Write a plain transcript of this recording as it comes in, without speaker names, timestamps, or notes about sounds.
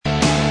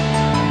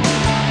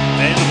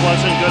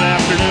pleasant good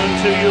afternoon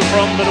to you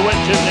from the DeWitt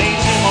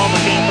Gymnasium on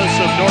the campus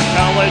of Dordt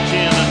College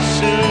in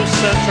Sioux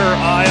Center,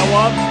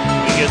 Iowa.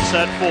 We get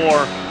set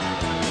for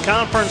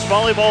conference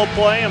volleyball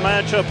play, a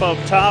matchup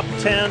of top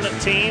 10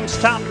 teams,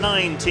 top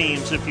 9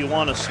 teams if you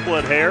want to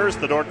split hairs.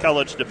 The Dordt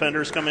College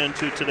Defenders come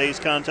into today's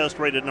contest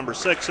rated number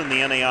 6 in the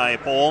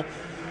NAIA poll,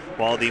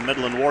 while the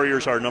Midland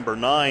Warriors are number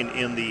 9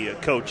 in the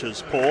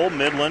coaches poll.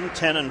 Midland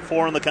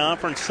 10-4 in the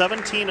conference,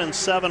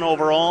 17-7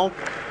 overall.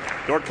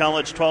 Dordt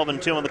College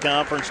 12-2 in the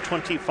conference,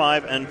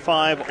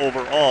 25-5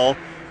 overall.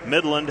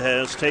 Midland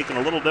has taken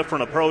a little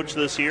different approach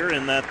this year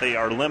in that they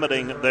are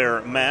limiting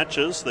their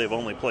matches. They've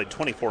only played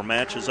 24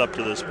 matches up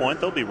to this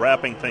point. They'll be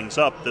wrapping things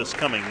up this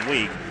coming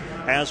week,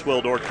 as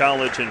will Dordt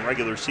College in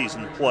regular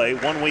season play.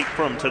 1 week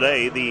from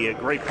today, the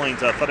Great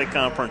Plains Athletic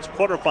Conference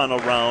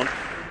quarterfinal round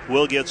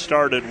will get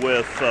started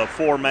with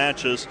 4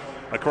 matches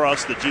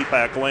across the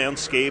GPAC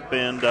landscape,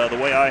 and the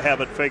way I have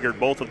it figured,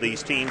 both of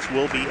these teams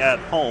will be at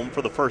home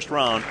for the first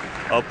round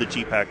of the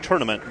GPAC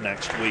tournament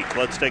next week.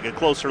 Let's take a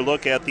closer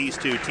look at these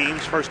two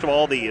teams. First of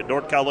all, the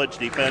Dordt College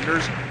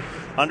Defenders.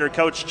 Under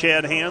Coach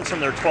Chad Hansen,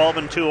 they're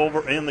 12-2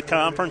 over in the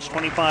conference,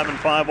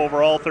 25-5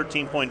 overall,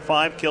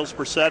 13.5 kills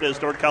per set is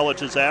Dordt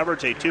College's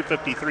average, a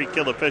 .253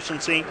 kill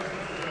efficiency.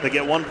 They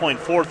get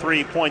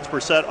 1.43 points per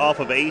set off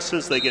of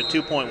aces. They get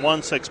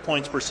 2.16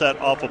 points per set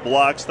off of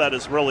blocks. That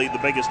is really the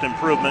biggest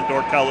improvement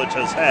Dordt College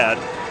has had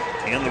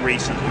in the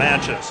recent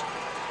matches.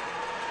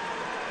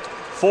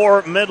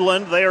 For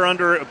Midland, they are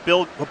under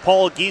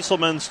Paul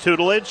Gieselman's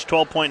tutelage,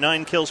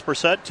 12.9 kills per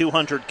set,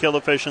 200 kill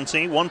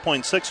efficiency,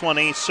 1.61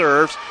 ace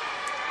serves.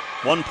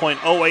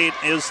 1.08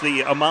 is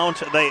the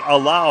amount they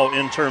allow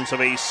in terms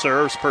of ace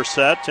serves per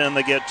set, and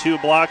they get 2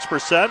 blocks per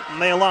set,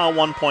 and they allow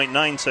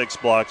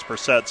 1.96 blocks per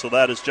set, so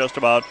that is just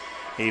about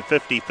a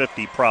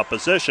 50-50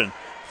 proposition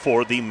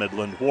for the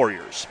Midland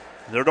Warriors.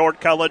 The Dordt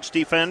College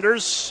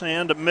Defenders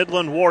and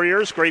Midland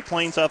Warriors, Great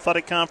Plains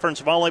Athletic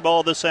Conference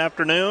volleyball this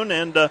afternoon,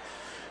 and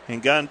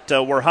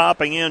we're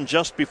hopping in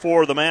just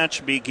before the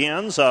match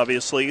begins.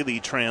 Obviously, the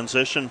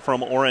transition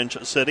from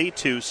Orange City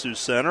to Sioux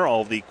Center,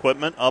 all of the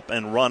equipment up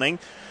and running.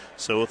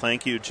 So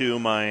thank you to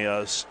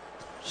my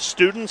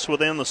students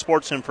within the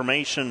sports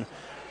information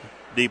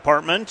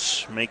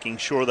department, making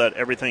sure that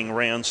everything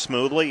ran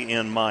smoothly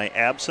in my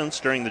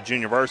absence during the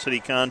junior varsity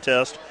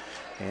contest,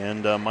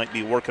 and might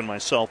be working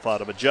myself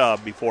out of a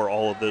job before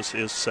all of this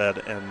is said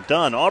and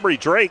done. Aubrey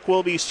Drake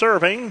will be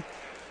serving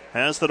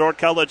as the Dordt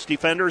College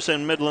Defenders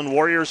and Midland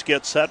Warriors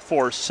get set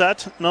for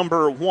set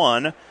number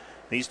 1.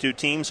 These two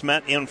teams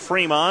met in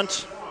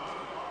Fremont.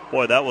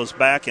 Boy, that was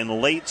back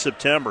in late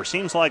September.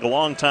 Seems like a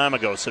long time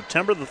ago.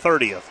 September the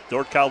 30th.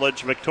 Dordt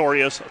College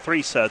victorious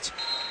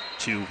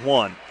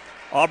 3-1.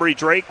 Aubrey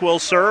Drake will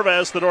serve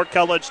as the Dordt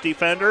College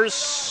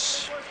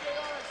Defenders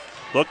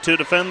look to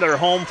defend their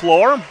home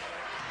floor.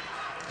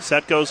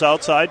 Set goes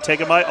outside,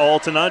 taken by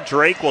Altena.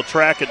 Drake will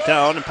track it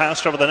down and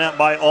passed over the net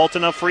by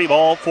Altena. Free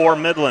ball for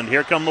Midland.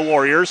 Here come the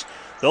Warriors.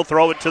 They'll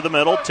throw it to the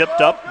middle. Tipped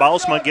up.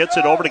 Bausma gets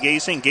it over to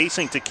Gasing.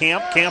 Gasing to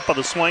Camp. Camp of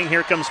the swing.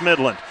 Here comes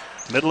Midland.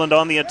 Midland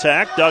on the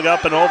attack, dug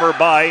up and over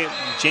by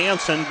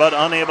Jansen, but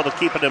unable to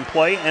keep it in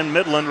play, and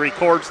Midland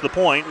records the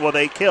point with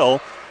a kill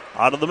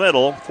out of the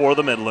middle for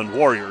the Midland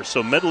Warriors.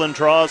 So Midland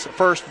draws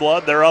first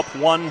blood. They're up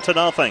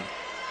 1-0.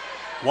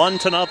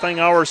 1-0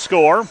 our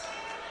score.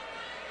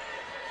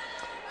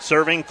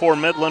 Serving for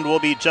Midland will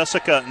be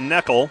Jessica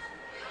Neckel.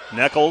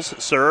 Neckel's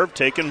serve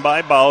taken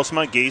by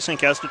Bausma.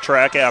 Gasink has to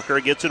track after.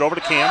 Gets it over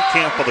to Camp.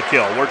 Camp with a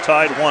kill. We're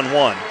tied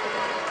 1-1.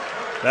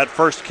 That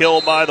first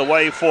kill, by the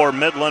way, for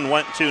Midland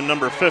went to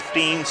number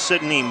 15,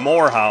 Sydney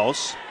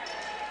Morehouse.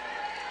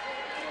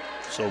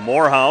 So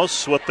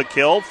Morehouse with the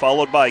kill,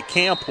 followed by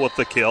Camp with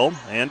the kill.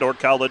 And Dordt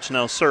College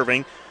now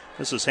serving.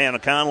 This is Hannah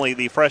Connolly,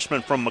 the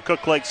freshman from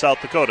McCook Lake,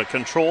 South Dakota.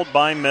 Controlled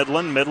by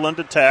Midland. Midland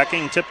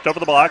attacking, tipped over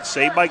the block,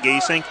 saved by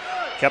Gasink.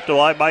 Kept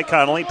alive by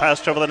Connolly,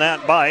 passed over the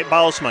net by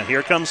Bausma.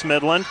 Here comes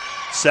Midland.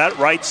 Set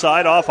right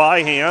side off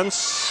high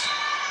hands.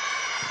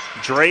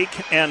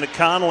 Drake and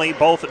Connolly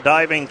both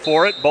diving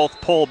for it, both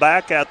pull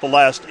back at the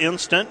last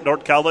instant.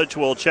 Dordt College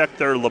will check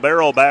their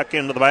libero back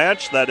into the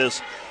match. That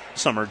is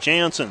Summer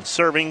Jansen.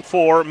 Serving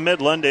for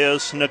Midland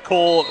is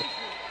Nicole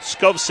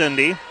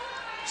Skovcindy.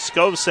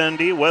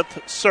 Skovcindy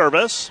with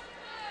service.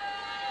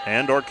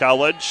 And Dordt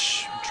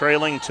College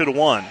trailing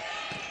 2-1.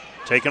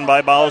 Taken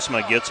by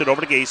Bausma, gets it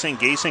over to Gasink.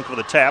 Gasink with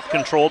a tap,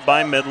 controlled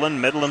by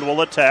Midland. Midland will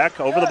attack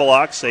over the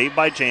block, saved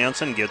by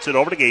Jansen. Gets it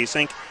over to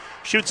Gasink.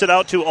 Shoots it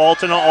out to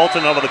Altena.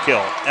 Altena with the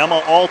kill. Emma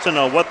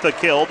Altena with the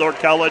kill. Dordt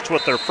College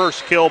with their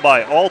first kill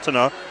by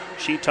Altena.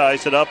 She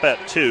ties it up at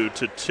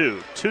 2-2.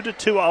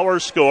 2-2 our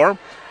score.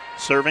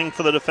 Serving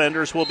for the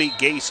defenders will be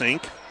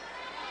Gasink.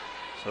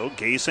 So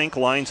Gasink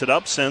lines it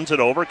up, sends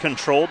it over,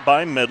 controlled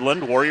by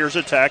Midland. Warriors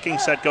attacking.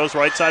 Set goes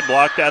right side,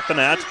 blocked at the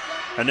net.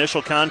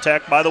 Initial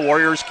contact by the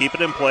Warriors. Keep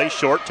it in play.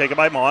 Short, taken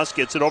by Moss.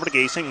 Gets it over to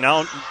Gasink.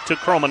 Now to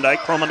Kromendijk.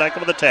 Kromendijk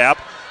with the tap.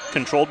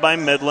 Controlled by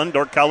Midland.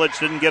 Dordt College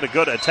didn't get a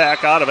good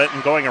attack out of it,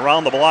 and going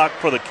around the block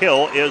for the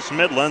kill is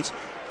Midland's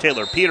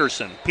Taylor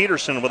Peterson.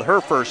 Peterson with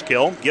her first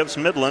kill gives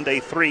Midland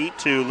a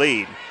 3-2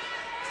 lead.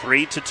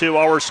 3-2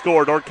 our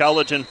score. Dordt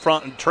College in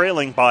front and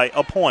trailing by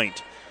a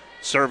point.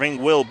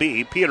 Serving will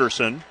be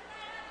Peterson.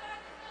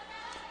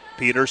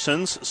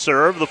 Peterson's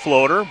serve, the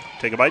floater.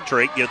 Taken by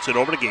Drake, gets it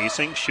over to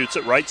Gasing, shoots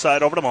it right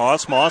side over to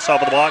Moss. Moss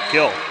off of the block,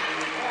 kill.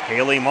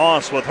 Haley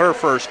Moss with her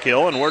first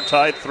kill, and we're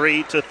tied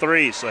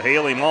 3-3. So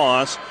Haley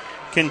Moss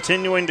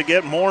continuing to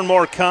get more and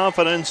more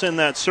confidence in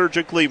that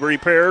surgically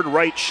repaired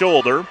right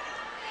shoulder.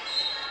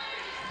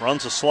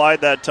 Runs a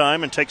slide that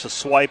time and takes a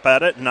swipe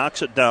at it,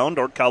 knocks it down.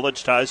 Dordt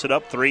College ties it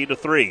up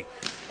 3-3.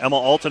 Emma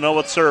Altena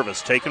with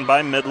service, taken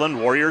by Midland.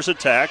 Warriors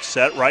attack,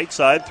 set right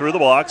side through the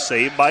block,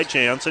 saved by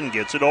Jansen,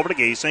 gets it over to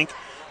Gasink,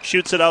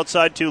 shoots it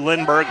outside to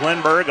Lindberg.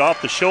 Lindberg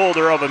off the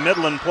shoulder of a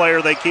Midland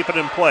player, they keep it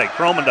in play.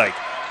 Kromendijk,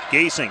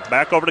 Gasink,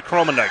 back over to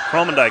Kromendijk.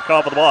 Kromendijk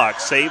off of the block,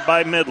 saved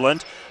by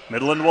Midland.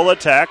 Midland will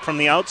attack from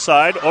the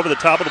outside, over the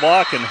top of the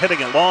block, and hitting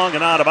it long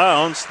and out of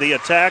bounds. The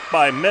attack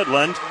by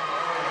Midland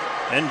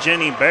and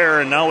Jenny Bear,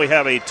 and now we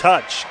have a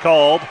touch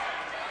called.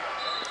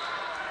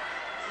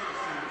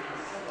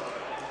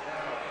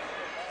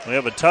 We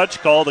have a touch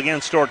called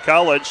against Dordt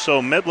College,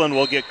 so Midland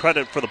will get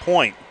credit for the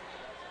point.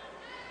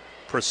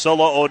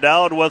 Priscilla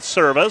O'Dowd with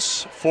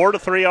service.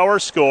 4-3 our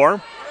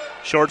score.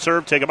 Short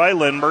serve taken by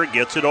Lindberg.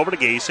 Gets it over to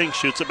Gasing.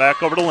 Shoots it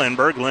back over to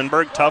Lindberg.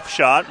 Lindberg, tough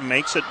shot.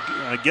 Makes it,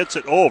 gets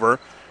it over.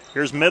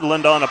 Here's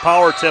Midland on a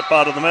power tip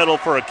out of the middle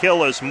for a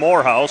kill is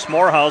Morehouse.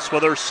 Morehouse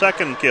with her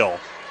second kill.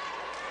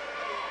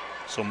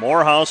 So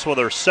Morehouse with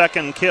her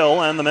second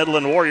kill, and the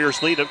Midland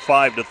Warriors lead at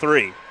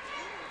 5-3.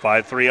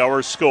 5-3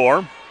 our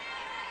score.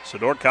 So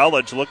Dordt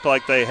College looked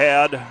like they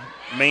had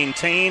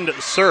maintained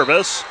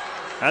service.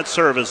 That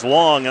serve is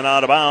long and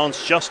out of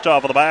bounds, just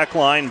off of the back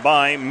line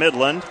by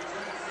Midland.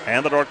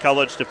 And the Dordt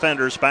College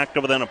defenders back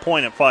to within a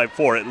point at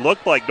 5-4. It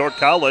looked like Dordt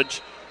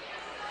College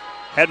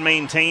had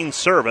maintained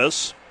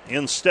service.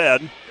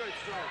 Instead,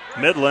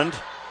 Midland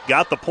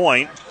got the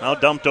point. Now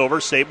dumped over,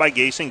 saved by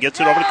Gasing, gets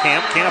it over to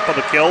Camp. Camp with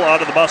a kill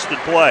out of the busted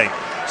play.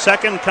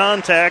 Second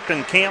contact,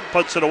 and Camp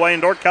puts it away,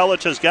 and Dordt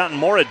College has gotten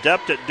more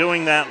adept at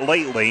doing that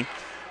lately,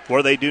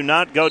 where they do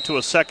not go to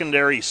a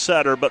secondary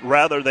setter, but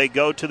rather they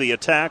go to the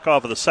attack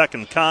off of the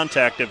second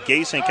contact if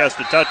Gasink has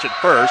to touch it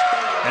first.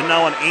 And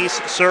now an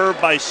ace serve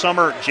by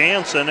Summer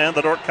Jansen, and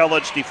the Dordt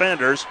College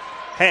defenders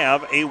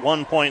have a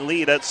 1-point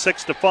lead at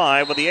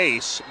 6-5 with the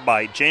ace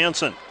by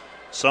Jansen.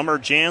 Summer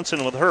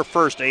Jansen with her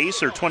first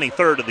ace, her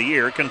 23rd of the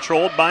year,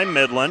 controlled by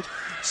Midland.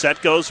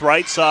 Set goes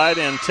right side,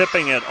 and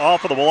tipping it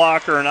off of the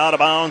blocker and out of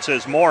bounds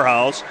is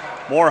Morehouse.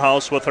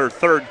 Morehouse with her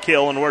third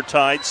kill, and we're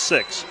tied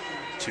 6-6.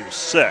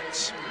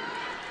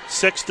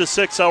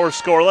 6-6 our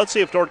score. Let's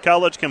see if Dordt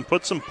College can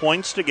put some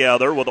points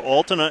together with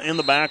Altena in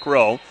the back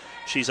row.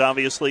 She's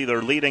obviously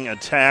their leading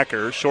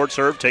attacker. Short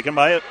serve taken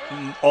by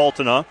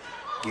Altena.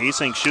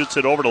 Gasing shoots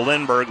it over to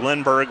Lindberg.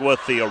 Lindberg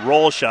with the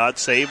roll shot,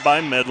 saved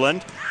by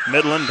Midland.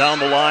 Midland down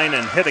the line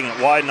and hitting it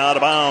wide and out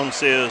of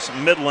bounds is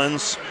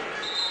Midland's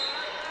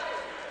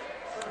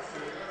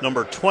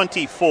number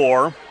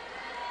 24.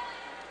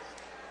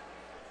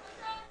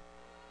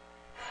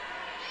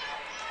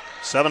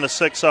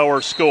 7-6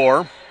 our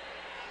score.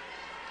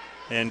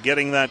 And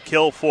getting that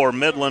kill for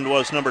Midland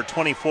was number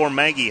 24,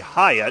 Maggie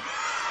Hyatt.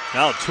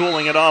 Now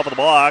tooling it off of the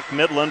block.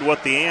 Midland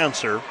with the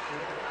answer.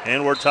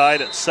 And we're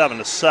tied at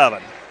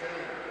 7-7.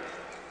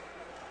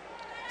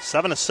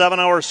 7-7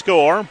 our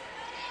score.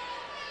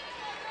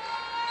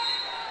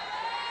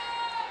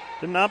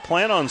 Did not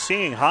plan on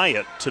seeing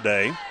Hyatt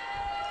today.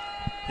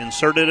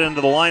 Inserted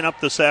into the lineup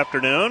this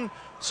afternoon.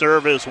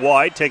 Serve is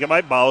wide, taken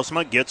by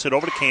Bausma. Gets it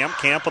over to Camp.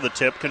 Camp with a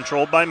tip,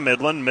 controlled by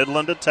Midland.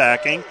 Midland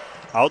attacking.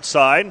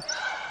 Outside,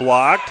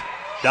 blocked.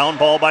 Down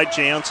ball by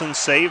Jansen,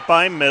 saved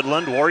by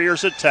Midland.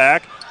 Warriors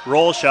attack.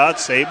 Roll shot,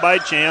 saved by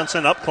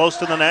Jansen. Up close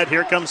to the net,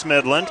 here comes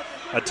Midland.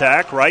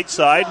 Attack, right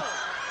side.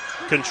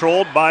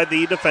 Controlled by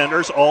the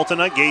defenders.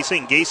 Altena,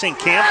 Gasing,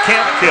 Camp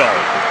kill.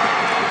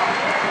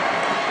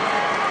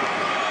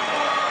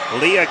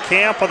 Leah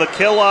Camp with a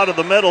kill out of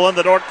the middle, and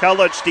the Dordt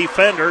College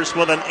defenders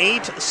with an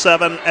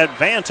 8-7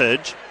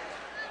 advantage.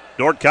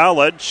 Dordt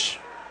College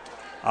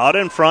out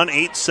in front,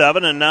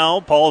 8-7, and now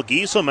Paul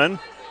Gieselman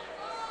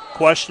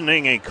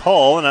questioning a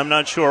call, and I'm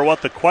not sure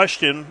what the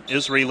question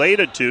is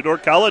related to.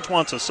 Dordt College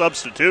wants a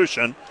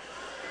substitution,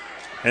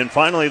 and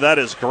finally that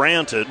is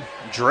granted.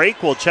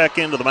 Drake will check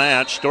into the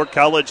match. Dordt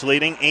College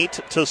leading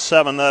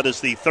 8-7. That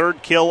is the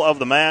third kill of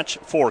the match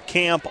for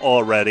Camp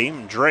already.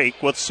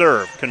 Drake with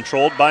serve,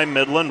 controlled by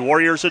Midland.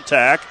 Warriors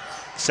attack.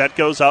 Set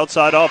goes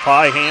outside off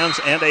high hands,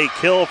 and a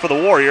kill for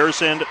the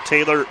Warriors and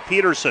Taylor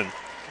Peterson.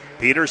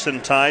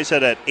 Peterson ties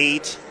it at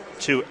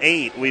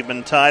 8-8. We've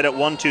been tied at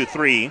 1, 2,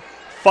 3,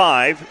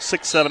 5,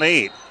 6, 7,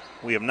 8.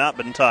 We have not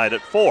been tied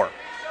at 4.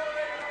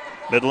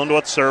 Midland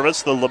with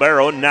service, the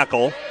libero,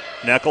 Neckel.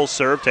 Neckel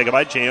serve taken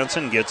by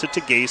Jansen, gets it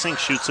to Gasing,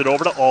 shoots it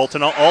over to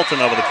Altena.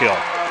 Altena with a kill.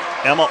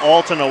 Emma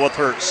Altena with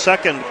her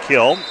second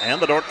kill,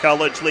 and the Dordt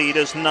College lead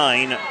is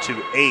 9-8.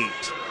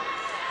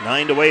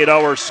 9-8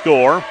 our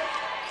score.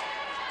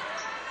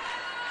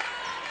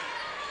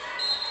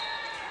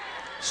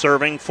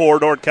 Serving for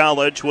Dordt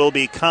College will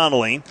be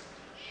Connolly.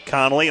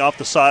 Connolly off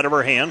the side of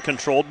her hand,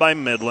 controlled by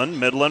Midland.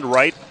 Midland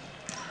right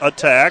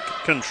attack,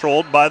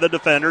 controlled by the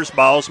defenders,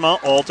 Bausma,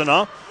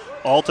 Altena.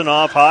 Altena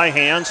off high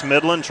hands,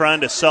 Midland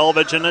trying to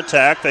salvage an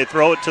attack. They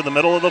throw it to the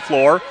middle of the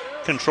floor,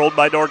 controlled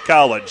by Dordt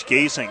College.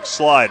 Gasing,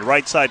 slide,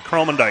 right side,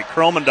 Kromendijk.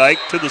 Kromendijk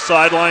to the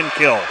sideline,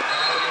 kill.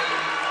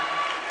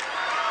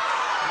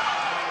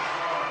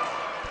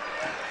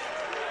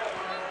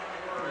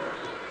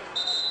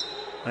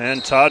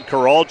 And Todd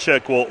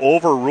Koralchuk will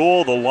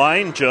overrule the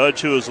line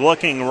judge, who is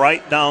looking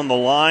right down the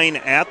line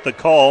at the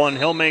call, and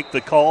he'll make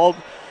the call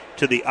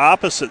to the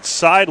opposite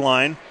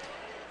sideline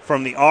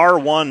from the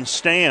R1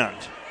 stand.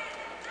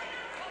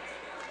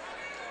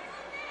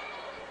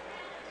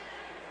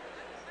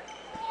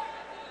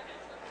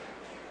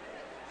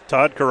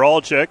 Todd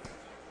Koralchuk,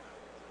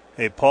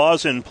 a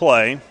pause in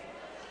play.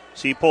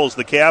 So he pulls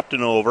the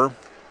captain over,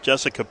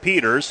 Jessica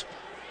Peters.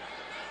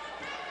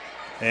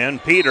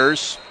 And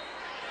Peters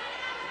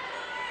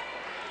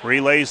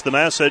relays the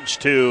message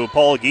to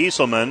Paul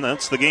Gieselman.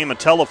 That's the game of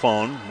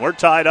telephone. We're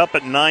tied up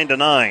at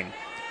 9-9.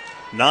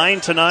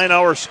 9-9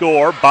 our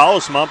score.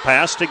 Bausma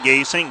pass to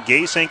Gasink.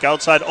 Gasink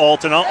outside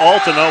Altena.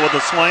 Altena with a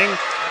swing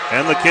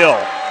and the kill.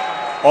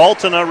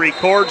 Altena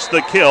records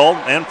the kill,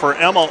 and for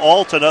Emma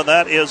Altena,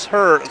 that is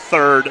her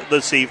third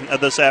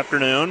this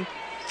afternoon.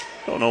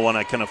 Don't know when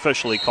I can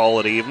officially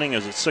call it evening.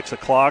 Is it 6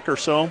 o'clock or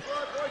so?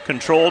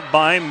 Controlled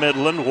by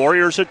Midland.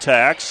 Warriors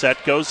attack.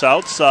 Set goes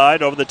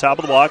outside over the top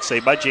of the block.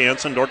 Saved by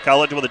Jansen. Dordt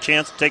College with a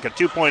chance to take a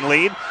 2-point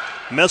lead.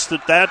 Missed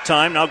it that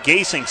time. Now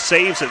Gasing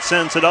saves it,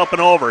 sends it up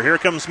and over. Here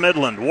comes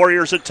Midland.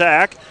 Warriors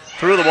attack.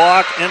 Through the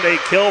block and a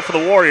kill for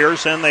the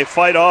Warriors. And they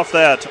fight off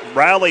that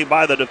rally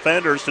by the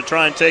defenders to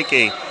try and take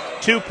a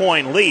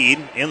 2-point lead.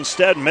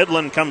 Instead,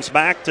 Midland comes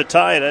back to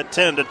tie it at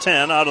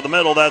 10-10. Out of the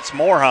middle, that's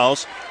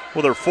Morehouse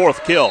with her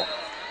fourth kill.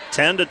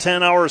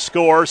 10-10 our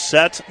score,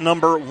 set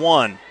number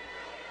 1.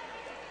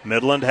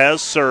 Midland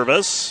has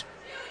service.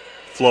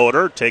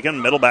 Floater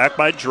taken middle back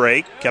by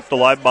Drake. Kept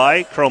alive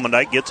by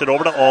Kromendijk. Gets it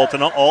over to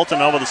Altena.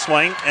 Altena with a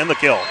swing and the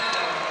kill.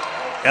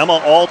 Emma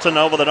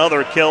Altena with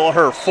another kill,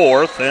 her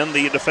fourth, and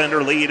the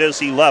defender lead is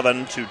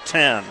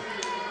 11-10.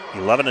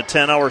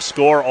 11-10 our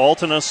score.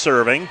 Altena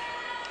serving.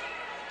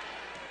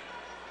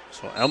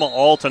 So Emma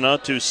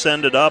Altena to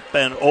send it up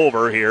and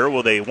over here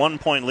with a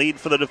 1-point lead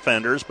for the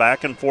defenders.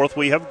 Back and forth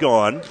we have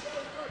gone.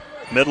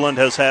 Midland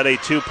has had a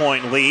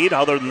 2-point lead.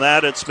 Other than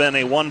that, it's been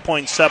a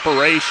 1-point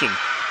separation.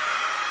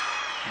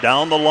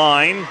 Down the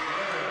line,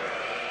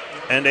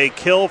 and a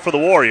kill for the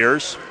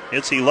Warriors.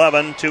 It's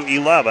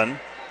 11-11.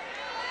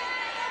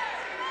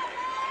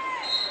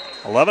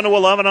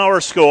 11-11 our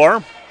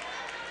score.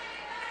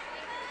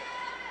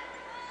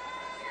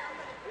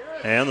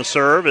 And the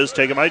serve is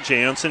taken by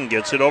Jansen.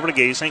 Gets it over to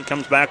Gasing.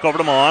 Comes back over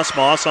to Moss.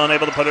 Moss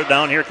unable to put it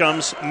down. Here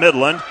comes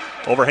Midland.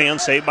 Overhand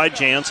saved by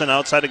Jansen.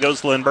 Outside it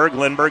goes Lindberg.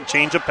 Lindberg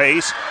change of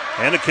pace.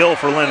 And a kill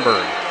for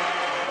Lindberg.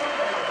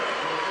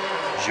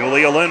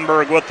 Julia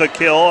Lindberg with the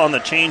kill on the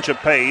change of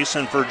pace.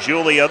 And for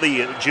Julia,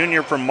 the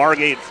junior from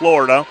Margate,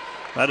 Florida,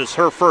 that is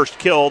her first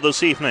kill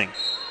this evening.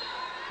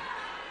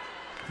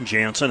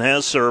 Jansen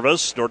has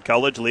service. Dordt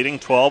College leading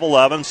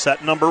 12-11.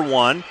 Set number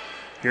 1.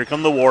 Here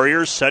come the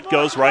Warriors. Set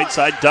goes right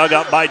side. Dug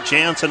up by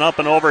Jansen. Up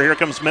and over. Here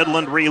comes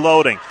Midland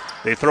reloading.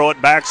 They throw it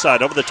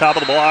backside over the top of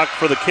the block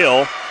for the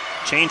kill.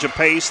 Change of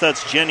pace.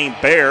 That's Jenny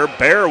Bear.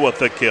 Bear with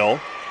the kill.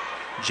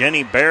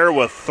 Jenny Bear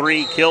with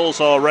 3 kills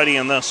already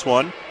in this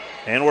one.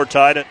 And we're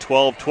tied at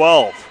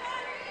 12-12.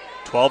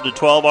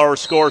 12-12 our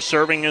score.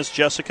 Serving is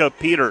Jessica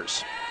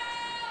Peters.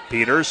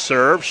 Peters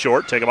serve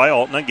short. Taken by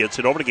Altena. Gets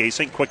it over to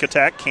Gasing. Quick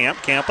attack. Camp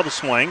with a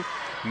swing.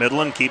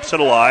 Midland keeps it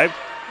alive.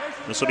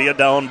 This will be a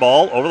down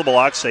ball over the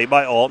block, saved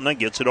by Altena.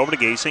 Gets it over to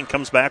Gasing,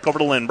 comes back over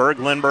to Lindberg.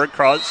 Lindberg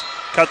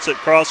cuts it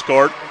cross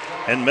court,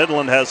 and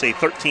Midland has a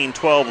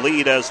 13-12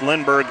 lead as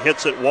Lindberg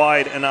hits it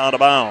wide and out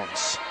of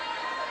bounds.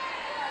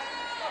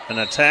 An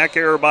attack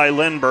error by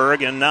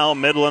Lindberg, and now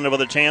Midland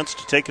with a chance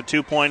to take a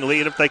 2-point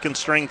lead if they can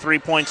string 3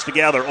 points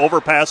together.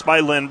 Overpass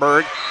by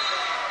Lindberg.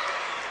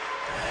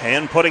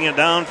 And putting it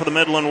down for the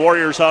Midland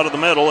Warriors out of the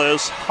middle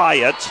is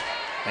Hyatt.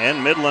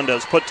 And Midland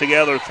has put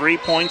together 3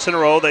 points in a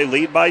row. They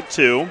lead by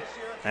 2.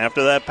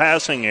 After that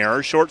passing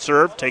error, short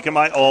serve taken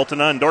by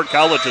Altena, and Dordt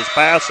College's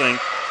passing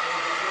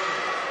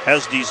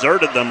has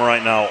deserted them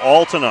right now.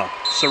 Altena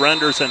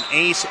surrenders an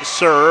ace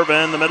serve,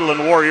 and the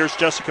Midland Warriors,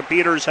 Jessica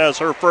Peters, has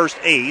her first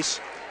ace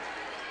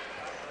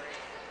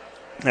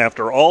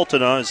after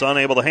Altena is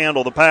unable to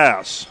handle the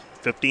pass.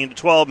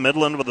 15-12,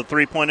 Midland with a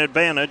 3-point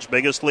advantage.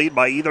 Biggest lead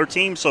by either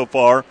team so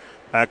far.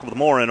 Back with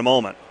more in a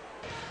moment.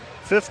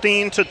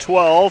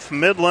 15-12,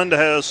 Midland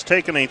has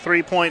taken a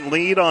 3-point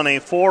lead on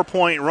a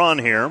 4-point run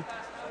here.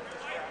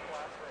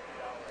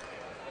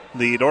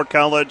 The Dordt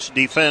College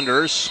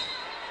defenders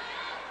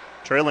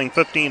trailing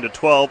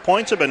 15-12.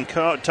 Points have been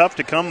tough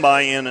to come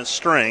by in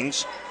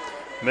strings.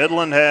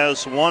 Midland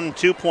has 1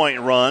 2-point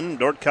run.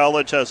 Dordt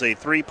College has a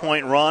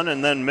 3-point run,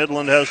 and then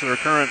Midland has their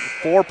current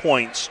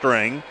 4-point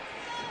string.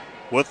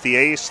 With the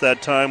ace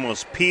that time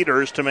was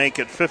Peters to make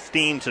it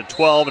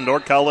 15-12, and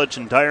Dordt College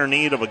in dire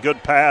need of a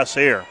good pass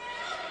here.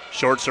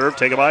 Short serve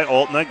taken by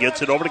Altena,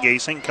 gets it over to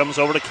Gasing, comes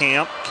over to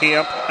Camp.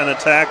 Camp, an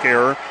attack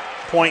error.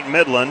 Point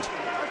Midland,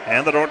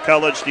 and the Dordt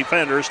College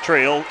defenders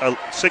trail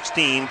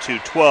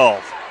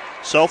 16-12.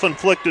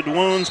 Self-inflicted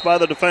wounds by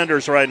the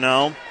defenders right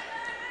now.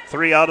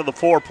 3 out of the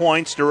 4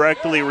 points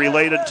directly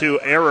related to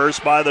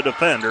errors by the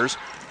defenders.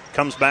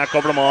 Comes back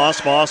over to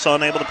Moss. Moss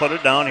unable to put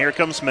it down. Here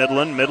comes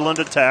Midland. Midland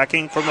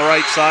attacking from the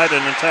right side.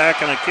 An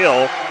attack and a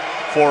kill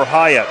for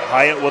Hyatt.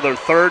 Hyatt with her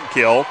 3rd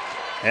kill.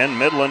 And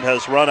Midland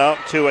has run out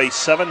to a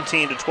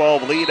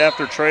 17-12 lead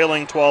after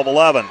trailing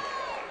 12-11.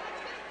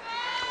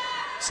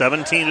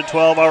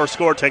 17-12 our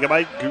score taken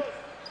by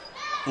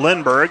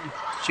Lindberg.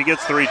 She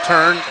gets the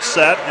return,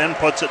 set, and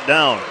puts it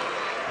down.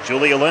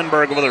 Julia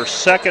Lindberg with her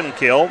 2nd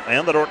kill,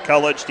 and the Dordt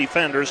College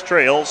defenders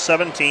trail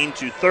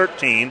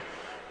 17-13.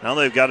 Now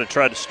they've got to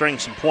try to string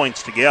some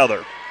points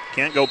together.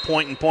 Can't go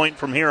point and point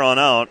from here on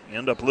out. You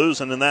end up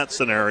losing in that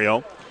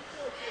scenario.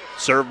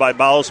 Served by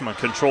Bausma,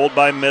 controlled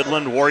by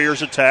Midland.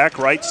 Warriors attack,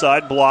 right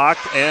side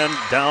blocked, and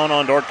down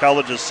on Dordt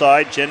College's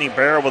side. Jenny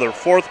Bear with her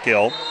 4th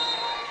kill.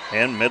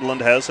 And Midland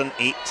has an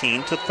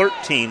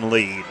 18-13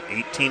 lead.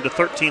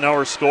 18-13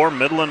 our score.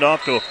 Midland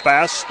off to a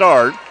fast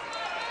start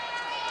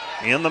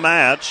in the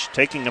match,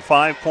 taking a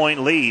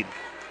 5-point lead.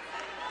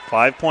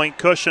 5-point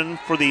cushion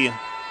for the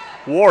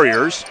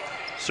Warriors.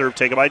 Serve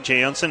taken by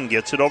Jansen,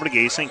 gets it over to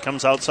Gasing,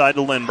 comes outside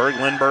to Lindberg.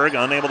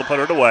 Lindberg unable to put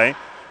it away.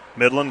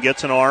 Midland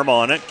gets an arm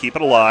on it, keep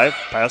it alive.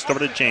 Passed over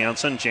to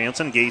Jansen.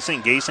 Jansen,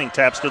 Gasing. Gasing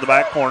taps to the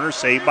back corner,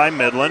 saved by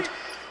Midland.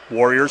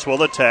 Warriors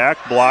will attack,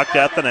 blocked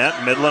at the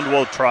net. Midland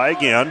will try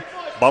again.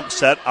 Bump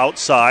set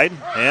outside,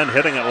 and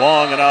hitting it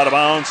long and out of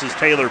bounds is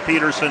Taylor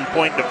Peterson,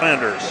 point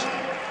defenders.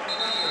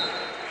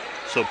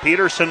 So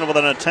Peterson with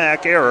an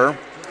attack error.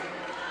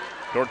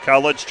 Dordt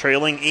College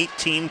trailing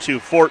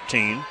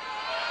 18-14.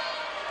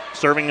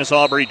 Serving is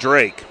Aubrey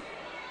Drake.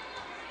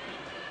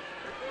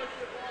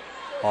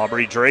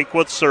 Aubrey Drake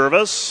with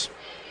service.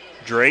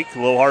 Drake,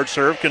 low hard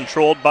serve,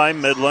 controlled by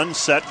Midland.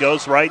 Set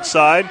goes right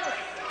side.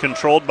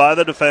 Controlled by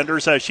the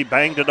defenders as she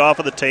banged it off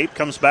of the tape.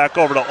 Comes back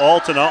over to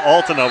Altena.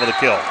 Altena with a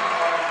kill.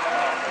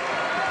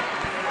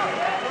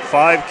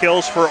 5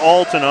 kills for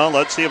Altena.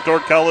 Let's see if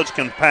Dordt College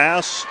can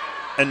pass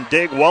and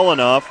dig well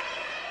enough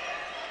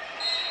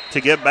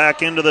to get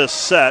back into this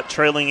set.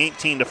 Trailing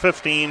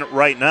 18-15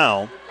 right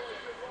now.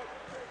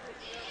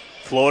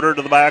 Floater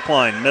to the back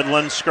line.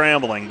 Midland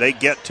scrambling. They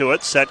get to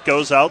it. Set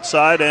goes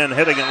outside and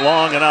hitting it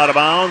long and out of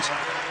bounds.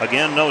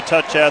 Again, no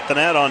touch at the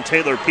net on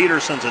Taylor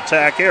Peterson's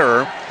attack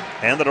error.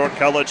 And the Dordt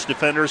College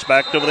defenders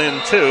back to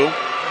within 2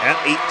 at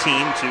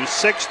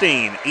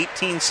 18-16.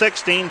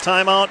 18-16,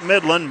 timeout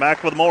Midland.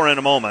 Back with more in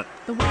a moment.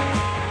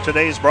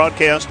 Today's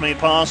broadcast made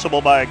possible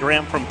by a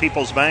grant from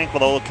People's Bank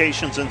with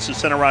locations in Sioux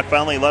Center, Rock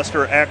Valley,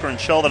 Lester, Akron,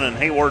 Sheldon, and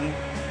Hawarden.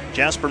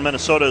 Jasper,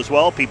 Minnesota as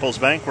well. People's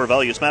Bank, where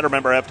values matter,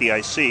 member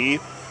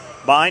FDIC.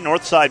 By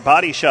Northside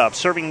Body Shop,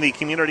 serving the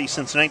community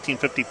since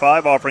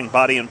 1955, offering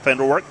body and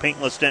fender work,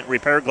 paintless dent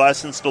repair,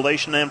 glass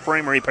installation, and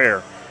frame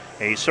repair.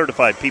 A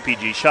certified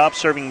PPG shop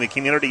serving the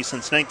community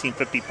since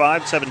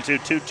 1955,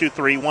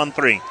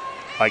 722-2313.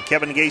 By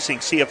Kevin Gasing,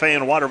 CFA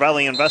and Water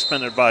Valley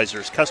Investment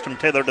Advisors, custom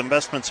tailored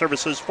investment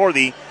services for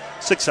the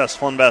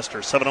successful investor,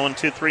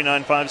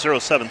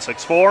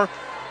 712-395-0764.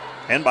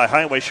 And by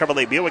Highway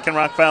Chevrolet Buick in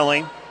Rock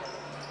Valley.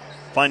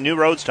 Find new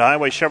roads to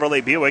Highway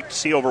Chevrolet Buick to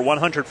see over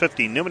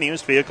 150 new and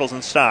used vehicles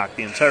in stock.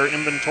 The entire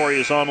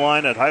inventory is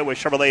online at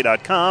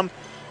highwaychevrolet.com.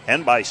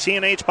 And by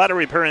C&H Body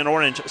Repair in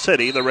Orange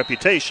City, the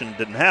reputation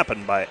didn't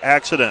happen by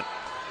accident.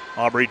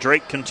 Aubrey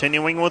Drake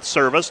continuing with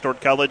service.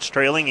 Dordt College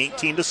trailing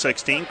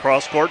 18-16.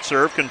 Cross-court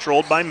serve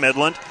controlled by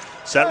Midland.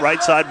 Set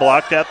right side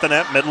blocked at the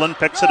net. Midland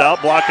picks it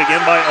out. Blocked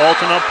again by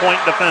Altena.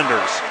 Point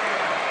defenders.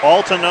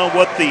 Altena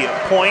with the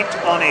point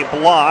on a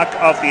block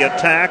of the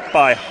attack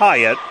by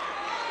Hyatt.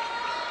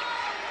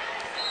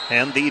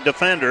 And the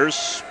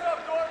defenders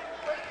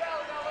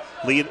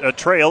lead a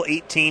trail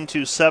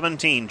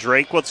 18-17.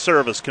 Drake with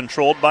service,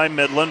 controlled by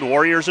Midland.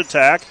 Warriors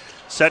attack.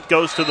 Set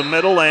goes to the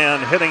middle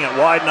and hitting it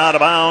wide and out of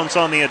bounds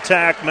on the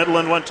attack.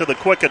 Midland went to the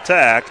quick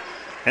attack.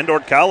 And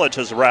Dordt College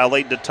has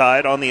rallied to tie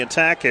it on the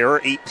attack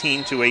error,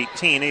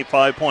 18-18. A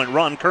 5-point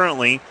run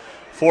currently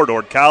for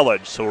Dordt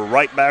College. So we're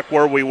right back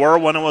where we were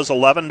when it was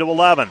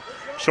 11-11.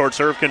 Short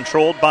serve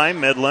controlled by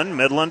Midland.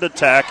 Midland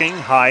attacking.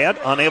 Hyatt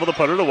unable to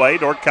put it away.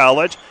 Dordt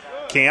College.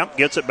 Camp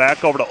gets it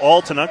back over to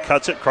Altena,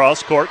 cuts it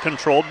cross court,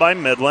 controlled by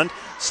Midland.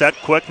 Set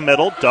quick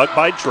middle, dug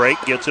by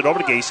Drake, gets it over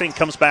to Gasing,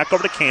 comes back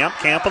over to Camp.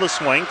 Camp with a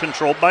swing,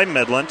 controlled by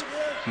Midland.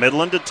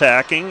 Midland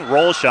attacking,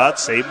 roll shot,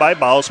 saved by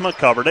Bausma,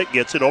 covered it,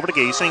 gets it over to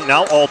Gasing.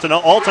 Now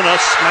Altena. Altena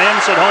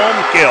slams it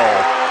home, kill.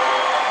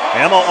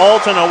 Emma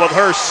Altena with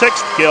her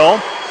 6th kill.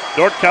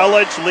 Dordt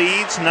College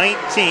leads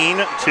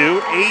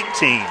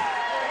 19-18.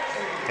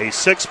 A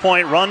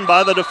 6-point run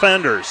by the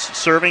defenders.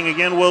 Serving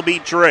again will be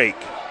Drake.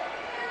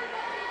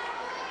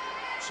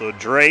 So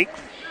Drake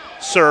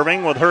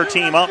serving with her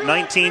team up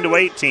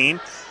 19-18.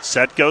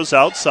 Set goes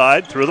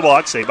outside through the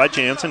block. Saved by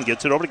Jansen.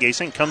 Gets it over to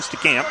Gasing. Comes to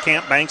Camp.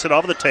 Camp banks it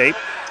off the tape.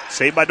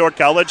 Saved by Dordt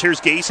College.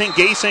 Here's Gasing.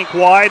 Gasing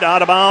wide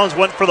out of bounds.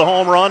 Went for the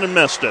home run and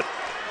missed it.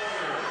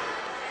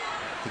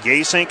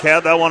 Gasink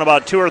had that one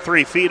about 2 or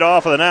 3 feet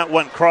off of the net,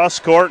 went cross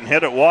court and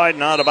hit it wide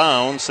and out of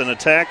bounds. An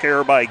attack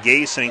error by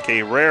Gasink,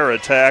 a rare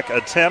attack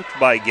attempt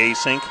by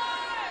Gasink.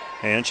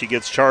 And she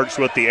gets charged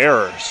with the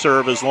error.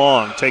 Serve is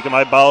long, taken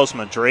by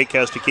Bausma. Drake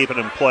has to keep it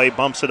in play,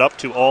 bumps it up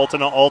to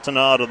Altena.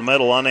 Altena out of the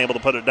middle, unable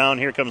to put it down.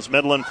 Here comes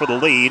Midland for the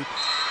lead.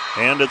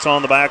 And it's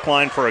on the back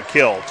line for a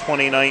kill.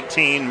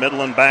 2019,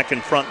 Midland back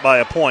in front by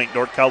a point.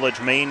 Dordt College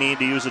may need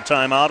to use a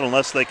timeout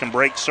unless they can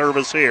break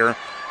service here.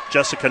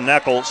 Jessica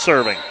Neckel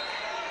serving.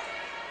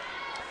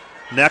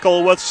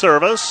 Neckel with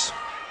service.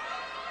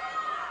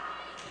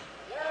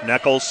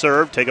 Neckel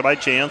serve, taken by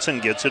Jansen,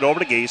 gets it over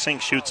to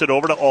Gasink, shoots it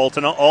over to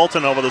Altena.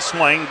 Altena with a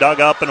swing, dug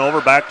up and over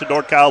back to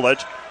Dordt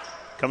College.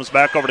 Comes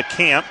back over to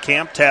Camp.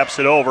 Camp taps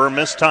it over,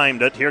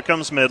 mistimed it. Here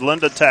comes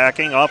Midland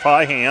attacking off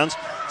high hands.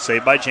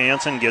 Saved by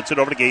Jansen, gets it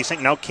over to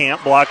Gasink. Now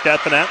Camp blocked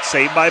at the net,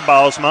 saved by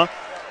Bausma.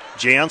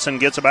 Jansen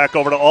gets it back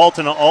over to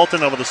Altena.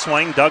 Altena with a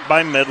swing, dug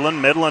by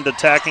Midland. Midland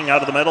attacking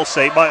out of the middle,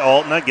 saved by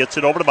Altena. Gets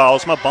it over to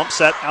Bausma, bump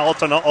set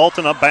Altena.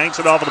 Altena banks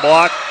it off of the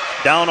block.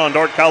 Down on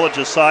Dordt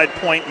College's side,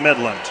 point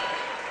Midland.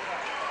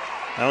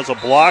 That was a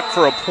block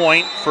for a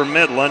point for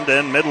Midland,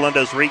 and Midland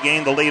has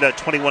regained the lead at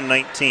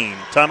 21-19.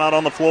 Timeout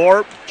on the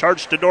floor,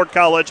 charged to Dordt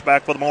College.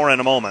 Back with more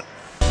in a moment.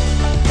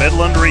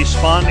 Midland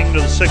responding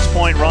to the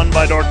 6-point run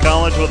by Dordt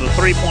College with a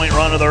 3-point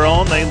run of their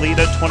own. They lead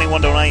at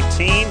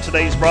 21-19.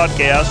 Today's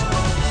broadcast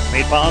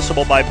made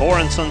possible by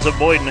Borensons of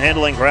Boyden,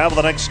 handling gravel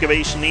and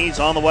excavation needs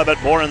on the web at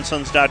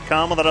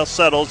borensons.com. With us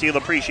settles, you'll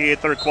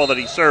appreciate their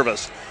quality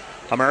service.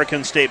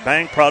 American State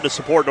Bank, proud to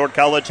support Dordt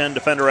College and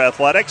Defender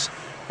Athletics.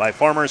 By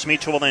Farmers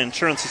Mutual and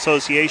Insurance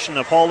Association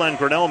of Hall and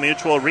Grinnell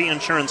Mutual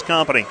Reinsurance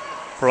Company,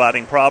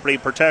 providing property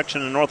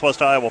protection in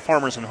Northwest Iowa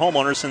farmers and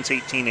homeowners since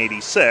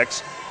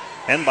 1886.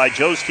 And by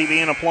Joe's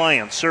TV and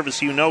Appliance,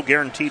 service you know,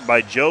 guaranteed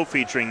by Joe,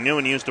 featuring new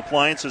and used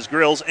appliances,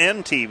 grills,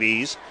 and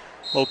TVs,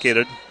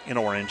 located in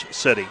Orange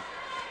City.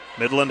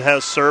 Midland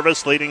has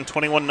service, leading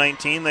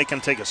 21-19. They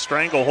can take a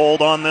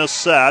stranglehold on this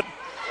set.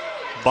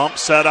 Bump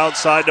set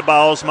outside to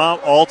Bausma.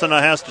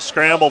 Altena has to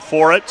scramble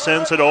for it,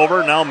 sends it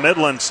over. Now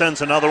Midland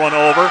sends another one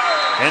over,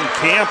 and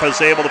Camp is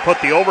able to put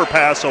the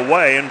overpass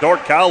away. And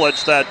Dordt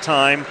College that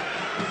time,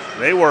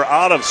 they were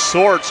out of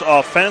sorts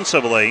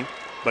offensively,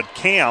 but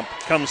Camp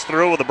comes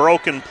through with a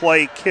broken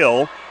play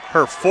kill,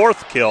 her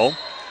 4th kill.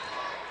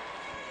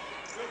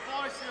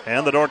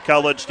 And the Dordt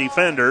College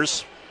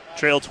defenders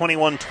trail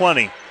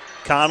 21-20.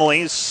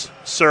 Connolly's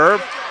serve.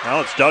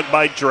 Now it's dug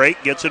by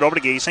Drake, gets it over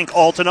to Gasink.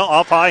 Altena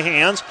off high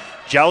hands.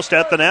 Joust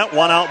at the net,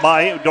 one out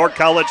by Dordt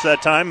College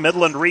that time.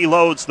 Midland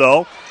reloads,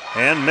 though,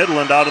 and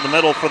Midland out of the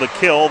middle for the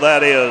kill.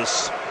 That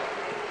is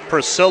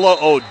Priscilla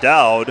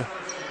O'Dowd.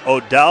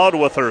 O'Dowd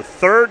with her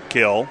 3rd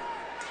kill,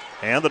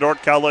 and the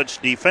Dordt College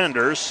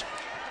defenders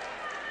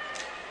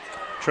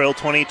trail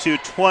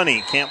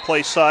 22-20. Can't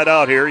play side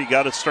out here. You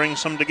got to string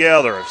some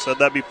together. I've said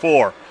that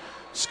before.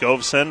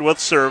 Skovsend with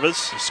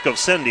service.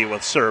 Skovsendi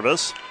with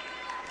service.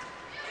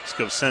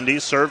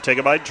 Skovsendi's serve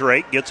taken by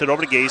Drake, gets it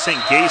over to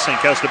Gasink. Gasink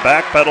has to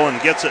backpedal and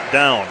gets it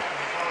down.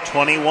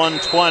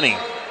 21-20.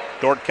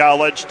 Dordt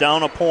College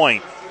down a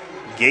point.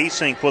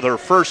 Gasink with her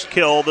 1st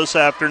kill this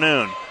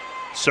afternoon.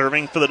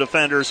 Serving for the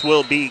defenders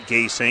will be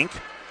Gasink.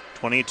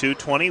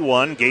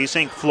 22-21.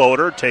 Gasink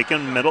floater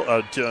taken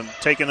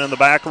in the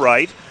back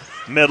right.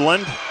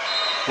 Midland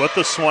with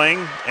the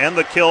swing and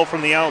the kill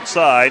from the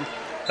outside.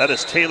 That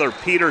is Taylor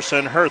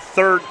Peterson, her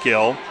 3rd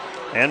kill.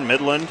 And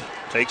Midland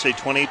takes a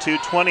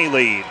 22-20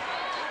 lead.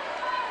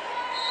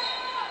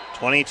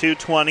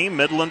 22-20,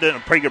 Midland,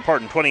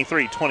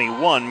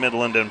 23-21,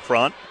 Midland in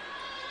front.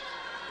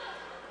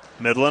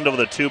 Midland with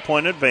a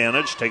 2-point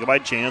advantage, taken by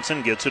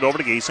Jansen, gets it over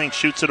to Gasink,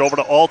 shoots it over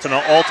to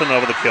Altena. Altena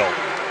with a kill.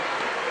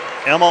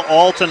 Emma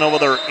Altena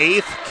with her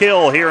 8th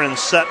kill here in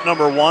set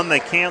number 1. They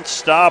can't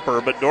stop her,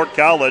 but Dordt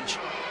College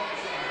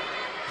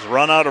has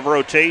run out of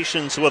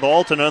rotations with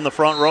Altena in the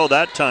front row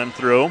that time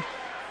through.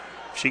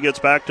 She gets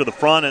back to the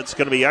front, it's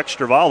going to be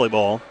extra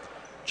volleyball.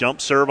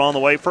 Jump serve on the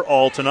way for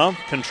Altena,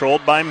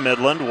 controlled by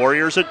Midland.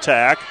 Warriors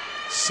attack,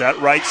 set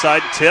right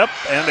side tip,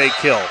 and a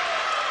kill.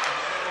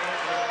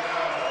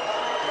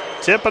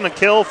 Tip and a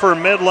kill for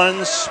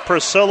Midland's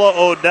Priscilla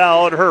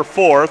O'Dowd, her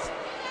 4th,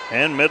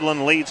 and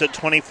Midland leads at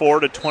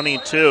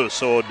 24-22.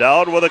 So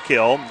O'Dowd with a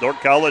kill. Dordt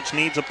College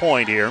needs a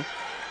point here.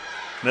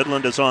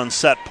 Midland is on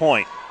set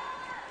point.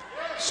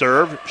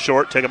 Serve,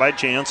 short, taken by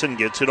Jansen,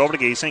 gets it over to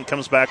Gasink,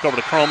 comes back over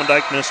to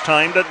Kromendijk,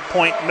 mistimed at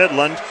point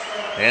Midland,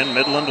 and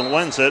Midland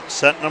wins it.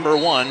 Set number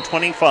 1,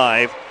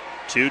 25-22.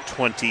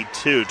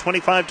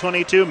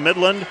 25-22,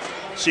 Midland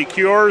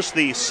secures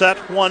the set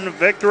 1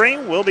 victory.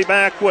 We'll be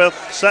back with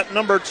set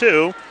number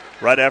 2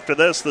 right after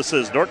this. This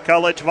is Dordt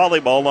College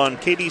Volleyball on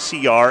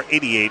KDCR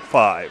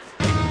 88.5.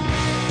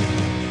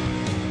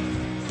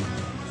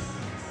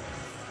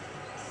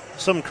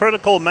 Some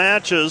critical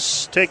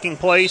matches taking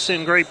place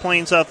in Great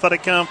Plains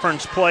Athletic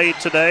Conference play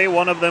today.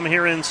 One of them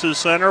here in Sioux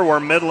Center, where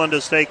Midland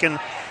has taken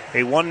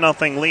a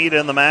 1-0 lead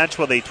in the match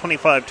with a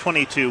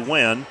 25-22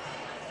 win.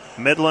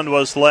 Midland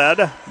was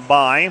led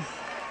by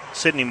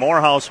Sydney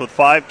Morehouse with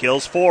 5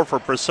 kills, 4 for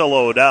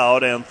Priscilla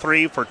O'Dowd, and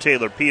 3 for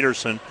Taylor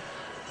Peterson.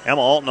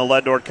 Emma Altena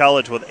led Dordt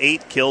College with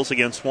 8 kills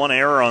against 1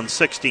 error on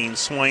 16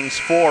 swings,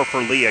 4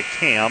 for Leah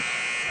Camp,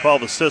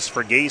 12 assists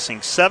for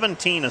Gasing,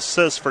 17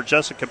 assists for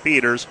Jessica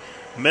Peters.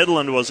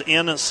 Midland was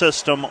in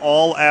system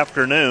all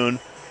afternoon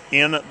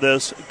in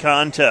this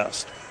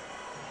contest.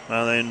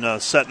 In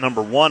set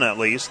number 1 at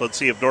least. Let's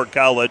see if Dordt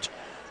College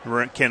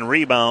can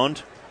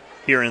rebound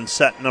here in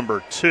set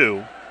number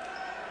 2.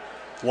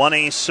 1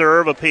 ace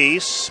serve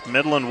apiece.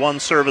 Midland 1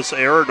 service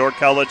error. Dordt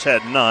College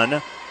had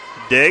none.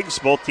 Digs,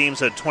 both teams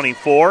had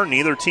 24.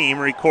 Neither team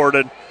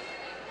recorded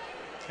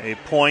a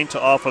point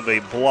off of a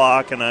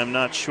block, and I'm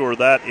not sure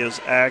that is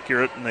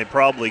accurate, and they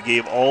probably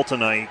gave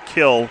Altena a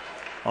kill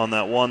on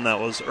that one that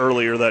was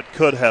earlier that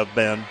could have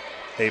been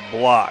a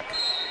block.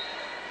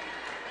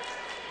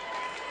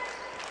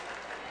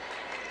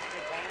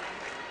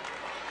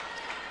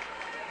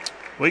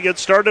 We get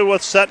started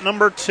with set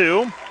number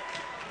 2.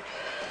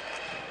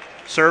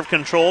 Serve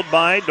controlled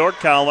by Dordt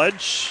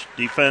College.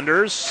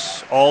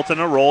 Defenders,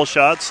 Altena, roll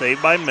shot,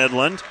 saved by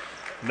Midland.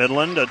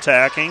 Midland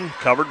attacking,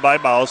 covered by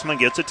Bausman,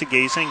 gets it to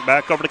Gasing,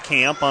 back over to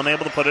Camp,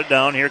 unable to put it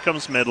down. Here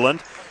comes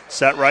Midland.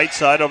 Set right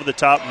side over the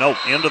top, nope,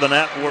 into the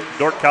net.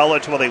 Dordt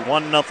College with a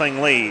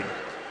 1-0 lead.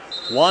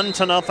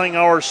 1-0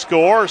 our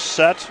score,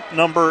 set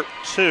number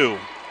 2.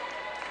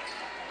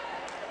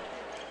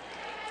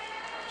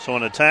 So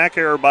an attack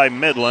error by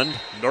Midland.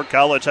 Dordt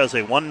College has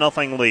a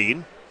 1-0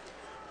 lead.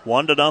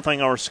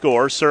 1-0 our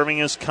score. Serving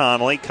is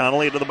Connolly.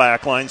 Connolly to the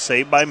back line.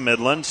 Saved by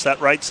Midland.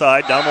 Set right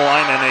side. Down the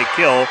line and a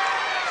kill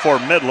for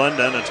Midland.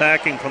 And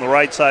attacking from the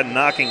right side and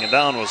knocking it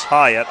down was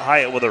Hyatt.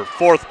 Hyatt with her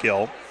 4th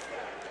kill.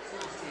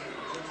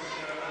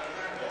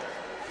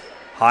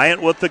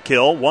 Hyatt with the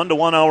kill.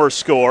 1-1 our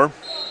score.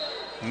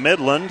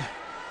 Midland.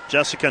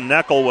 Jessica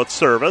Neckel with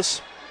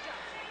service.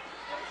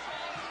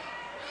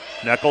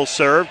 Neckel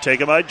serve,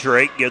 taken by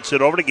Drake, gets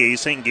it over to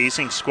Gasing.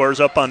 Gasing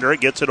squares up under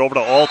it, gets it over to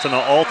Altena.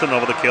 Altena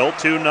over the kill.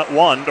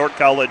 2-1, Dordt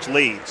College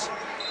leads.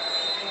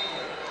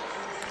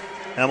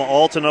 Emma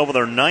Altena over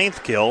their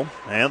 9th kill,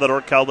 and the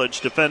Dordt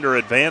College defender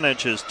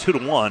advantage is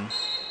 2-1.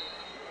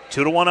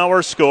 2-1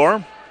 our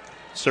score.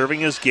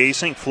 Serving is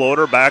Gasing,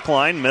 floater, back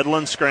line.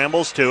 Midland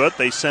scrambles to it.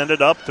 They send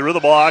it up through the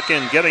block,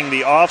 and getting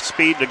the off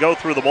speed to go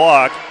through the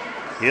block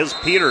is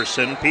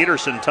Peterson.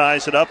 Peterson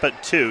ties it up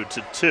at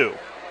 2-2.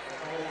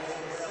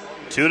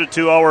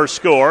 2-2 our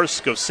score.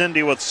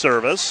 Skovcindy with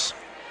service.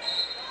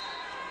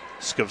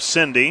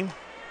 Skovcindy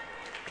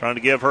trying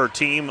to give her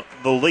team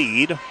the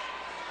lead.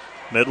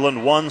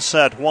 Midland 1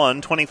 set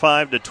 1,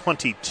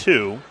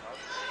 25-22.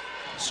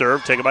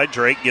 Serve taken by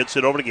Drake, gets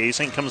it over to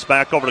Gasing, comes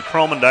back over to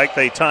Kromendijk.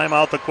 They time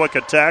out the quick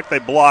attack, they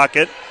block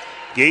it.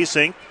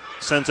 Gasing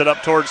sends it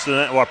up towards the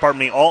net.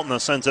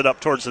 Altena sends it up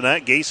towards the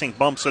net. Gasing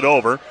bumps it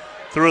over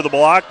through the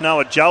block. Now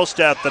a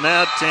joust at the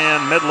net,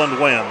 and Midland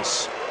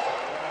wins.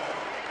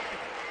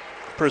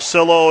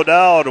 Priscilla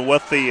O'Dowd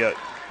with the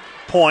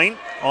point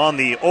on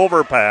the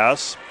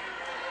overpass.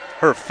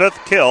 Her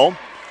 5th kill,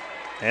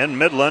 and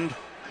Midland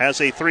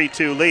has a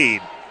 3-2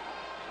 lead.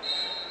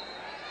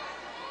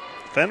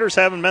 Defenders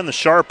haven't been the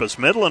sharpest.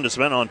 Midland has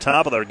been on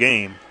top of their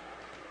game.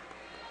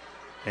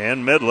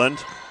 And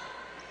Midland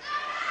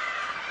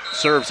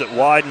serves it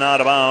wide and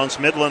out of bounds.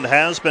 Midland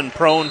has been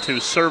prone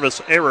to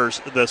service errors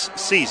this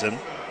season.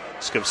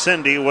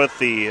 Skovcindy with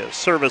the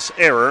service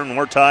error, and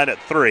we're tied at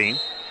 3.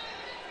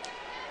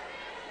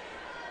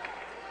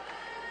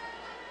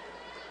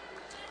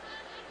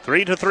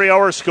 3-3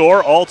 our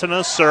score.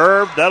 Altena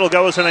serve. That'll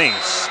go as an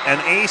ace. An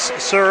ace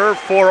serve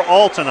for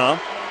Altena.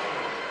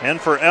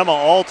 And for Emma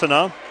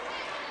Altena,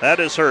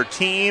 that is her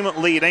team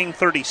leading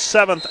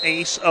 37th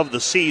ace of the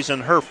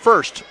season, her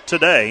first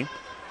today.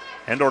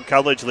 And Dordt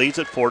College leads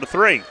at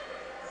 4-3.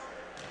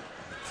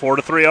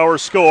 4-3 our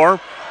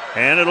score.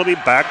 And it'll be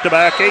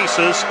back-to-back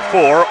aces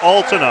for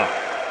Altena.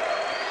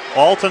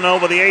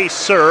 Altena with the ace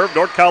serve.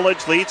 Dordt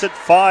College leads at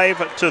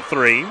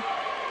 5-3.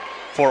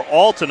 For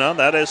Altena,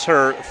 that is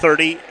her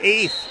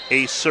 38th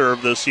ace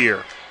serve this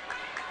year.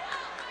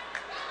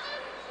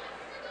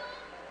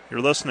 You're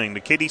listening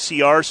to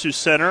KDCR Sioux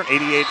Center,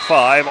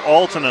 88.5.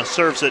 Altena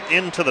serves it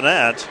into the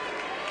net.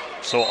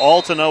 So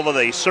Altena with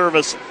a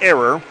service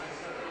error.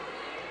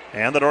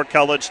 And the Dordt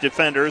College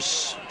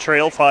defenders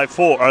lead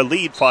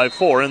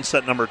 5-4 in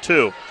set number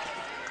 2.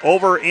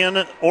 Over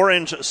in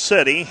Orange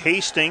City,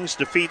 Hastings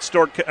defeats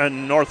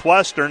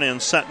Northwestern in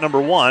set number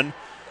 1,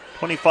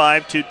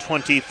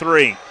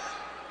 25-23.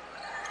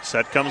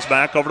 Set comes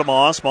back over to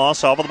Moss.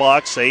 Moss off of the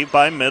block, saved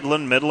by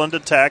Midland. Midland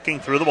attacking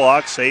through the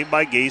block, saved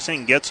by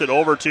Gasing. Gets it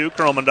over to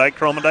Kromendijk.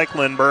 Kromendijk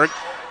Lindberg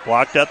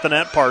blocked at the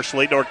net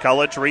partially. Dordt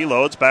College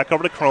reloads back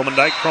over to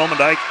Kromendijk.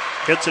 Kromendijk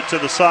hits it to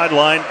the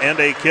sideline and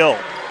a kill.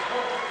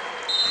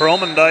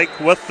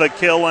 Kromendijk with the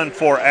kill, and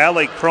for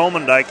Allie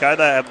Kromendijk, I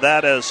have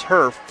that as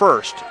her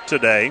first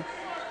today.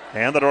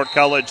 And the Dordt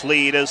College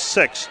lead is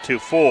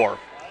 6-4.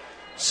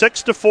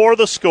 6-4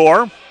 the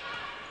score.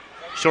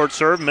 Short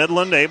serve,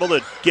 Midland able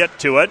to get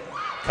to it.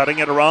 Cutting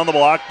it around the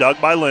block,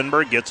 dug by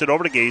Lindberg. Gets it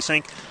over to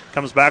Gasing.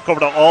 Comes back over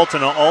to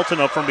Altena.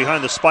 Altena from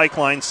behind the spike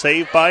line,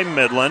 saved by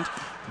Midland.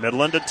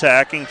 Midland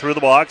attacking through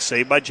the box,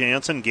 saved by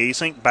Jansen.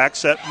 Gasink back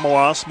set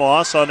Moss.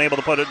 Moss unable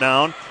to put it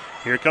down.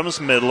 Here comes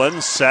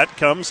Midland. Set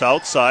comes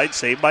outside,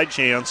 saved by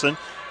Jansen.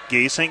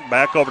 Gasink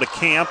back over to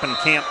Camp, and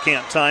Camp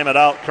can't time it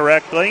out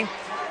correctly.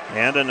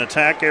 And an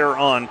attack error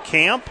on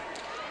Camp.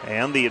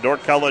 And the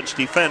Dordt College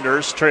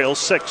defenders trail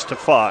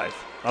 6-5.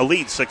 A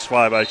lead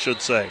 6-5, I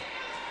should say.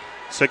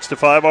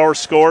 6-5 our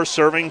score.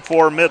 Serving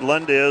for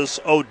Midland is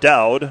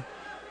O'Dowd.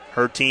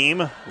 Her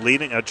team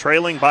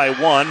trailing by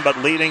 1, but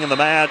leading in the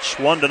match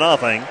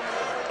 1-0.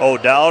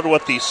 O'Dowd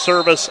with the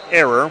service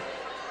error.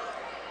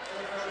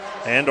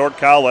 And Dordt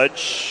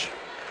College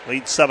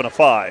leads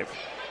 7-5.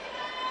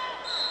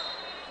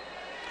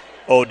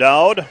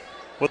 O'Dowd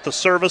with the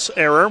service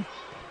error.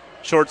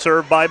 Short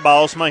serve by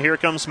Bausma. Here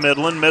comes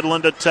Midland.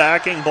 Midland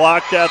attacking,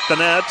 blocked at the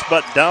net,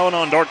 but down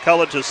on Dordt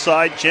College's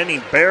side.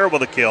 Jenny Bear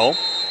with a kill.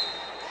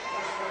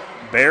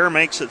 Bear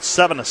makes it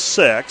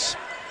 7-6.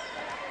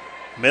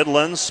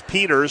 Midland's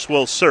Peters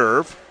will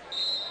serve.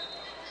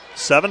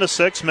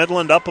 7-6.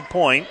 Midland up a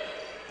point.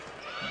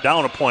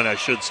 Down a point, I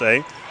should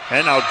say.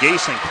 And now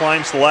Gasink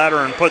climbs the ladder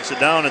and puts it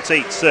down. It's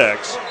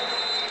 8-6.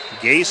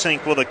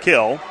 Gasink with a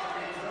kill.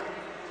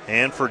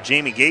 And for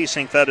Jamie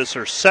Gasink, that is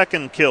her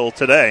second kill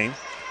today.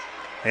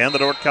 And the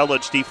Dordt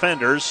College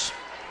defenders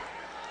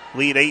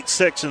lead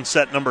 8-6 in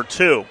set number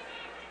 2.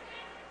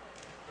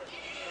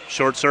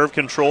 Short serve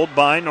controlled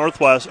by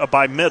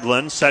by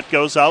Midland. Set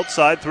goes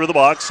outside through the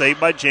box, saved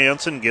by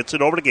Jansen. Gets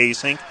it over to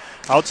Gasink.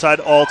 Outside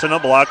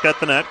Altena, blocked at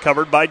the net,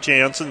 covered by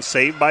Jansen,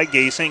 saved by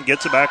Gasink.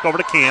 Gets it back over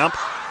to Camp.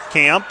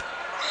 Camp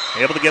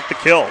able to get the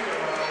kill.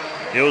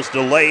 It was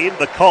delayed,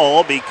 the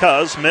call,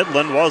 because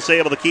Midland was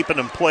able to keep it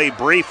in play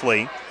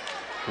briefly.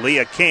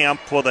 Leah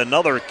Camp with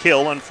another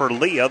kill, and for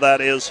Leah,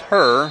 that is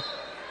her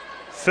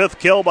 5th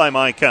kill by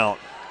my count.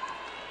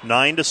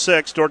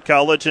 9-6, Dordt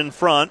College in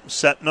front.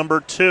 Set number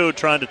 2,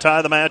 trying to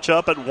tie the match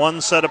up at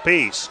 1 set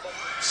apiece.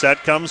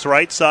 Set comes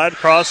right side,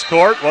 cross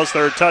court. Was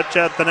there a touch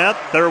at the net?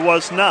 There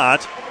was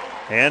not.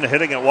 And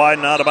hitting it wide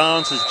and out of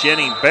bounds is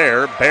Jenny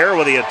Bear. Bear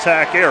with the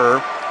attack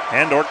error,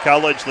 and Dordt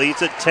College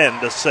leads it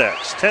 10-6.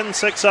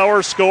 10-6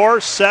 our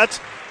score.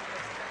 Set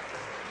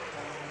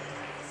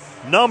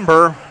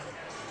number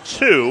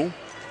 2.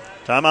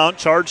 Timeout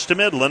charged to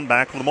Midland.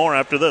 Back with more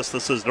after this.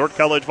 This is Dordt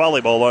College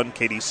Volleyball on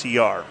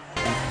KDCR.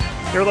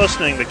 You're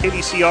listening to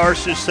KDCR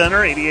Sioux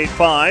Center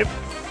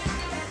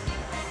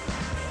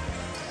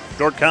 88.5.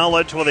 Dordt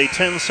College with a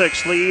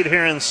 10-6 lead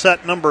here in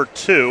set number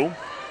 2.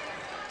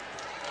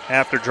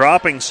 After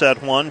dropping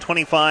set 1,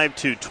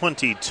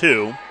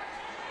 25-22.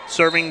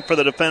 Serving for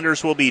the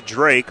defenders will be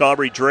Drake.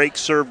 Aubrey Drake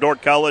served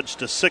Dordt College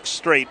to 6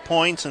 straight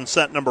points in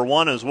set number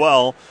 1 as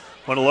well,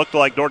 when it looked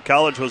like Dordt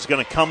College was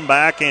going to come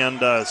back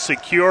and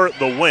secure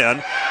the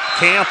win.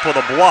 Camp with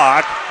a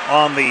block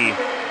on the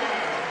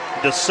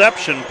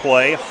deception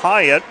play.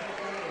 Hyatt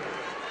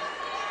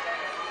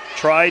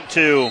tried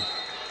to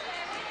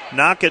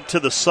knock it to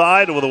the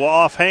side with an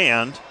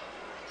offhand,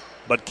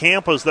 but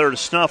Camp was there to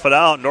snuff it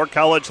out. Dordt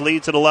College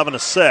leads at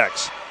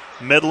 11-6.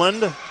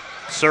 Midland,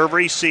 serve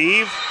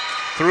receive,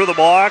 through the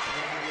block.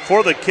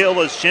 For the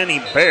kill is Jenny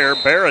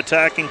Bear. Bear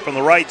attacking from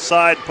the right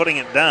side, putting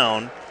it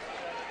down.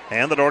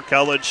 And the Dordt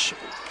College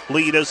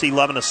lead is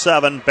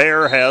 11-7.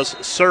 Bear has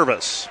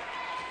service.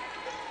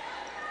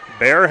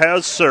 Bear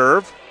has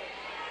serve.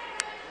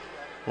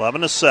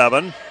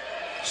 11-7.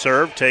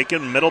 Serve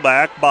taken middle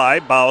back by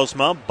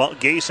Bausma.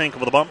 Gasink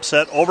with a bump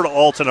set over to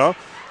Altena.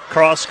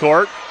 Cross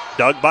court.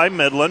 Dug by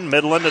Midland.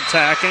 Midland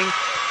attacking.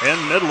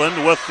 And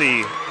Midland with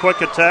the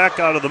quick attack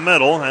out of the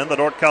middle. And the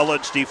Dordt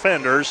College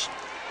defenders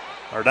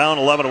are down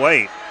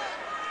 11-8.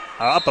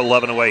 Up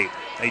 11-8.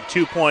 A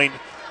 2-point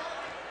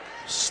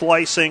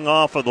slicing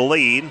off of the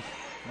lead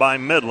by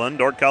Midland.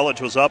 Dordt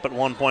College was up at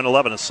 1 point,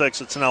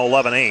 11-6. It's now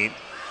 11-8.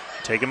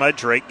 Taken by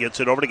Drake, gets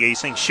it over to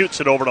Gasink,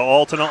 shoots it over to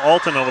Altena.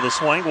 Altena with a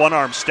swing,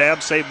 one-arm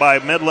stab, saved by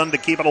Midland to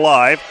keep it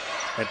alive.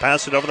 They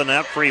pass it over the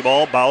net, free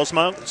ball.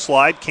 Bausma,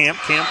 slide, Camp,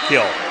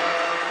 kill.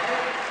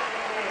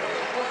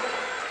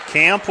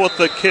 Camp with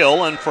the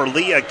kill, and for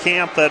Leah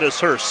Camp, that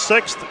is her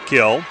 6th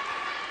kill.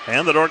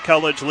 And the Dordt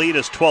College lead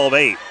is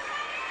 12-8.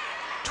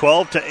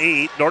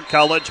 12-8, Dordt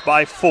College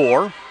by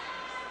 4.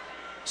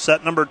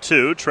 Set number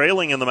 2,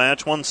 trailing in the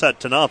match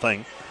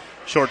 1-0.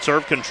 Short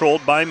serve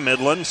controlled by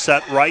Midland.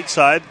 Set right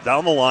side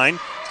down the line.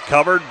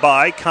 Covered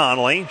by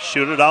Connolly.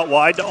 Shoot it out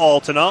wide to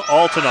Altena.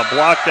 Altena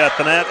blocked at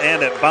the net,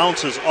 and it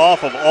bounces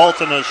off of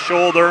Altena's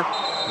shoulder.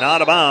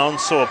 Not a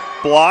bounds, so a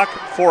block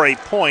for a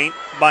point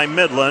by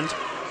Midland.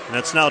 And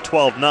it's now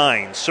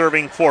 12-9.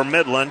 Serving for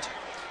Midland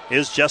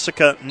is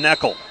Jessica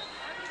Neckel.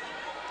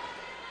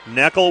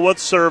 Neckel with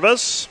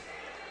service.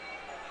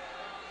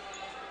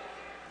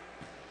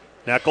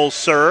 Neckel's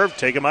serve,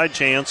 taken by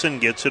Jansen,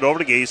 gets it over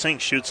to Gasink,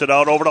 shoots it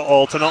out over to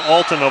Altena.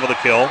 Altena with a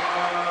kill.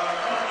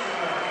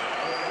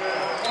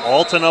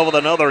 Altena with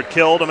another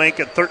kill to make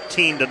it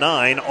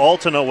 13-9.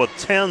 Altena with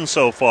 10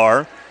 so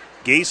far.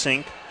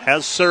 Gasink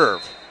has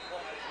serve.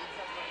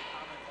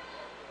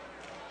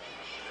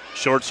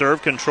 Short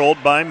serve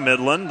controlled by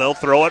Midland. They'll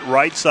throw it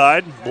right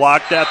side,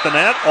 blocked at the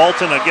net.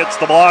 Altena gets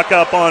the block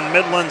up on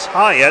Midland's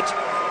Hyatt.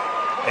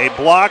 A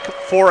block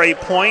for a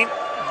point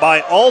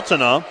by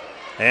Altena,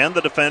 and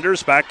the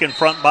defenders back in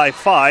front by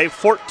 5,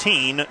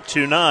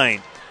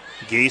 14-9.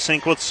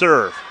 Gasink with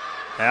serve.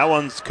 That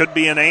one could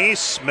be an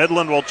ace.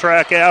 Midland will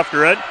track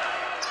after it,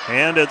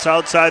 and it's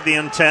outside the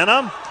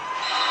antenna.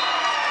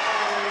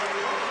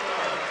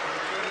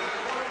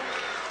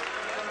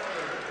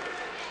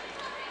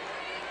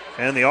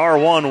 And the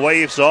R1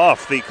 waves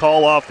off the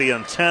call off the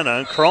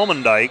antenna.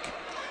 Kromendijk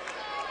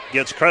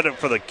gets credit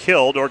for the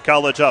kill. Dordt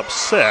College up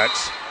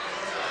 6.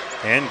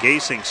 And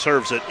Gasink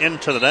serves it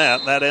into the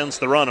net. That ends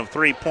the run of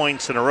 3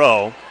 points in a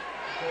row.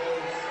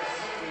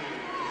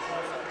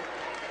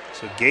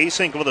 So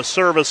Gasink with a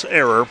service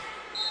error.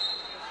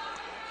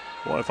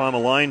 Boy, if I'm a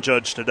line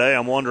judge today,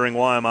 I'm wondering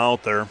why I'm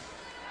out there.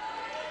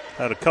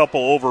 Had a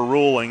couple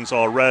overrulings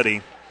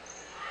already.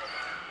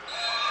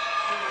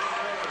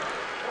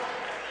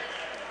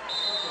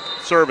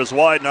 Serve is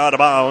wide and out of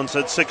bounds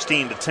at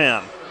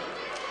 16-10.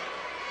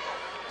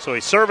 So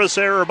a service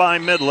error by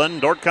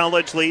Midland. Dordt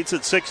College leads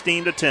at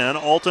 16-10.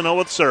 Altena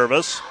with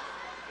service.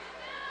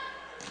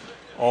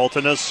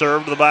 Altena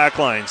served the back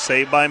line.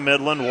 Saved by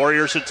Midland.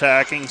 Warriors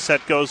attacking.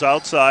 Set goes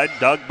outside.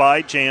 Dug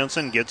by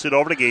Jansen. Gets it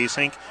over to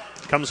Gasink.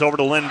 Comes over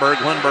to Lindberg.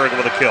 Lindberg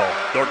with a kill.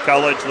 Dordt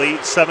College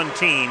leads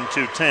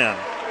 17-10.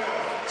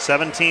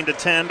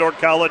 17-10. Dordt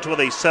College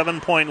with a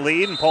 7-point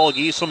lead. And Paul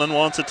Gieselman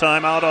wants a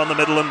timeout on the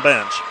Midland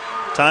bench.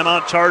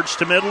 Timeout charge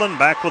to Midland.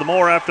 Back with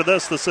more after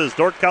this. This is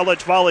Dordt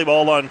College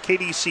Volleyball on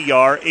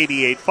KDCR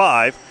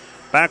 88.5.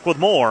 Back with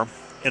more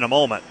in a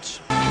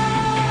moment.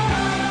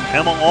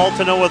 Emma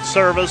Altena with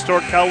service.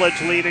 Dordt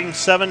College leading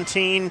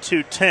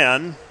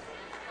 17-10.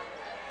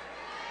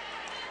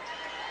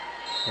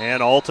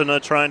 And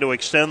Altena trying to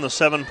extend the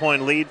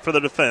 7-point lead for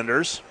the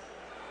defenders.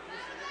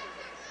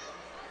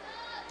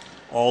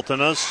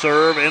 Altena's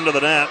serve into the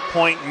net.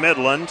 Point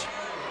Midland.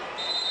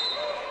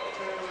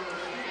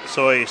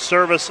 So a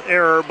service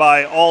error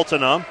by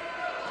Altena.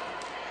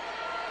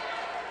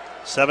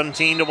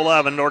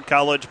 17-11, Dordt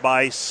College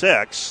by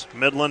 6.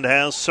 Midland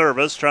has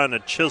service, trying to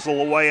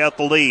chisel away at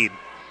the lead.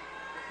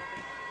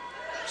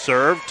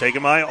 Serve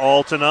taken by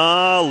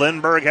Altena.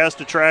 Lindberg has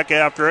to track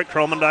after it.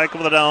 Kromendijk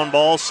with a down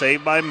ball,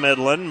 saved by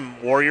Midland.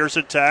 Warriors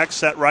attack,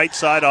 set right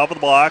side off of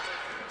the block.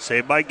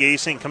 Saved by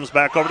Gasink, comes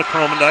back over to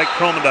Kromendijk.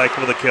 Kromendijk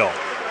with a kill.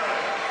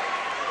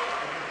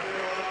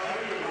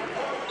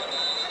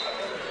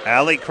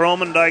 Allie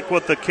Kromendijk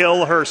with the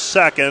kill, her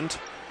second.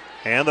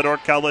 And the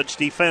Dordt College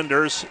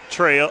defenders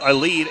trail a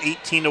lead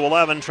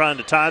 18-11, trying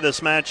to tie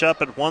this match up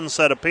at one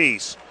set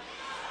apiece.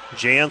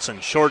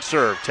 Jansen, short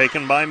serve,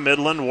 taken by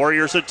Midland.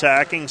 Warriors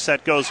attacking.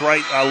 Set goes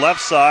right,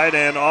 left side,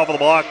 and off of the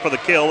block for the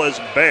kill is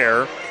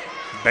Bear.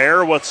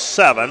 Bear with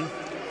 7.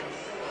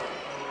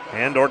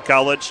 And Dordt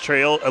College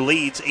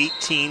leads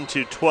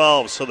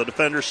 18-12, so the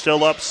defenders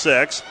still up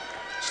 6.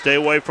 Stay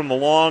away from the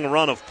long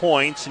run of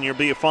points, and you'll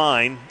be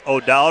fine.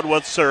 O'Dowd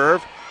with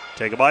serve.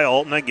 Taken by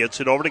Altena, gets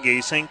it over to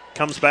Gasink.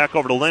 Comes back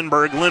over to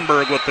Lindberg.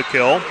 Lindberg with the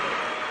kill.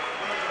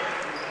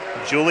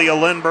 Julia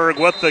Lindberg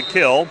with the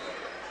kill.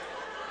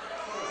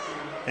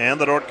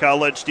 And the Dordt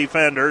College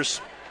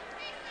defenders.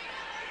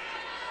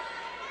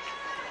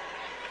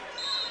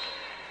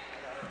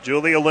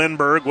 Julia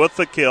Lindberg with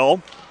the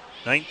kill.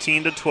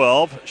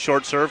 19-12.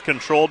 Short serve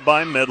controlled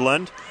by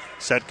Midland.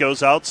 Set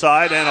goes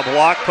outside, and a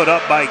block put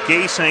up by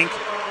Gasink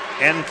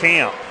and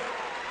Camp.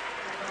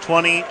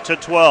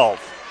 20-12.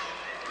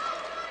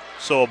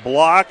 So a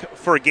block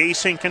for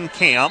Gasink and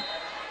Camp.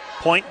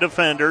 Point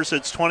defenders,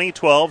 it's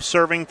 20-12.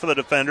 Serving for the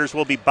defenders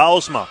will be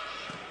Bausma.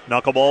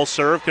 Knuckleball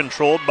serve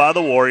controlled by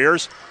the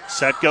Warriors.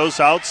 Set goes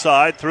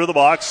outside through the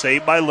box,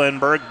 saved by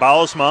Lindberg.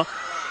 Bausma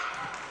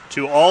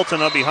to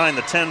Altena behind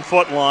the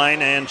 10-foot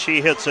line, and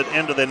she hits it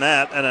into the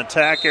net. An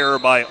attack error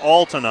by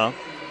Altena.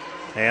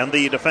 And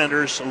the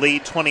defenders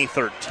lead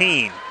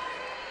 20-13.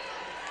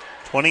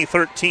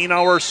 20-13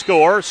 our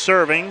score.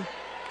 Serving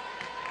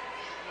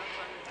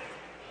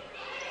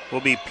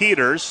will be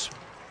Peters.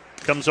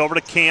 Comes over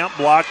to Camp,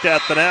 blocked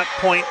at the net.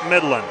 Point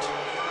Midland.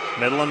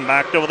 Midland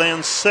back to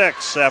within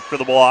 6 after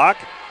the block.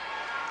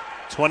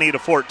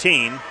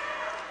 20-14.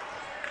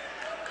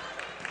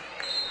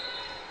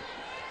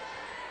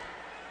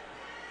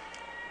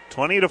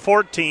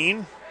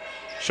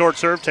 Short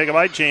serve taken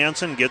by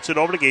Jansen. Gets it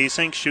over to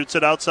Gasink. Shoots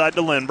it outside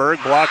to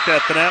Lindberg. Blocked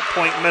at the net.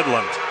 Point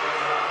Midland.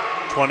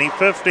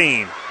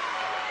 20-15.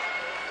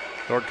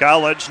 Dordt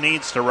College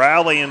needs to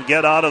rally and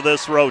get out of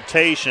this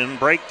rotation.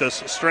 Break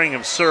this string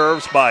of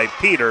serves by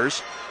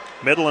Peters.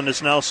 Midland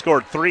has now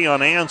scored 3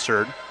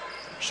 unanswered.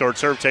 Short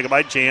serve taken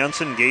by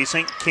Jansen.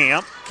 Gasink.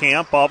 Camp.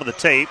 Camp off of the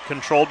tape.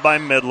 Controlled by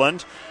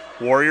Midland.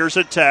 Warriors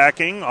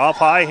attacking. Off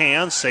high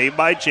hand. Saved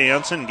by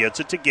Jansen. Gets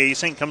it to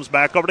Gasink. Comes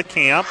back over to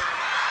Camp.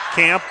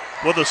 Camp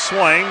with a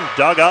swing.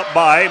 Dug up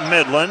by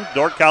Midland.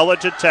 Dordt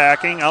College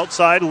attacking.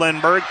 Outside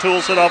Lindberg.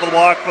 Tools it off the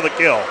block for the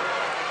kill.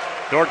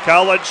 Dordt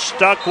College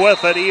stuck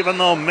with it, even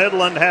though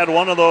Midland had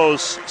one of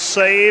those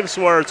saves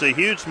where it's a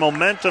huge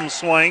momentum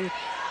swing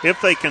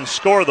if they can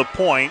score the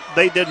point.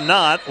 They did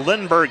not.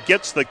 Lindbergh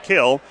gets the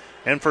kill.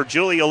 And for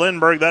Julia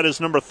Lindbergh, that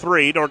is number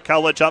 3. Dordt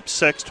College up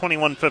 6,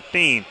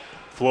 21-15.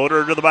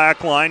 Floater to the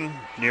back line,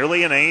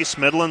 nearly an ace.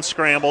 Midland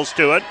scrambles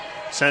to it.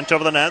 Sent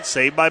over the net,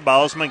 saved by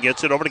Bausman.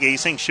 Gets it over to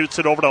Gasing, shoots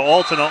it over to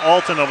Altena.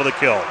 Altena over the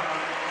kill.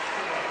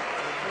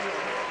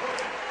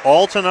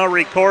 Altena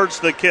records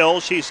the kill.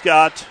 She's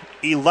got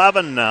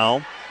 11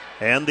 now.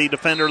 And the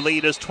defender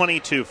lead is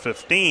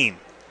 22-15.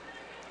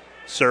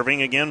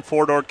 Serving again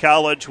for Dordt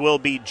College will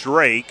be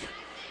Drake.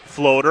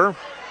 Floater.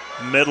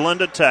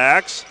 Midland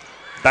attacks.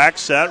 Back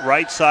set,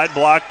 right side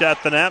blocked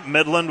at the net.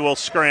 Midland will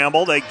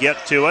scramble. They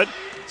get to it.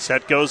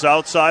 Set goes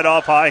outside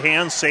off high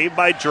hand. Saved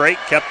by Drake.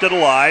 Kept it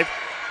alive.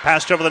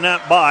 Passed over the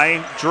net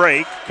by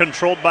Drake.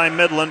 Controlled by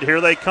Midland.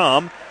 Here they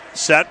come.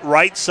 Set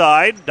right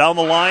side. Down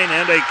the line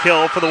and a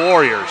kill for the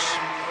Warriors.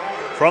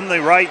 From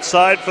the right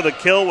side for the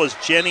kill was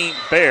Jenny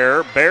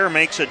Bear. Bear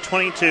makes it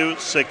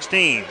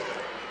 22-16.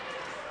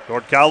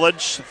 Dordt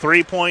College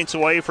 3 points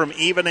away from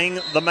evening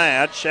the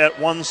match at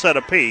 1 set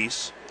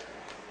apiece.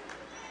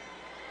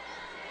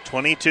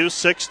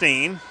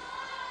 22-16.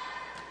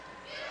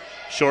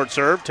 Short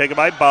serve taken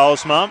by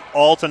Bausma.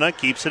 Altena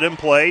keeps it in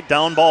play.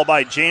 Down ball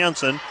by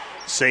Jansen.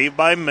 Saved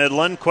by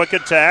Midland. Quick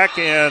attack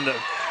and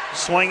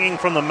swinging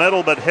from the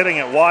middle but hitting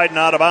it wide and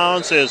out of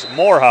bounds is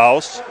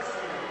Morehouse.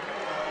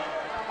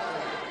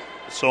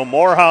 So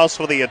Morehouse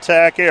with the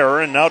attack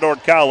error, and now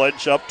Dordt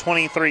College up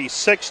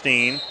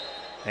 23-16.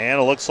 And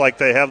it looks like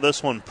they have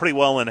this one pretty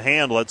well in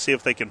hand. Let's see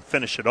if they can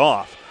finish it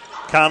off.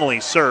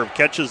 Connolly serve,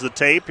 catches the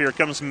tape. Here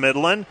comes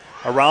Midland.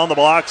 Around the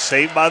block,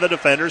 saved by the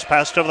defenders.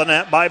 Passed over the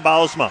net by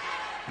Bausma.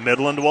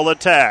 Midland will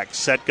attack.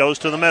 Set goes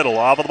to the middle,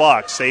 off of the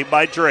block. Saved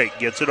by Drake.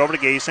 Gets it over to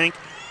Gasink.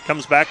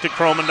 Comes back to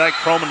Kromendijk.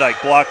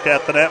 Kromendijk blocked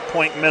at the net.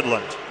 Point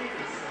Midland.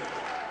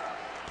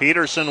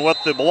 Peterson with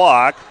the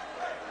block.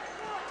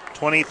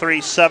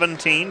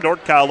 23-17.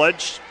 Dordt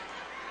College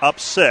up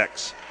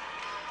 6.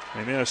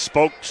 Maybe I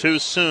spoke too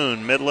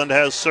soon. Midland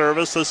has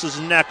service. This is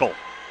Neckel.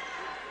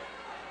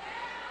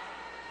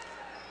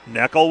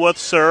 Neckel with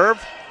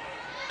serve.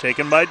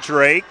 Taken by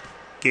Drake.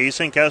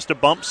 Gasink has to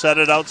bump set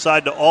it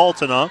outside to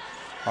Altena.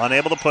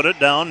 Unable to put it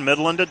down.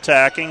 Midland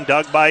attacking.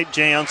 Dug by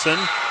Jansen.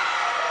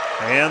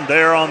 And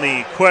there on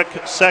the quick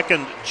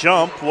second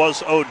jump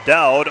was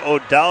O'Dowd.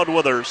 O'Dowd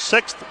with her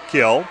 6th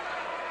kill.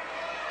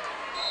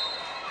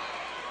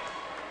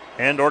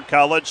 And Dordt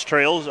College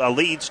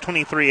leads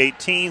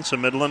 23-18, so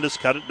Midland has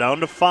cut it down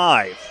to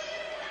 5.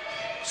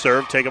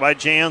 Serve taken by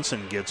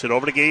Jansen. Gets it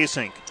over to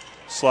Gasink.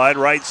 Slide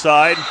right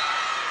side.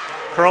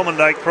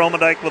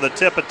 Kromendijk with a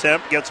tip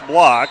attempt. Gets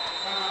blocked.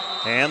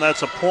 And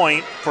that's a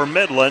point for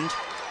Midland.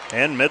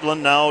 And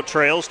Midland now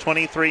trails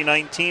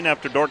 23-19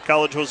 after Dordt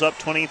College was up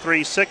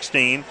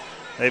 23-16.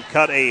 They've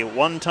cut a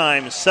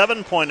one-time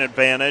 7-point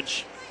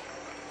advantage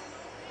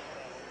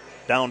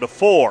down to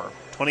 4.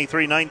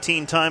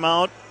 23-19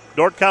 timeout.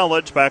 Dordt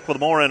College back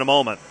with more in a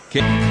moment.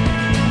 Today's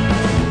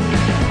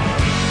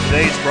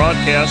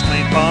broadcast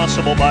made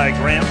possible by a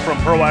grant from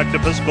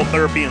Proactive Physical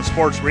Therapy and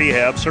Sports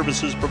Rehab.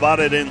 Services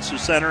provided in Sioux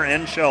Center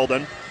and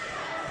Sheldon.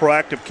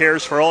 Proactive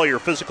cares for all your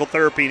physical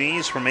therapy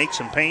needs, from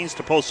aches and pains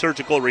to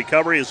post-surgical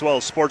recovery, as well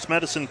as sports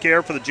medicine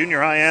care for the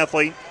junior high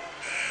athlete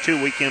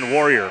to weekend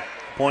warrior.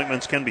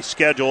 Appointments can be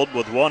scheduled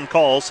with one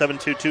call,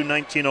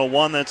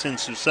 722-1901. That's in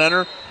Sioux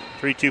Center,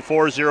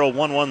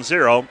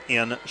 324-0110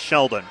 in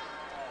Sheldon.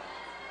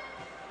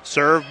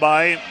 Served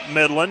by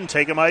Midland,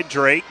 taken by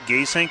Drake.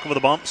 Gasink with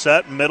a bump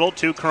set, middle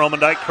to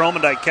Kromendijk.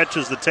 Kromendijk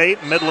catches the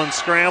tape. Midland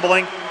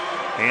scrambling.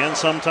 And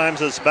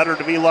sometimes it's better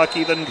to be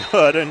lucky than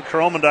good. And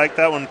Kromendijk,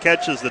 that one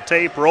catches the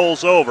tape,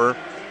 rolls over.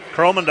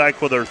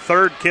 Kromendijk with her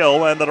 3rd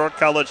kill, and the Dordt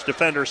College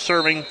defender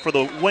serving for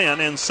the win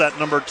in set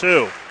number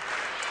 2.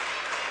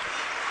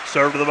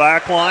 Serve to the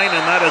back line,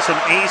 and that is an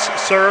ace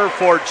serve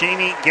for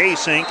Jamie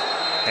Gasink.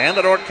 And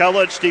the Dordt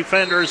College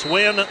defenders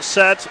win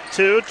set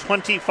 2,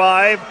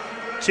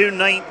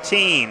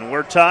 25-19.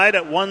 We're tied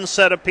at 1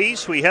 set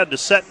apiece. We head to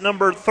set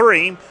number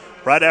 3.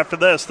 Right after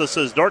this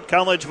is Dordt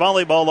College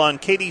Volleyball on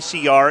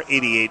KDCR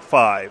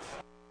 88.5.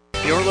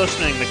 You're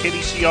listening to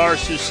KDCR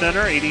Sioux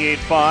Center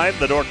 88.5.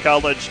 The Dordt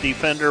College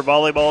Defender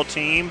Volleyball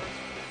team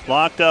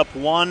locked up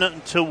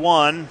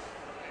 1-1.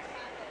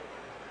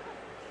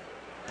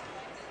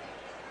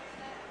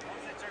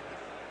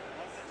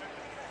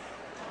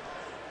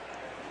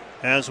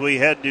 As we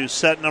head to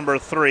set number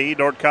 3,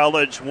 Dordt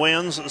College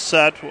wins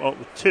set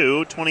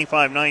 2,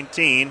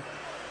 25-19.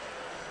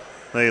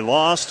 They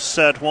lost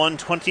set 1,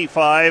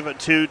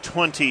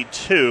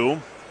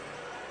 25-22.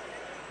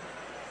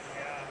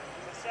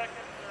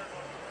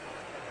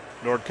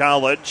 Dordt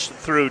College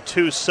through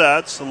 2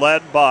 sets,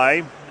 led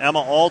by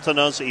Emma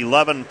Altena's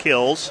 11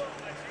 kills.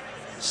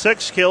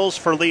 6 kills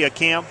for Leah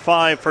Camp,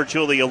 5 for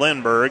Julia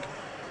Lindbergh.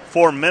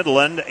 For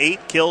Midland,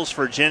 8 kills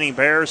for Jenny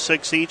Bear,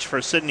 6 each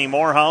for Sydney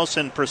Morehouse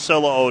and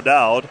Priscilla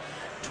O'Dowd.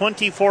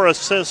 24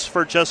 assists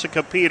for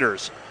Jessica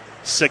Peters.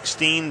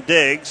 16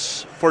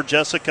 digs for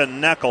Jessica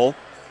Neckel,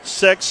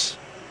 6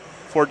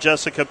 for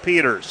Jessica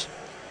Peters.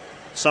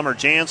 Summer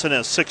Jansen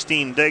has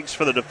 16 digs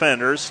for the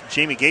defenders.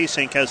 Jamie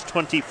Gasink has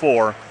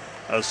 24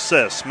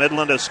 assists.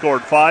 Midland has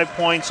scored 5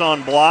 points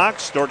on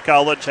blocks. Dordt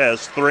College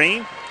has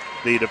 3.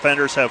 The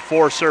defenders have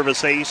 4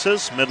 service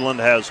aces. Midland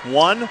has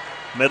 1.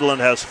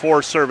 Midland has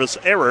 4 service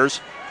errors.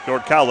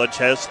 Dordt College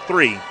has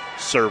 3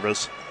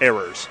 service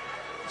errors.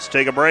 Let's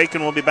take a break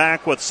and we'll be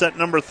back with set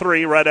number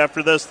 3 right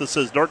after this. This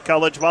is Dordt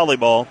College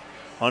Volleyball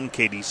on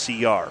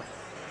KDCR.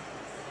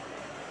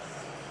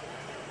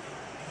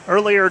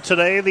 Earlier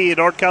today, the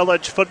Dordt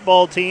College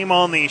football team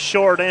on the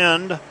short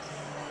end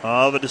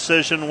of a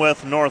decision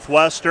with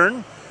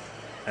Northwestern,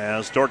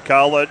 as Dordt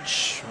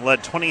College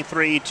led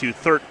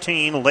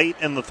 23-13 late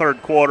in the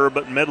third quarter,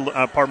 but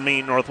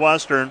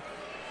Northwestern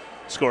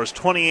scores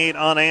 28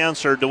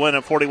 unanswered to win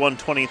at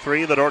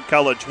 41-23. The Dordt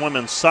College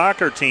women's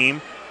soccer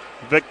team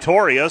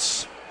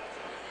victorious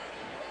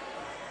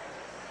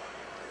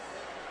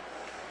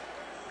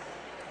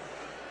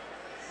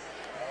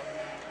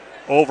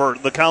over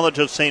the College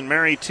of St.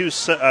 Mary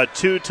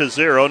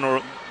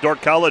 2-0.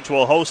 Dordt College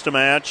will host a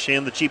match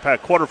in the GPAC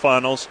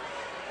quarterfinals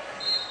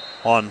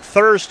on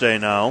Thursday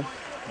now.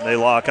 They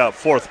lock up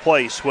 4th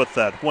place with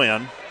that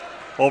win.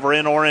 Over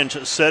in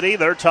Orange City,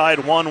 they're tied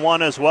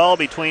 1-1 as well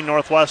between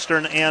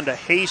Northwestern and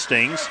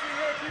Hastings.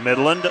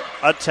 Midland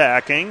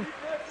attacking.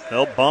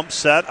 They'll bump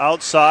set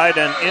outside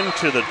and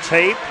into the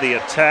tape. The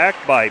attack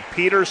by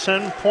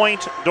Peterson.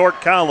 Point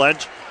Dordt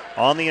College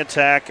on the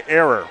attack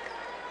error.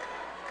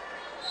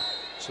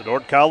 So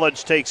Dordt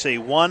College takes a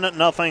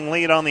 1-0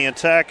 lead on the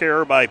attack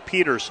error by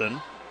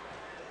Peterson.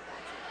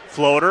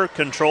 Floater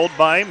controlled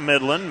by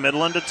Midland.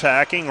 Midland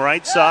attacking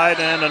right side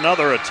and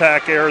another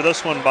attack error,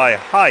 this one by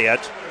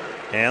Hyatt.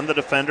 And the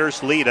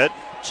defenders lead it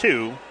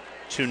 2-0.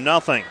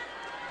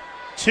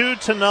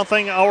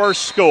 2-0 our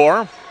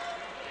score.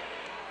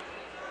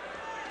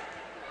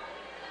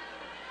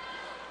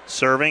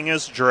 Serving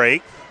is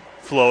Drake.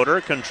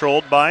 Floater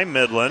controlled by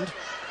Midland.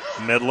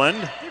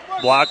 Midland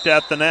blocked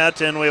at the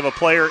net, and we have a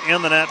player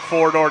in the net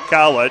for Dordt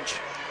College.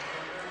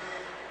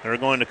 They're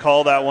going to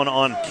call that one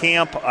on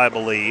Camp, I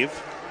believe.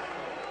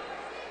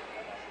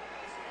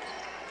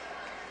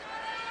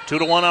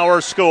 2-1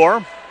 our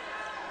score.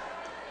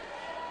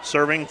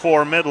 Serving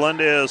for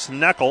Midland is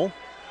Neckel.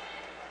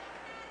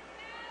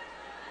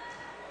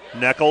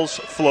 Neckel's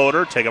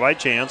floater, taken by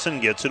Jansen,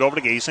 gets it over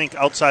to Gasink.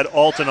 Outside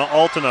Altena.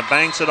 Altena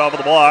banks it off of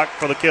the block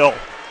for the kill.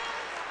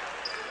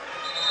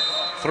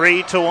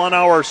 3-1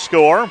 our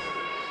score.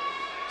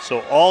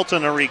 So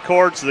Altena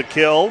records the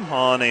kill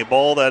on a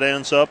ball that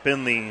ends up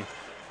in the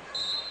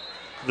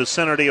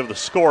vicinity of the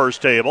scorers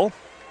table.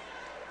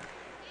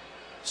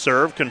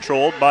 Serve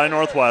controlled by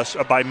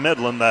by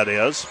Midland, that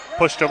is.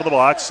 Pushed over the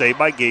block, saved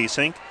by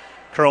Gasink.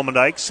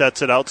 Kromendijk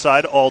sets it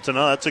outside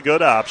Altena. That's a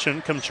good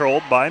option.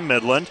 Controlled by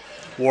Midland.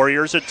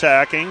 Warriors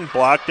attacking,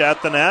 blocked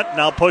at the net.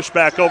 Now pushed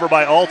back over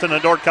by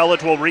Altena. Dordt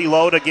College will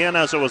reload again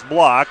as it was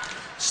blocked.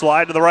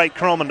 Slide to the right,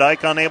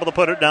 Kromendijk unable to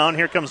put it down.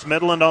 Here comes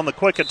Midland on the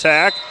quick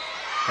attack.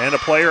 And a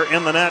player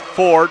in the net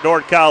for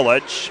Dordt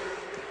College.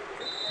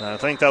 I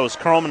think that was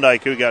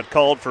Kromendijk who got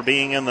called for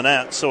being in the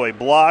net. So a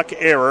block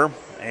error,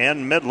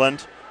 and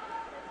Midland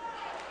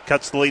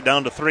cuts the lead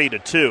down to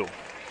 3-2.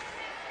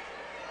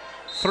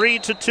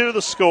 3-2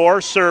 the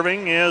score.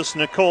 Serving is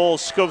Nicole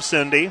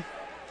Skovcindy.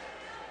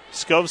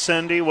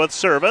 Skovcindy with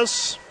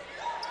service.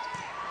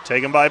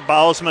 Taken by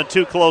Bausma,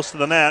 too close to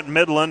the net.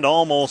 Midland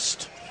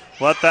almost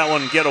let that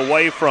one get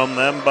away from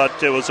them,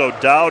 but it was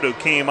O'Dowd who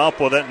came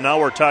up with it. Now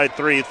we're tied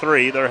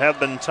 3-3. There have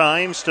been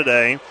times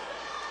today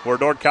where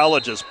Dordt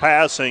College's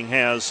passing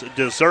has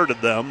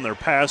deserted them, their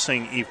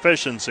passing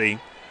efficiency.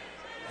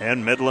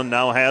 And Midland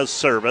now has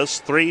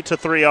service.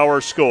 3-3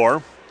 our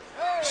score.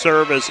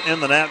 Serve is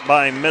in the net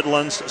by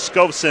Midland's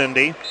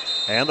Skovcindy,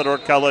 and the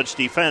Dordt College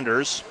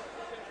defenders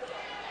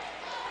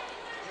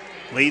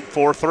lead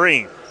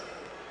 4-3.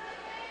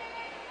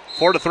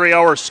 4-3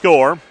 our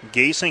score.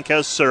 Gasink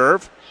has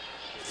serve.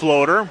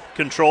 Floater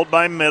controlled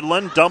by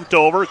Midland, dumped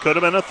over, could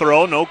have been a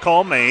throw, no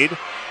call made.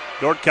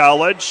 Dordt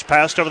College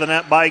passed over the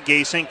net by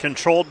Gasink,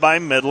 controlled by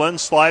Midland,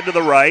 slide to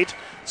the right,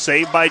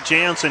 saved by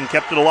Jansen,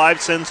 kept it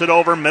alive, sends it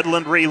over,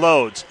 Midland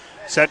reloads.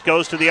 Set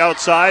goes to the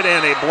outside,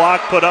 and a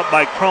block put up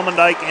by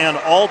Kromendijk and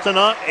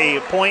Altena, a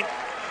point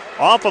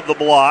off of the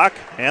block,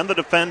 and the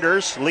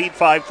defenders lead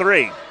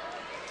 5-3.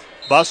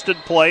 Busted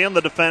play, and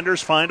the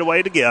defenders find a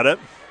way to get it.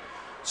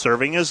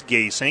 Serving is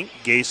Gasink.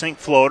 Gasink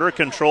floater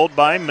controlled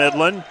by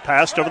Midland.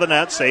 Passed over the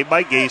net, saved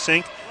by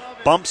Gasink.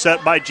 Bump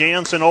set by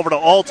Jansen over to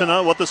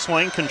Altena with the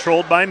swing,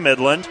 controlled by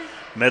Midland.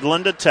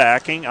 Midland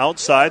attacking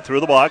outside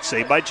through the block,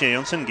 saved by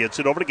Jansen. Gets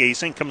it over to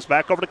Gasink, comes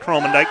back over to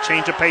Kromendijk.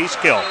 Change of pace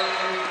kill.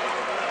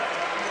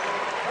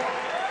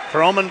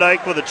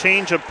 Kromendijk with a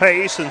change of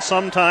pace, and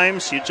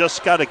sometimes you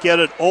just got to get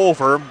it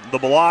over. The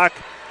block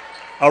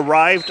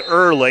arrived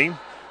early.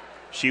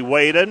 She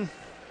waited.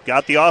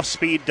 Got the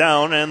off-speed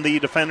down, and the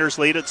defenders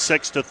lead at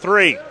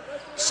 6-3.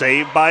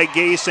 Saved by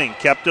Gasink,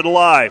 kept it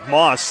alive.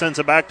 Moss sends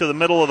it back to the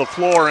middle of the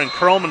floor, and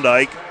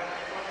Kromendijk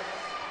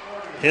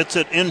hits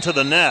it into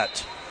the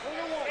net.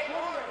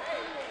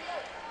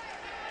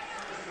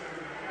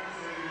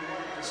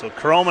 So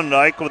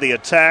Kromendijk with the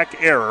attack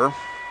error.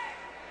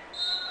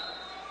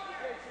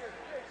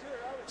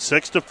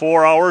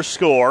 6-4 our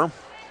score.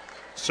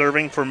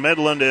 Serving for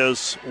Midland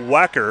is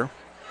Wecker.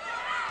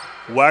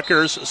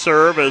 Wecker's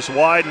serve is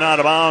wide and out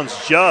of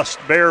bounds, just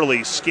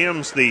barely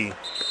skims the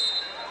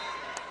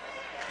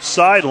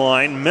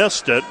sideline,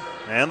 missed it,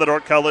 and the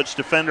Dordt College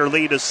defender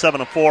lead is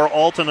 7-4.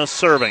 Altena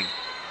serving.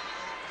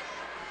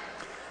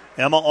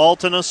 Emma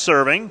Altena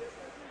serving.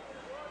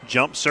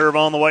 Jump serve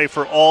on the way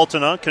for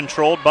Altena,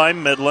 controlled by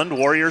Midland.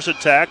 Warriors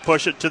attack,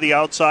 push it to the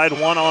outside,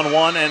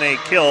 one-on-one, and a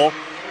kill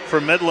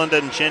for Midland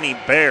and Jenny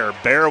Bear.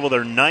 Bear with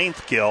her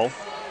 9th kill,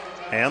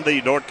 and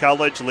the Dordt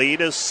College lead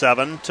is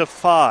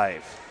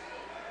 7-5.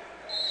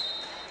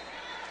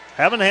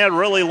 Haven't had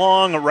really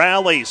long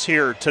rallies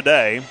here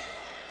today.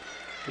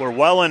 We're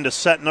well into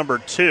set number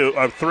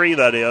 3,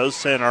 that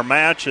is, and our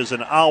match is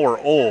an hour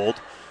old.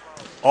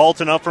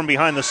 Altena from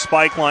behind the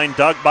spike line,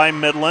 dug by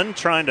Midland,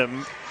 trying to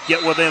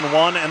get within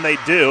one, and they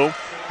do,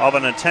 of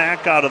an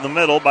attack out of the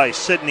middle by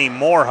Sydney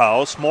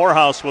Morehouse.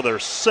 Morehouse with her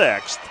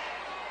 6th.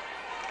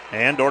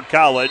 And Dordt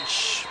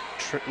College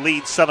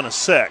leads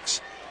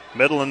 7-6.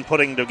 Midland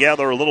putting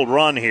together a little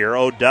run here.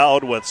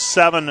 O'Dowd with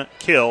 7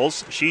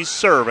 kills. She's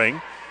serving.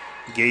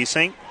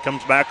 Giesink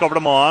comes back over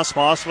to Moss.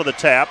 Moss with a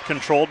tap,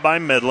 controlled by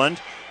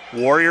Midland.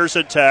 Warriors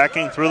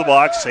attacking through the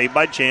box, saved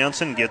by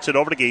Jansen. Gets it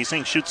over to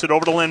Giesink, shoots it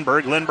over to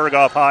Lindberg. Lindberg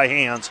off high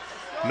hands.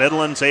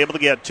 Midland's able to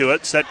get to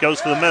it. Set goes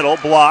to the middle,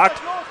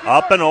 blocked,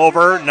 up and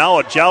over. Now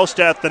a joust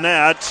at the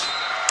net.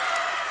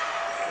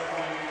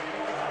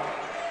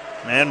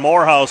 And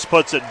Morehouse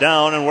puts it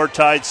down, and we're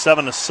tied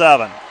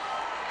 7-7.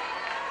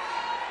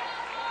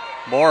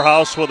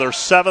 Morehouse with her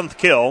 7th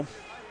kill.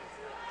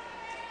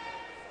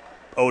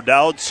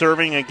 O'Dowd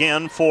serving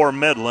again for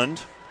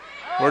Midland.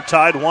 We're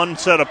tied 1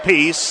 set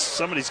apiece.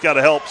 Somebody's got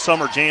to help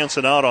Summer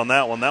Jansen out on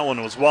that one. That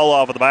one was well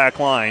off of the back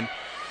line.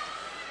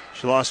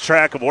 She lost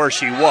track of where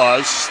she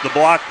was. The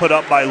block put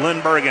up by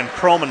Lindberg and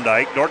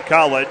Kromendijk. Dordt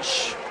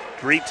College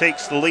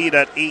retakes the lead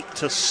at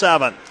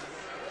 8-7.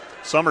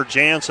 Summer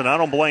Jansen, I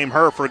don't blame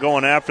her for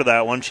going after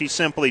that one. She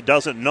simply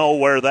doesn't know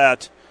where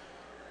that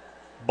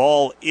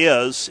ball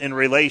is in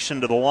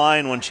relation to the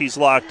line when she's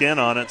locked in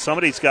on it.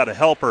 Somebody's got to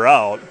help her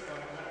out.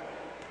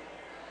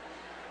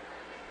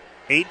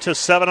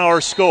 8-7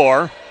 our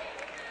score.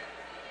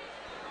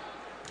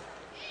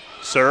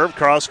 Serve,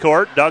 cross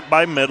court, dug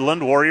by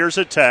Midland. Warriors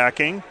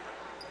attacking.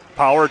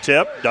 Power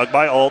tip, dug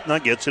by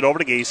Altena. Gets it over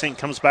to Giesink.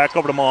 Comes back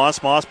over to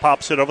Moss. Moss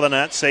pops it over the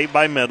net. Saved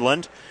by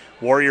Midland.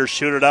 Warriors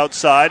shoot it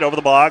outside over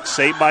the box.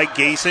 Saved by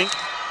Giesink.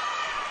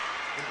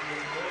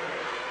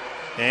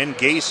 And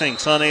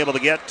Giesink's unable to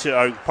get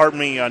to,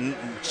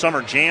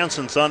 Summer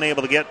Jansen's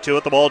unable to get to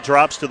it. The ball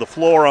drops to the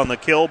floor on the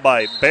kill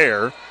by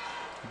Bear.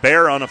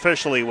 Bear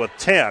unofficially with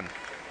 10.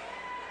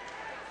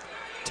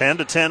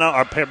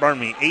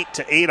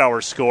 8-8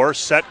 our score.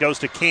 Set goes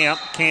to Camp.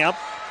 Camp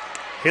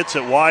hits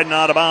it wide and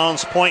out of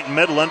bounds. Point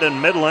Midland,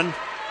 and Midland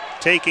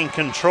taking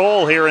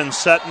control here in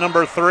set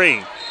number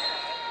 3.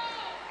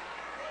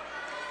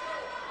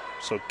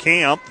 So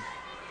Camp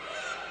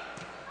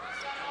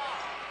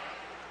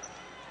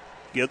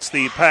gets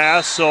the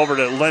pass over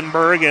to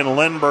Lindberg, and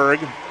Lindberg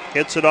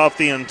hits it off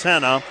the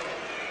antenna.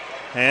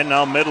 And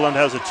now Midland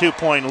has a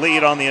 2-point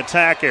lead on the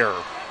attack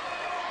error.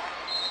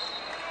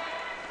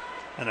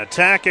 An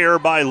attack error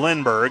by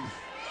Lindberg.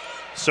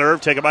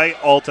 Serve taken by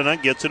Altena.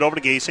 Gets it over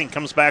to Giesink.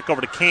 Comes back over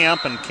to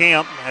Camp, and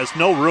Camp has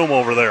no room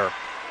over there.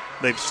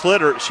 They've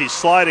slid her. She's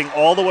sliding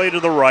all the way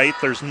to the right.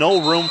 There's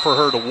no room for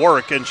her to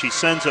work, and she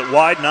sends it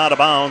wide and out of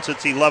bounds.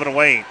 It's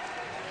 11-8.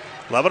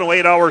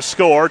 11-8 our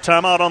score.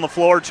 Timeout on the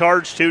floor.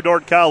 Charge to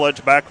Dordt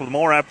College. Back with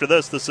more after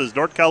this. This is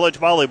Dordt College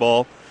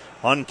Volleyball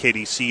on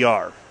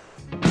KDCR.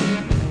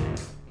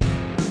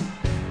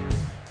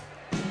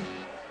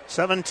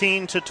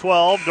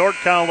 17-12, Dordt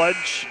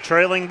College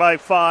trailing by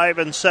 5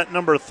 in set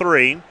number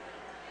 3.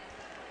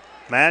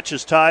 Match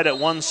is tied at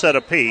 1 set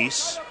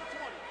apiece.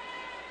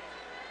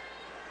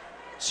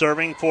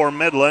 Serving for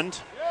Midland.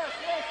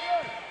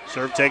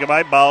 Serve taken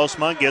by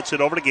Bausma. Gets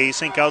it over to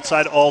Giesink.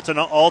 Outside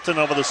Altena.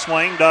 Altena with a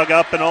swing. Dug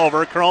up and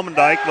over.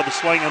 Kromendijk with a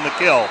swing and the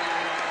kill.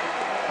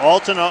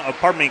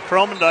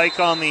 Kromendijk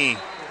on the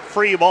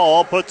free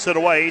ball puts it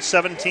away,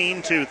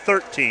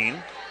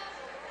 17-13.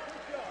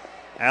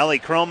 Allie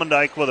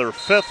Kromendijk with her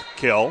 5th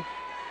kill.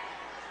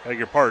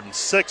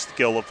 6th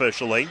kill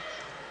officially.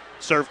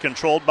 Serve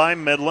controlled by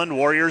Midland.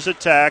 Warriors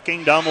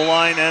attacking down the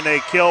line, and a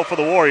kill for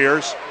the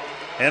Warriors.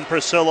 And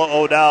Priscilla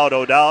O'Dowd.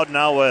 O'Dowd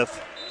now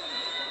with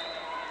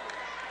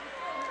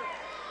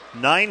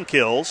 9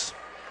 kills.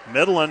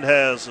 Midland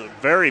has a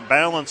very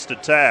balanced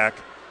attack.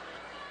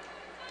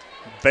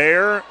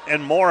 Bear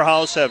and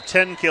Morehouse have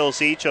 10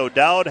 kills each.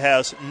 O'Dowd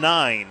has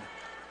 9.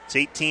 It's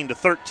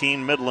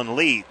 18-13. Midland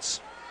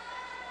leads.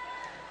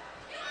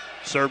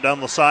 Serve down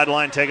the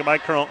sideline, taken by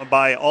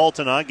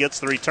Altena. Gets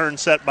the return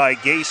set by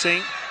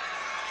Giesink.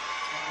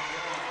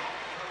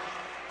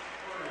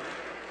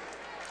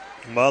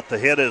 But the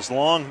hit is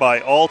long by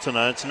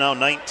Altena. It's now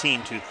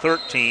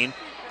 19-13.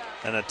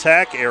 An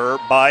attack error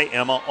by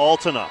Emma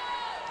Altena.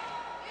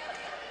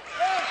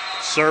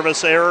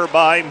 Service error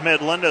by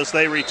Midland as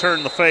they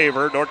return the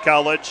favor. Dordt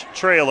College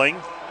trailing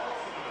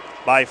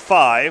by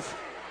 5.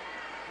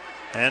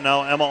 And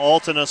now Emma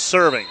Altena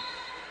serving.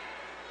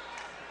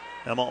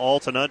 Emma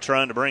Altena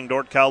trying to bring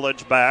Dordt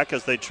College back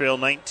as they trail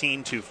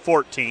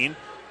 19-14.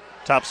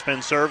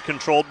 Topspin serve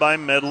controlled by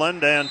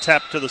Midland and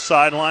tapped to the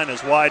sideline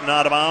is wide and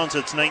out of bounds.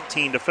 It's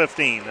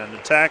 19-15. An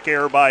attack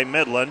error by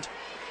Midland.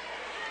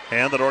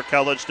 And the Dordt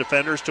College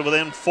defenders to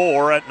within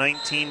 4 at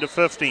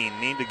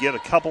 19-15. Need to get a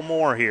couple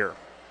more here.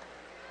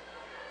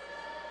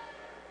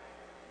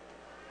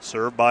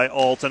 Served by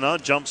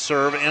Altena. Jump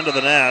serve into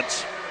the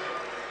net.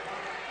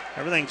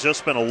 Everything's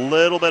just been a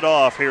little bit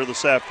off here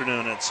this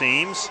afternoon, it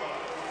seems.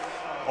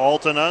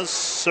 Altena's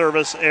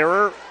service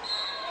error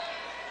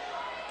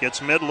gets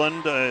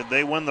Midland.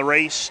 They win the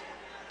race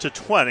to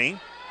 20.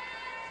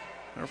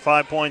 They're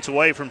 5 points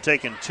away from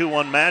taking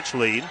 2-1 match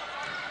lead.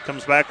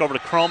 Comes back over to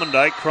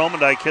Kromendijk.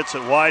 Kromendijk hits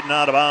it wide and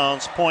out of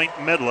bounds. Point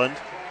Midland.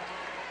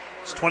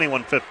 It's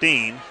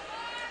 21-15.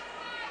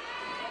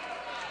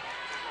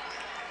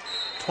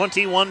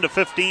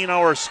 21-15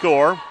 our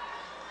score.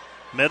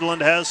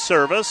 Midland has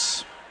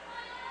service.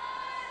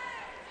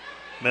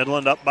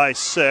 Midland up by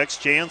 6.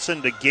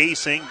 Jansen to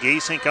Gasink.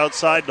 Gasink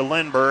outside to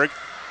Lindberg.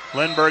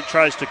 Lindberg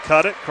tries to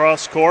cut it.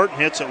 Cross court.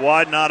 Hits it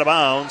wide and out of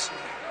bounds.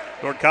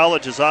 Dordt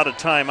College is out of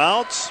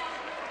timeouts.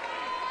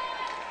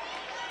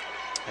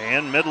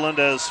 And Midland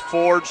has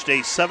forged a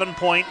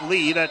 7-point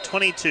lead at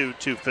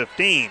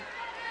 22-15.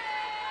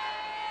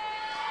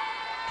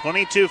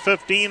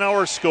 22-15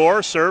 our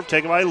score. Serve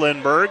taken by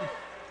Lindberg.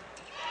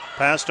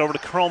 Passed over to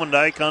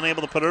Kromendijk,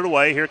 unable to put it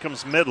away. Here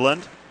comes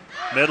Midland.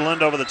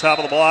 Midland over the top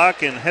of the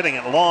block and hitting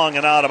it long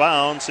and out of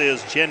bounds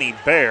is Jenny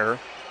Bear.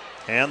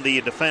 And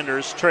the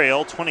defenders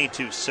trail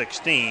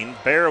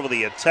 22-16. Bear with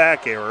the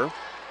attack error.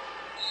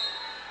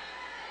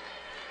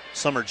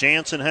 Summer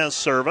Jansen has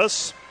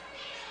service.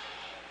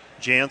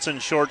 Jansen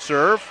short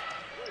serve.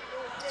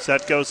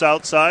 Set goes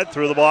outside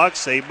through the block.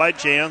 Saved by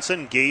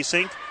Jansen.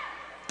 Gasink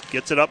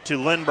gets it up to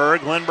Lindberg.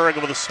 Lindberg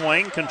with a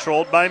swing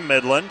controlled by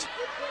Midland.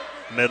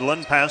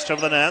 Midland passed over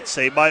the net,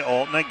 saved by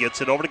Altena,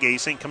 gets it over to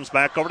Gasink, comes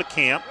back over to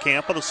Camp.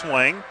 Camp with a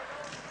swing.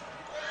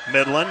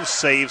 Midland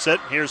saves it.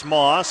 Here's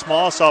Moss.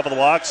 Moss off of the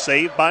block,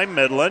 saved by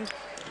Midland.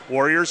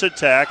 Warriors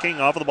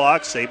attacking, off of the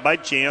block, saved by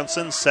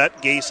Jansen.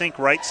 Set, Gasink,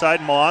 right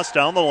side Moss,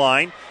 down the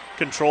line,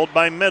 controlled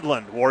by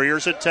Midland.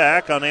 Warriors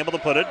attack, unable to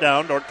put it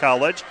down. Dordt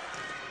College.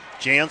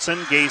 Jansen,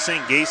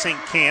 Gasink,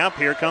 Gasink, Camp.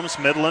 Here comes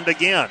Midland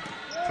again.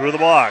 Through the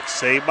block,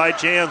 saved by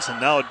Jansen.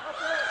 Now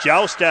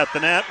joust at the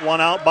net,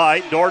 one out by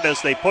Dordt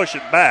as they push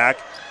it back.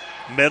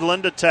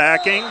 Midland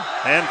attacking,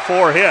 and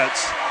 4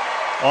 hits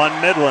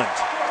on Midland.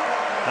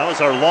 That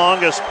was our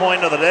longest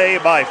point of the day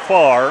by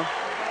far.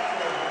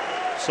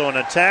 So an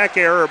attack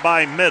error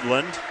by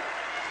Midland.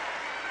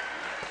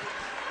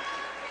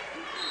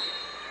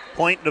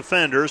 Point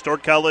defenders,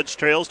 Dordt College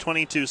trails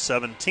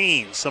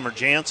 22-17. Summer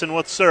Jansen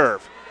with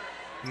serve.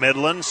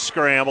 Midland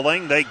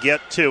scrambling, they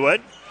get to it.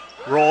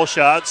 Roll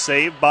shot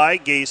saved by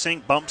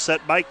Gasink. Bump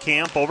set by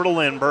Camp over to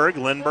Lindberg.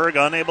 Lindberg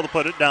unable to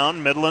put it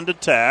down. Midland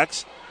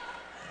attacks.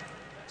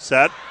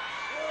 Set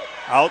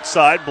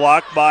outside,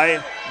 blocked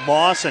by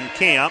Moss and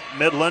Camp.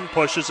 Midland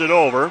pushes it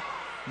over.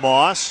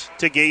 Moss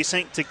to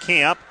Gasink to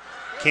Camp.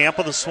 Camp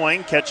with a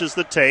swing, catches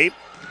the tape.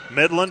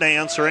 Midland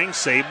answering,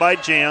 saved by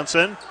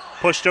Jansen.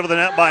 Pushed over the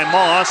net by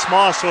Moss.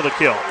 Moss with a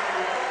kill.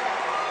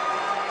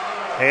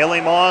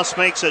 Haley Moss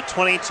makes it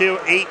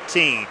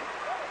 22-18.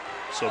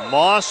 So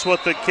Moss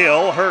with the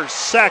kill, her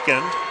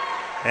second.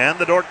 And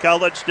the Dordt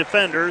College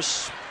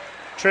defenders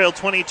trail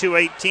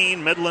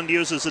 22-18. Midland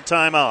uses a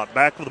timeout.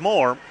 Back with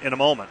more in a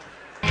moment.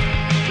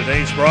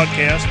 Today's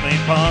broadcast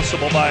made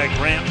possible by a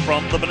grant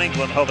from the Van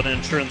Engelen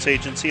Insurance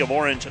Agency of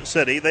Orange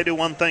City. They do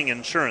one thing,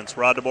 insurance.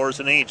 Rod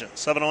DeBoer's an agent.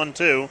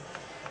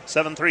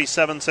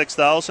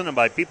 712-737-6000. And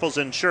by People's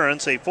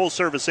Insurance, a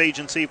full-service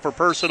agency for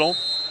personal,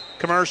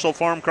 commercial,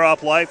 farm,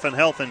 crop, life, and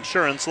health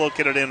insurance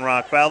located in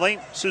Rock Valley,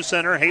 Sioux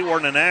Center,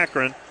 Hayward, and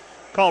Akron.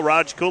 Call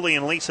Raj Cooley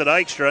and Lisa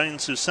Dykstra in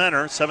Sioux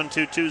Center,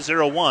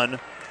 722-0101.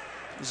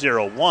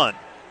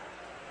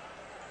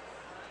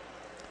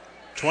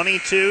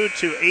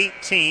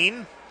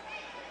 22-18.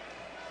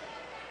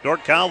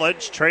 Dordt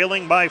College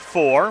trailing by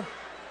 4.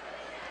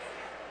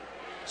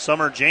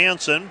 Summer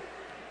Jansen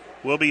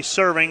will be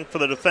serving for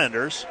the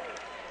defenders.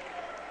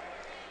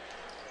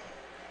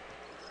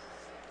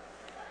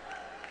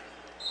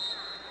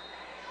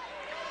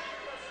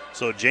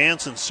 So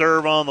Jansen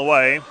serve on the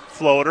way.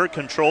 Floater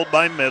controlled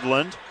by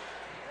Midland.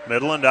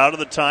 Midland out of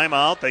the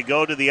timeout. They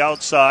go to the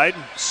outside.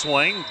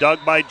 Swing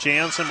dug by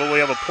Jansen, but we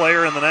have a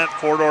player in the net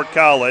for Dordt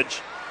College.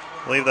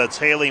 I believe that's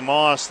Haley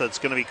Moss that's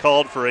going to be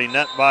called for a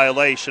net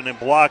violation and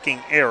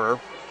blocking error.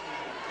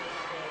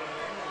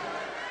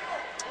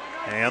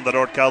 And the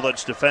Dordt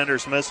College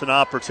defenders miss an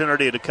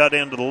opportunity to cut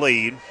into the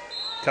lead.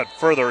 Cut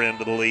further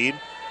into the lead.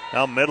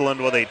 Now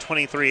Midland with a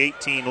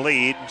 23-18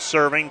 lead.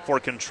 Serving for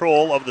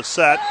control of the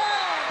set.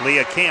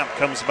 Leah Camp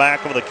comes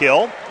back with a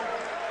kill.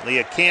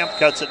 Leah Camp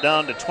cuts it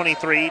down to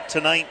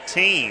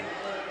 23-19.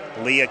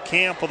 Leah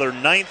Camp with her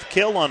 9th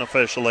kill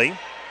unofficially.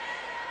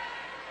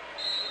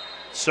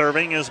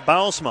 Serving is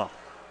Bausma.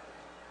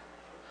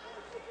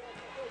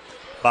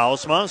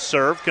 Bausma,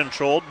 serve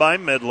controlled by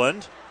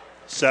Midland.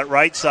 Set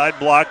right side,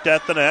 blocked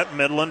at the net.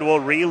 Midland will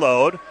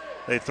reload.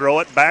 They throw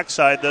it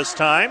backside this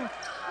time.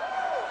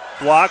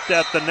 Blocked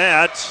at the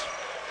net.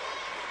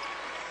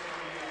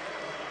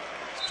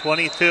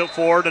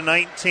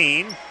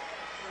 24-19.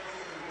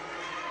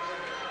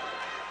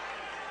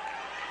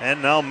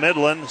 And now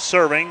Midland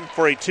serving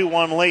for a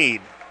 2-1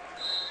 lead.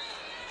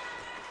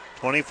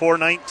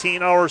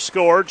 24-19 our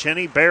score.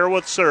 Jenny Bear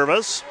with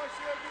service.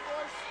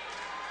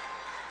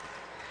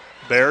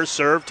 Bear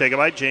serve taken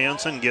by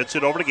Jansen. Gets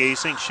it over to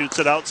Gasing. Shoots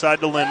it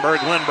outside to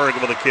Lindbergh. Lindbergh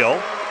with a kill.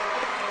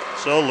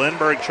 So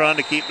Lindbergh trying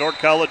to keep Dordt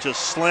College's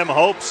slim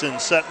hopes in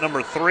set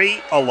number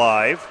 3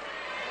 alive.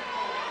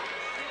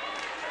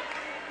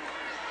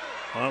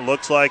 Well, it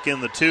looks like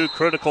in the two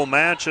critical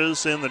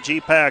matches in the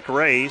GPAC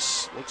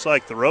race, looks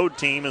like the road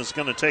team is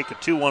going to take a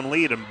 2-1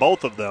 lead in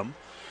both of them,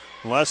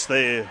 unless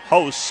the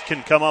hosts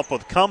can come up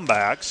with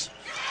comebacks.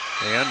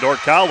 And Dordt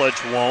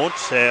College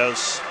won't,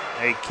 as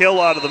a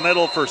kill out of the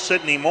middle for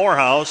Sydney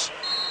Morehouse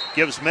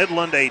gives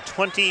Midland a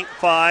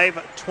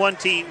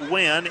 25-20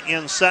 win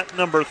in set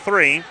number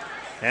 3,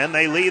 and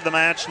they lead the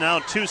match now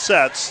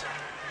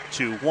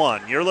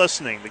 2-1. You're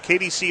listening to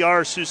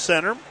KDCR Sioux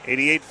Center,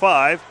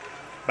 88.5.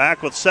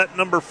 Back with set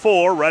number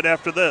 4 right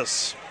after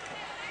this.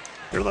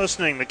 You're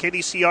listening to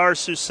KDCR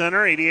Sioux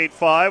Center,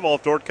 88.5. Well,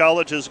 if Dordt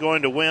College is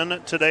going to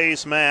win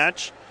today's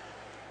match,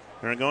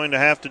 they're going to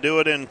have to do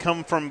it in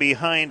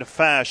come-from-behind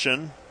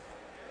fashion.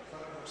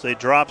 So they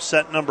drop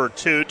set number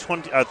 3,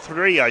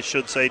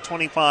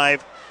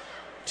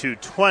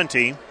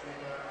 25-20.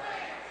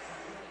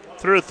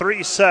 Through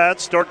 3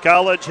 sets, Dordt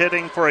College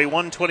hitting for a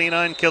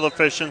 129 kill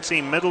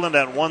efficiency, Midland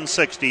at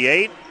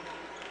 168.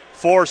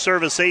 4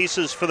 service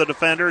aces for the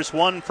defenders,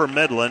 1 for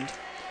Midland.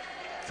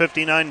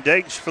 59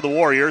 digs for the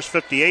Warriors,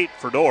 58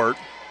 for Dordt.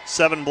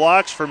 7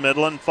 blocks for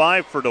Midland,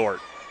 5 for Dordt.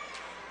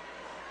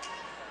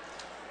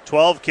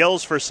 12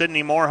 kills for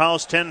Sydney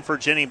Morehouse, 10 for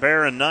Jenny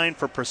Bear, and 9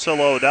 for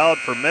Priscilla O'Dowd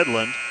for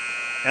Midland.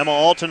 Emma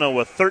Altena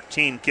with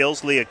 13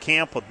 kills, Leah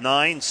Camp with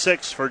 9,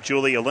 6 for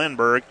Julia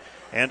Lindbergh,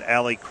 and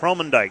Allie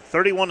Kromendijk.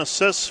 31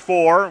 assists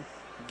for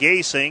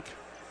Gasink,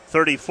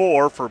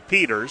 34 for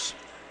Peters.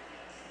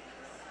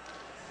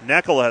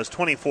 Neckel has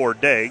 24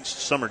 digs.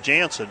 Summer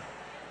Jansen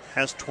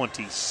has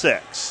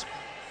 26.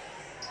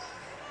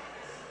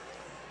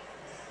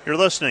 You're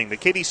listening to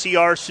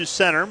KDCR Sioux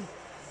Center,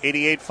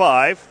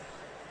 88.5.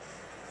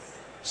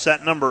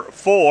 Set number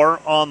 4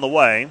 on the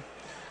way.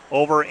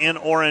 Over in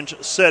Orange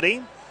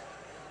City,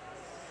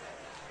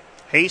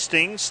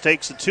 Hastings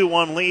takes a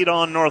 2-1 lead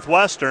on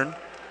Northwestern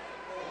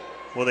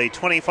with a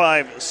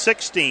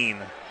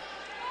 25-16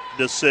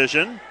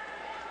 decision.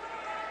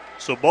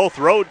 So both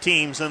road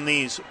teams in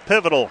these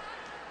pivotal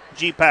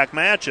GPAC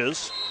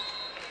matches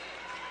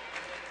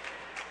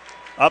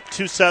up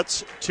 2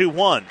 sets to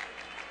 1.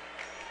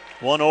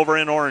 One over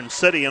in Orange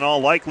City in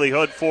all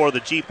likelihood for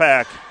the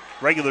GPAC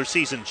regular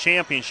season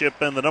championship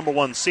and the number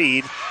 1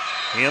 seed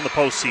in the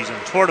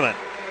postseason tournament.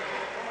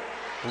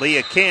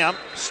 Leah Camp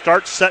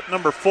starts set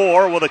number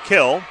 4 with a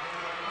kill.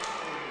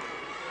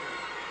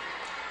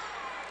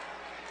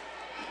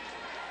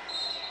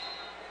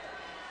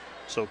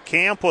 So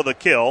Camp with a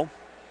kill.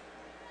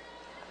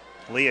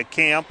 Leah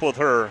Camp with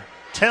her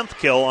 10th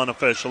kill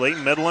unofficially.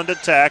 Midland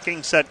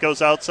attacking. Set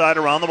goes outside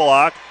around the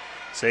block.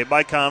 Saved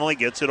by Connolly.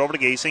 Gets it over to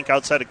Gasink.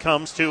 Outside it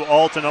comes to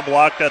Altena.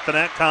 Blocked at the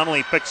net.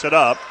 Connolly picks it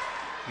up.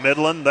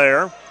 Midland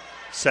there.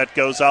 Set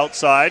goes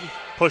outside.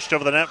 Pushed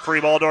over the net. Free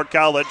ball. Dordt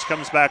College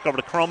comes back over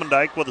to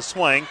Kromendijk with a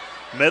swing.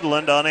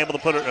 Midland unable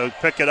to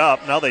pick it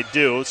up. Now they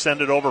do.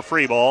 Send it over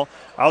free ball.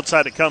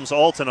 Outside it comes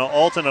Altena.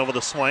 Altena with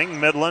a swing.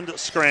 Midland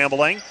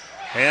scrambling.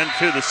 And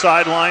to the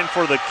sideline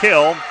for the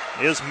kill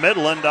is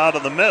Midland out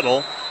of the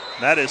middle.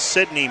 That is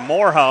Sydney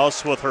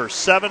Morehouse with her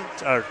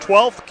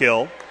 12th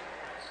kill.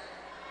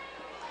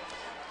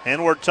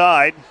 And we're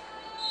tied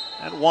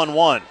at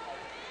 1-1.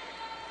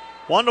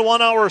 1-1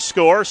 our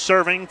score.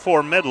 Serving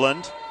for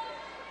Midland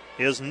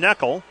is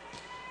Neckel.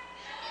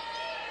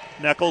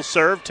 Neckel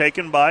serve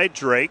taken by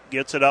Drake.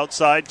 Gets it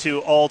outside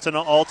to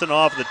Altena. Altena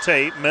off the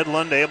tape.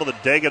 Midland able to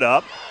dig it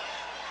up.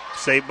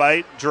 Saved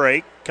by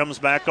Drake. Comes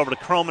back over to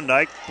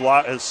Kromendijk.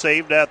 Is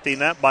saved at the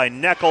net by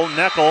Neckel.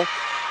 Neckel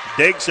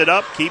digs it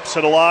up, keeps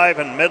it alive,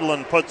 and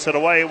Midland puts it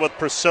away with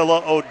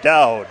Priscilla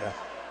O'Dowd.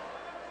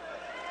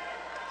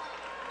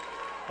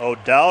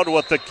 O'Dowd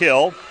with the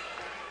kill.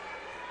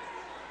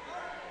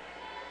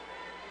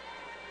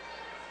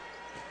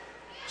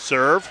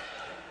 Serve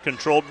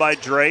controlled by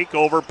Drake.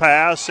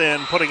 Overpass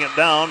and putting it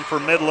down for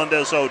Midland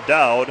as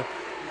O'Dowd.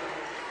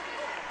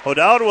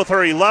 O'Dowd with her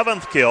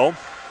 11th kill.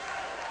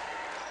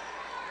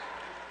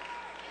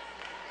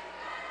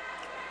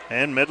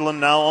 And Midland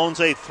now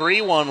owns a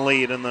 3-1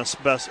 lead in this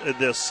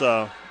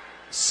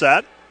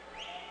set.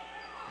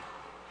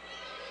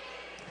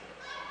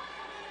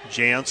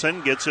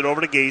 Jansen gets it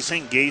over to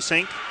Gasink.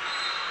 Gasink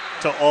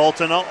to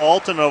Altena.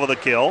 Altena with the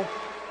kill.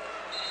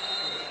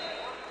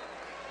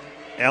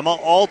 Emma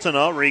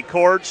Altena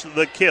records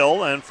the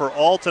kill, and for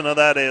Altena,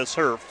 that is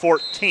her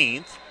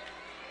 14th.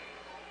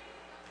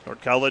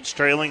 Dordt College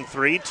trailing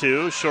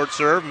 3-2. Short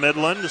serve,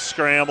 Midland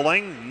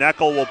scrambling.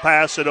 Neckel will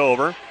pass it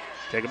over.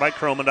 Taken by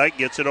Cromendike,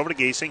 gets it over to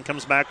Giesing,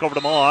 comes back over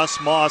to Moss.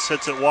 Moss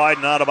hits it wide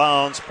and out of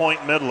bounds.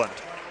 Point Midland.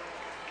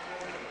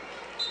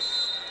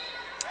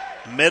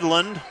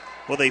 Midland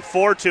with a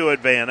 4-2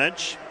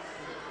 advantage.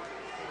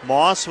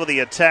 Moss with the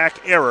attack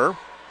error.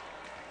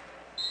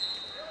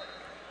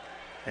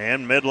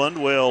 And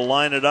Midland will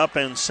line it up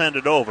and send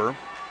it over.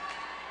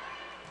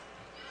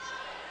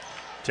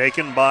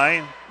 Taken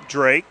by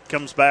Drake.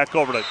 Comes back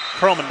over to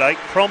Cromendike.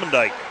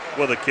 Cromendike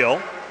with a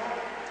kill.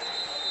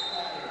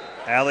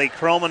 Allie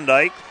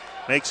Cromendike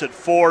makes it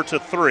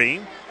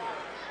 4-3.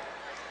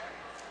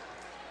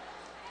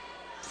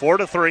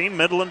 4-3,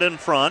 Midland in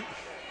front.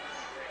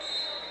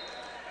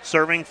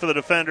 Serving for the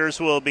defenders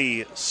will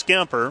be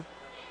Skemper.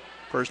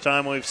 First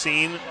time we've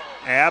seen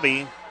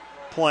Abby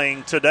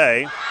playing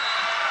today.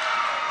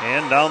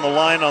 And down the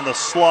line on the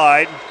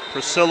slide,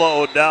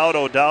 Priscilla O'Dowd.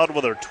 O'Dowd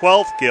with her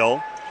 12th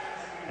kill.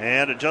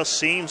 And it just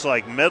seems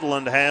like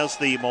Midland has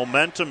the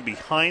momentum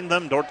behind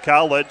them. Dordt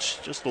College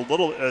just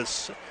a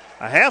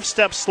half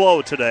step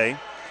slow today.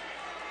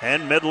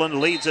 And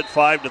Midland leads it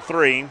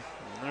 5-3.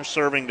 They're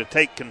serving to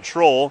take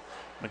control.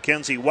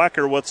 Mackenzie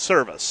Wecker with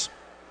service.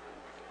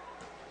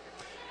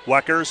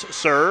 Wecker's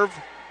serve.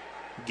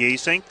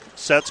 Giesing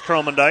sets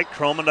Cromendike.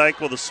 Cromendike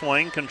with a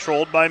swing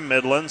controlled by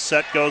Midland.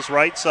 Set goes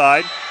right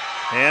side.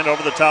 And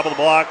over the top of the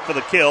block for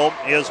the kill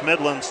is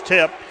Midland's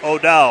tip,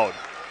 O'Dowd.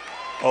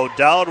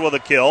 O'Dowd with a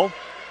kill.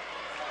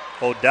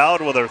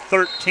 O'Dowd with her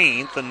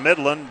 13th, and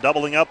Midland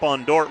doubling up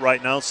on Dordt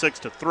right now,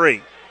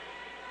 6-3.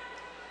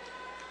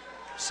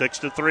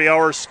 6-3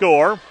 our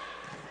score.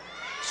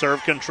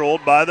 Serve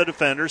controlled by the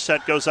defender.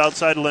 Set goes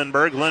outside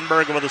Lindberg.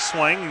 Lindberg with a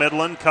swing.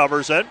 Midland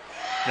covers it.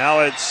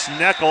 Now it's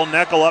Neckel.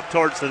 Neckel up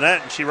towards the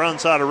net, and she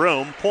runs out of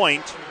room.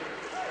 Point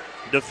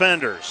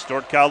defenders.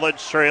 Dordt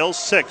College trails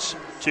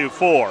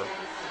 6-4.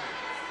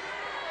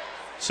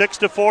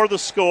 6-4 the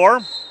score.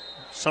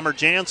 Summer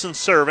Jansen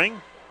serving.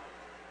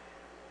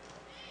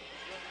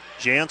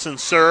 Jansen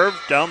serve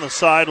down the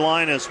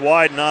sideline is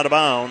wide and out of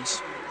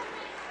bounds.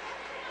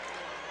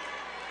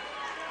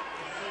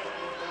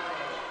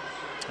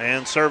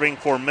 And serving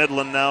for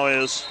Midland now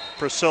is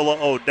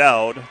Priscilla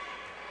O'Dowd.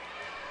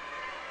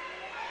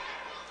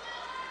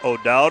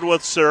 O'Dowd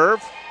with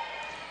serve.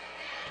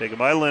 Taken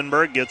by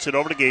Lindberg. Gets it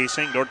over to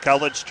Giesing. Dordt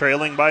College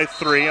trailing by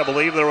 3. I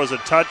believe there was a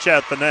touch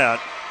at the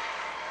net.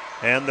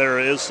 And there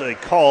is a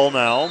call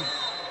now.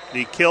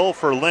 The kill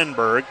for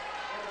Lindberg.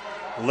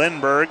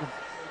 Lindberg,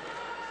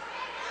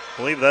 I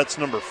believe that's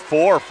number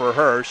 4 for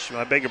her.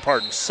 I beg your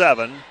pardon,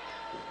 7.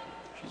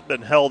 She's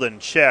been held in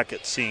check,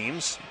 it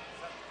seems.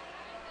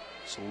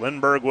 So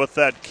Lindberg with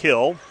that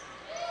kill.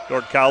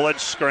 Dordt College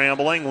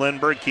scrambling.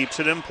 Lindberg keeps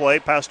it in play.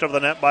 Passed over the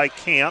net by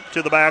Camp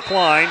to the back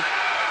line.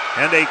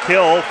 And a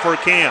kill for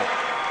Camp.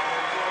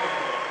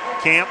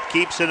 Camp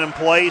keeps it in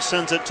play,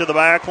 sends it to the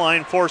back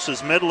line,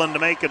 forces Midland to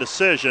make a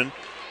decision.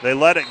 They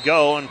let it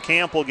go, and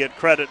Camp will get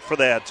credit for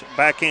that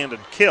backhanded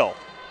kill.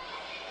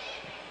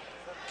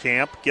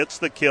 Camp gets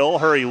the kill,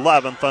 her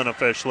 11th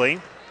unofficially.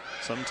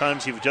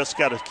 Sometimes you've just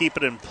got to keep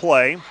it in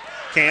play.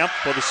 Camp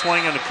with a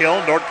swing and a kill,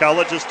 and Dordt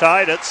College is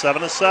tied at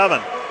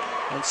 7-7.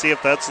 Let's see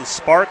if that's the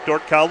spark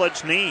Dordt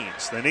College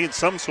needs. They need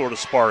some sort of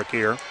spark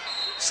here.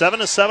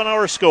 7-7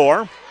 our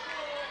score.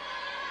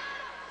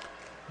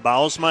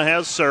 Bausma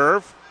has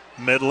serve.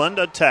 Midland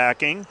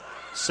attacking.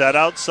 Set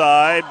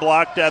outside,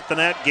 blocked at the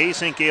net.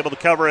 Giesing able to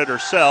cover it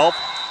herself.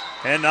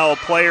 And now a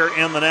player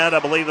in the net. I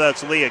believe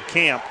that's Leah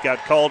Camp.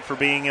 Got called for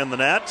being in the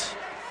net.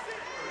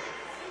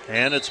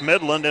 And it's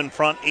Midland in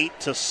front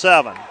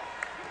 8-7.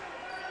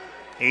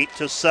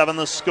 8-7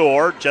 the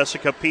score.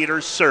 Jessica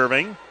Peters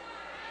serving.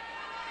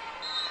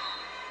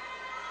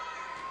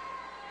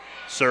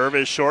 Serve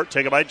is short,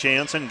 taken by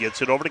Jansen.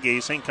 Gets it over to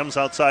Giesing. Comes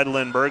outside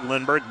Lindberg.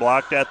 Lindberg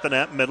blocked at the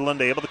net.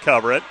 Midland able to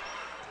cover it.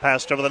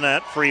 Passed over the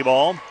net. Free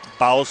ball.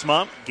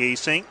 Bausma.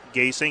 Giesing.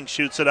 Giesing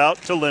shoots it out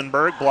to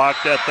Lindberg.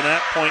 Blocked at the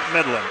net. Point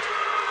Midland.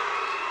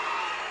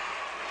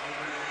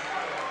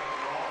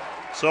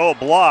 So a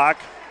block.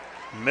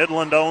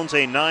 Midland owns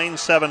a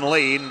 9-7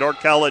 lead. And Dordt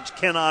College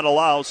cannot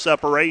allow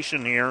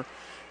separation here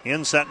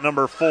in set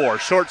number 4.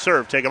 Short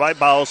serve taken by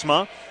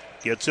Bausma.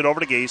 Gets it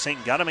over to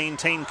Giesing. Got to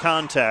maintain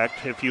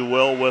contact, if you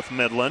will, with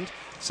Midland.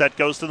 Set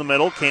goes to the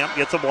middle. Camp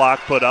gets a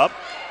block put up.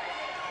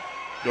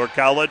 Dordt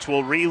College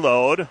will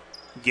reload.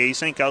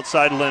 Giesing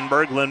outside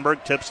Lindberg.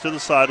 Lindberg tips to the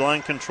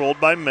sideline, controlled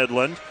by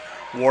Midland.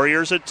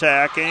 Warriors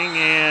attacking,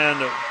 and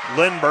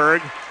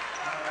Lindberg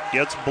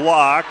gets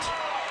blocked.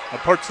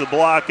 Puts the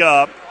block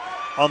up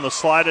on the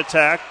slide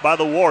attack by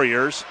the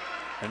Warriors.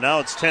 And now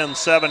it's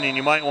 10-7, and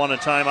you might want a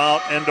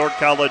timeout, and Dordt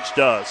College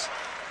does.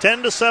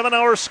 10-7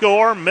 our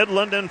score.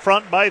 Midland in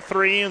front by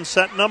 3 in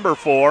set number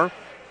 4.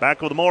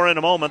 Back with more in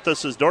a moment.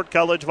 This is Dordt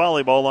College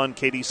Volleyball on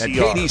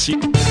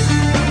KDCR.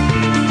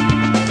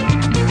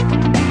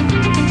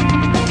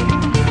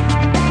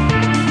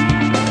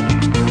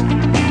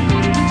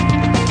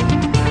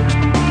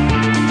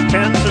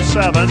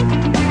 7.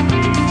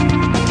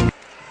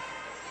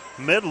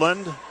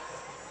 Midland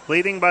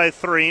leading by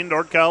 3.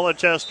 Dordt College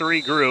has to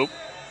regroup.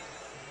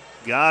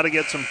 Got to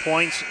get some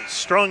points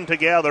strung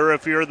together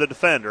if you're the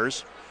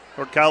defenders.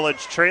 Dordt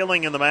College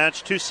trailing in the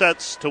match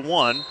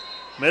 2-1.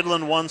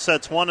 Midland 1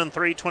 sets 1 and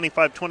 3,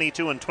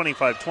 25-22 and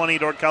 25-20.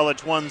 Dordt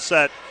College 1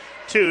 set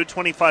 2,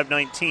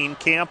 25-19.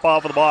 Camp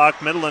off of the block.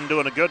 Midland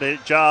doing a good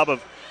job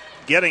of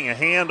getting a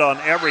hand on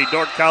every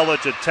Dordt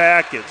College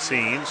attack, it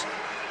seems.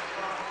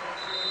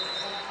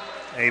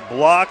 A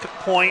block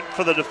point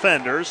for the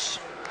defenders.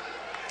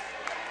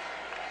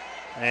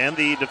 And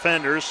the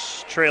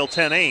defenders trail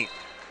 10-8.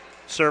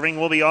 Serving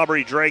will be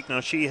Aubrey Drake. Now,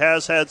 she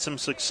has had some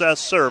success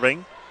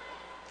serving.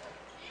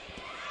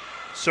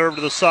 Serve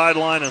to the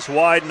sideline is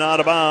wide and out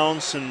of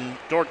bounds, and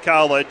Dordt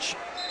College.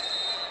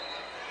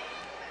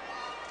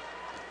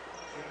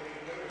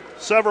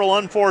 Several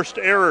unforced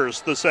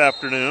errors this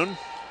afternoon.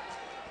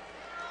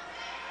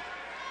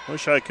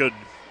 Wish I could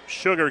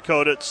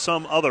sugarcoat it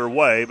some other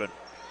way, but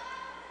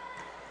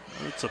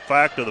it's a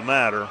fact of the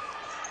matter.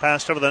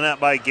 Passed over the net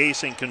by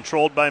Gasing,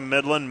 controlled by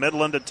Midland.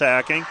 Midland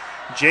attacking.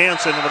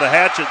 Jansen with a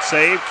hatchet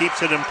save,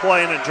 keeps it in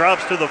play, and it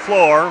drops to the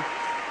floor.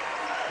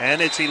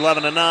 And it's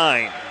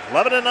 11-9.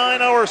 11-9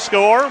 our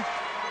score.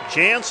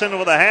 Jansen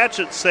with a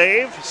hatchet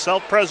save,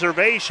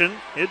 self-preservation.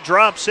 It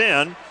drops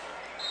in.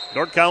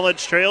 Dordt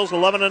College trails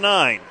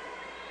 11-9.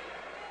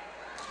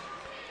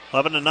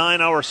 11-9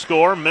 our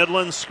score.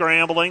 Midland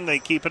scrambling. They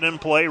keep it in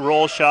play.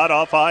 Roll shot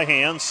off high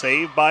hand.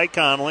 Saved by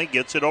Connolly.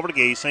 Gets it over to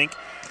Gasink.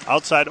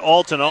 Outside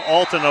Alton.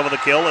 Alton over the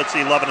kill. It's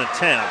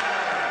 11-10.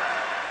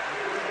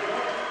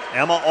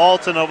 Emma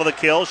Alton over the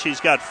kill. She's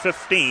got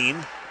 15.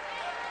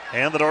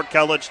 And the Dordt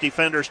College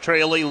defenders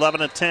trail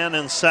 11-10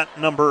 in set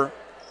number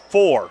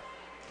 4.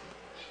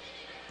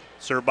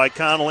 Served by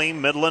Connolly.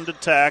 Midland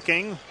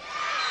attacking.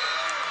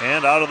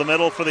 And out of the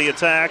middle for the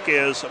attack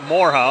is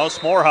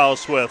Morehouse.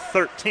 Morehouse with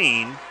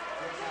 13.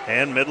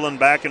 And Midland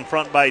back in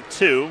front by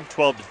 2,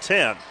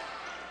 12-10.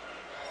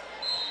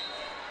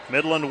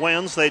 Midland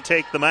wins. They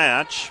take the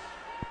match.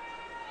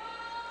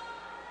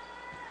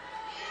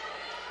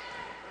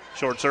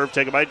 Short serve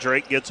taken by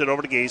Drake. Gets it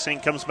over to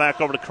Gasing. Comes back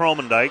over to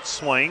Kromendijk.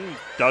 Swing.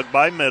 Dug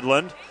by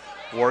Midland.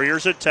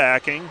 Warriors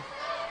attacking.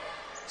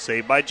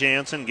 Saved by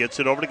Jansen. Gets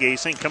it over to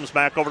Gasing. Comes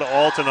back over to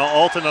Alton.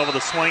 Alton over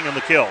the swing and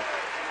the kill.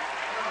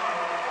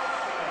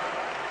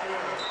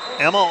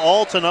 Emma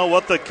Altona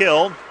with the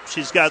kill.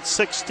 She's got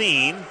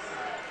 16.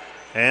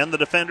 And the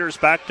defenders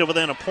back to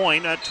within a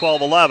point at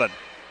 12-11.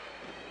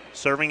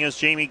 Serving is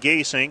Jamie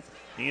Gasing.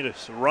 Need a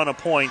run of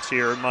points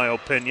here, in my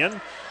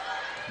opinion.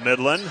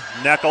 Midland.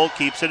 Neckel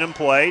keeps it in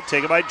play.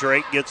 Taken by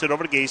Drake. Gets it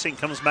over to Gasing.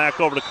 Comes back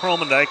over to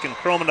Kromendijk. And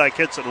Kromendijk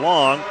hits it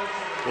long.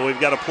 But we've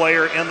got a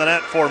player in the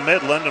net for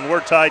Midland. And we're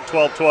tied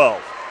 12-12.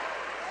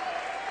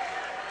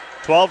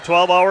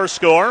 12-12 our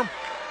score.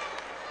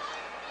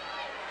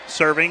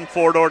 Serving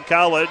for Dordt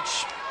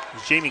College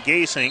is Jamie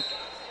Gasink.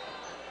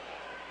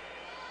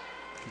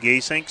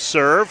 Gasink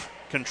serve,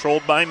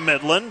 controlled by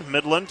Midland.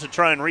 Midland to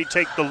try and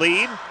retake the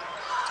lead.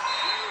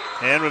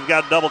 And we've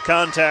got double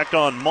contact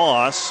on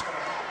Moss.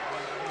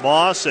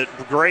 Moss, it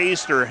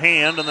grazed her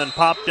hand and then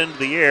popped into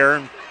the air.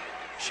 And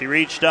she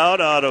reached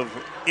out of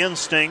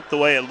instinct the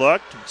way it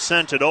looked,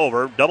 sent it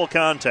over. Double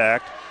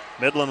contact.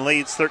 Midland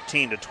leads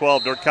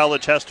 13-12. Dordt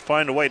College has to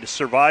find a way to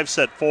survive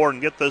set 4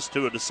 and get this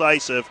to a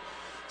decisive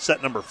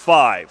set number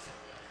 5.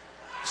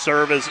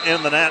 Serve is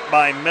in the net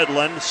by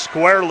Midland,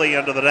 squarely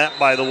into the net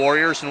by the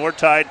Warriors, and we're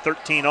tied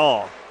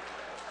 13-all.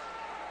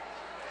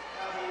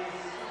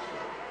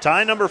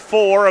 Tie number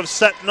 4 of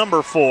set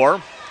number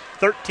 4.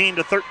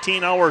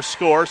 13-13 our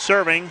score.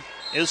 Serving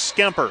is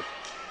Skemper.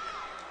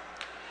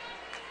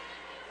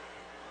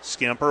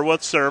 Skemper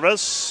with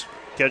service.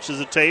 Catches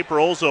the tape,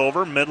 rolls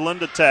over.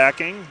 Midland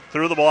attacking.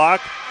 Through the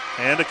block,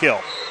 and a kill.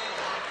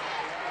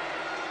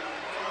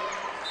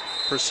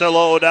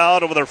 Priscilla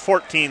O'Dowd with her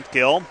 14th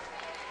kill.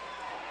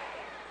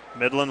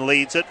 Midland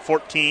leads it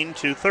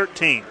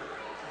 14-13.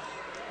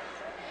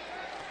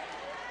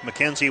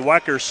 Mackenzie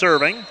Wecker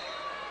serving.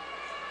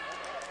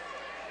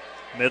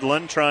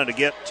 Midland trying to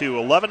get to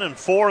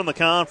 11-4 in the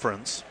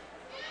conference.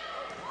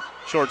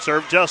 Short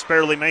serve just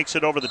barely makes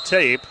it over the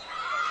tape.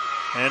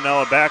 And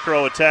now a back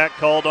row attack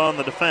called on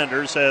the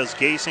defenders as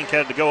Gasink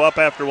had to go up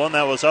after one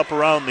that was up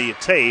around the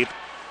tape.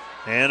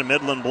 And a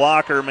Midland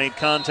blocker made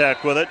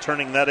contact with it,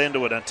 turning that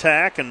into an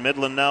attack. And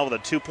Midland now with a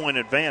 2-point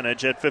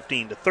advantage at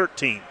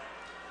 15-13.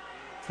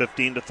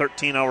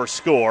 15-13 our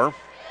score.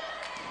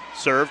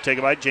 Serve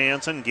taken by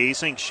Jansen.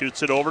 Gasink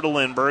shoots it over to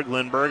Lindberg.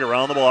 Lindberg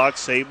around the block,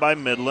 saved by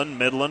Midland.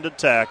 Midland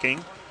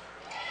attacking.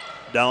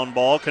 Down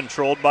ball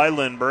controlled by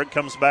Lindberg.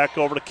 Comes back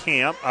over to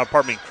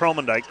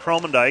Kromendijk.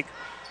 Kromendijk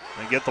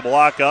and get the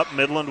block up.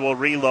 Midland will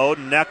reload.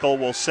 Neckel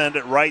will send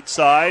it right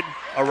side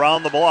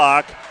around the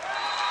block.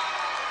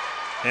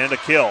 And a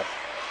kill.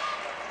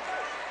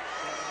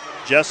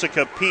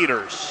 Jessica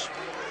Peters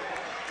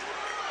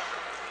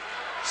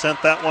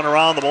sent that one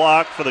around the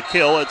block for the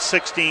kill at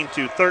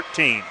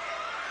 16-13.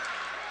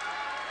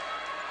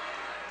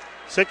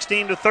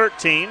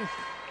 16-13.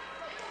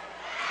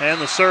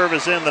 And the serve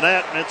is in the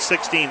net, and it's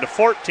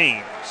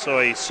 16-14. So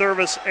a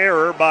service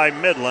error by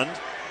Midland.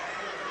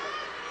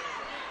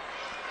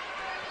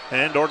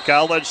 And Dordt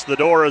College, the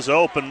door is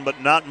open,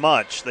 but not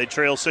much. They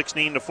trail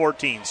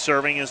 16-14.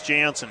 Serving is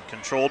Jansen,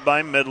 controlled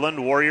by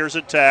Midland. Warriors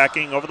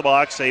attacking over the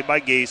block, saved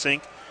by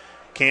Gasink.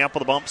 Camp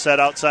with a bump set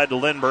outside to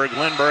Lindbergh.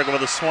 Lindbergh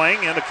with a swing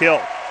and a kill.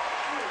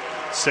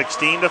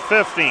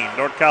 16-15.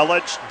 Dordt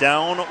College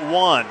down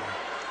 1.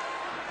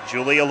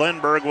 Julia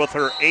Lindbergh with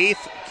her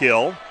 8th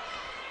kill.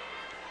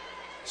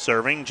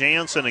 Serving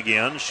Jansen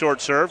again.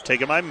 Short serve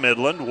taken by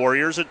Midland.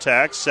 Warriors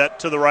attack. Set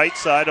to the right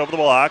side over the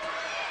block.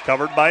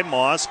 Covered by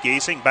Moss.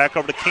 Gasing back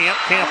over to Camp.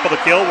 Camp with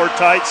a kill. We're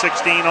tied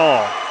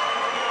 16-all.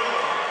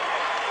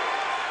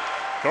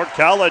 Dordt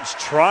College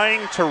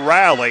trying to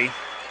rally.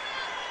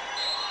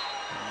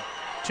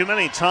 Too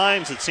many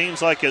times it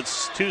seems like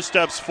it's 2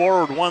 steps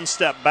forward, 1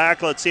 step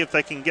back. Let's see if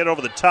they can get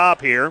over the top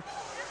here.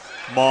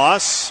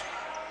 Moss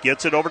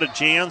gets it over to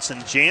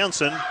Jansen.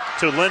 Jansen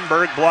to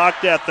Lindbergh,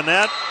 blocked at the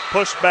net.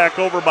 Pushed back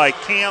over by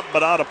Camp,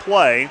 but out of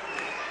play.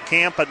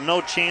 Camp had no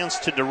chance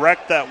to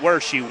direct that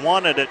where she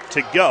wanted it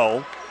to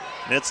go.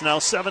 And it's now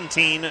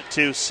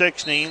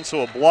 17-16,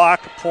 so a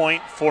block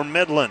point for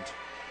Midland.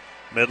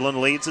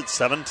 Midland leads at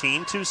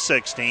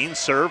 17-16.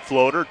 Serve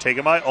floater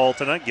taken by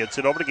Altena. Gets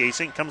it over to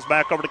Gasing. Comes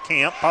back over to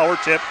Camp. Power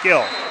tip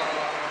kill.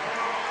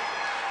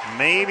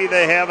 Maybe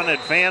they have an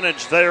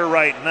advantage there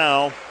right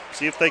now.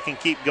 See if they can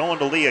keep going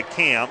to Leah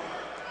Camp.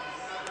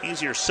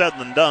 Easier said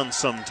than done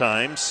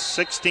sometimes.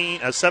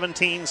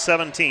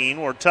 17-17.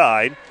 We're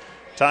tied.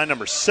 Tie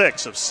number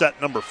 6 of set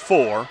number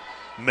 4.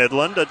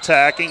 Midland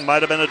attacking.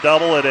 Might have been a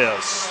double. It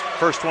is.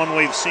 First one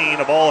we've seen.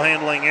 A ball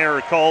handling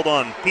error called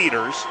on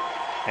Peters.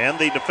 And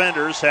the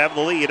defenders have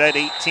the lead at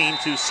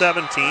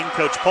 18-17.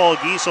 Coach Paul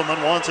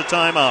Gieselman wants a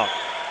timeout.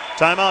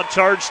 Timeout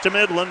charged to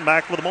Midland.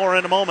 Back with more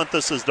in a moment.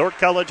 This is Dordt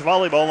College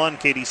Volleyball on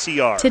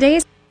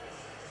KDCR.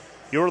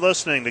 You're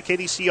listening to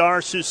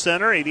KDCR Sioux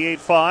Center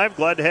 88.5.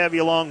 Glad to have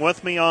you along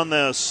with me on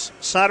this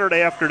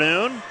Saturday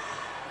afternoon.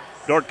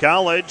 Dordt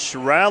College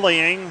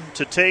rallying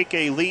to take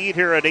a lead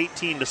here at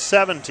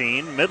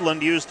 18-17.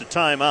 Midland used a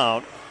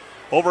timeout.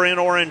 Over in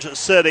Orange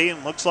City,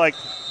 looks like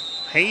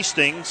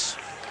Hastings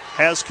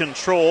has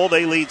control.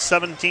 They lead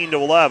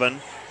 17-11.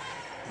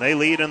 They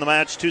lead in the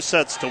match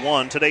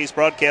 2-1. Today's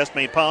broadcast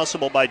made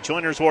possible by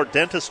Joiners Ward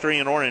Dentistry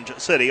in Orange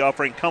City,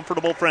 offering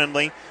comfortable,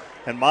 friendly,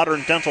 and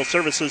modern dental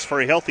services for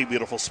a healthy,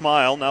 beautiful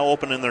smile. Now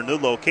open in their new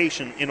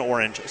location in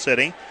Orange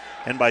City.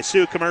 And by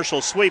Sioux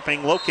Commercial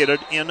Sweeping, located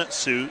in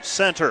Sioux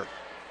Center.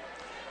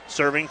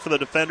 Serving for the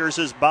defenders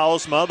is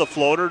Bausma, the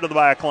floater to the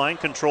back line,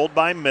 controlled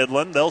by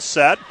Midland. They'll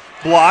set.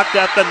 Blocked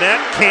at the net.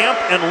 Camp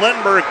and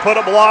Lindbergh put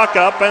a block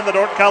up, and the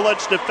Dordt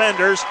College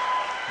defenders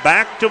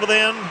back to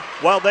within.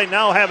 Well, they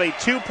now have a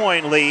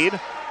 2-point lead.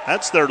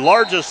 That's their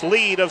largest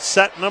lead of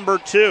set number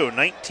 2.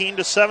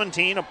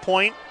 19-17, a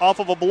point off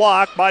of a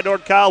block by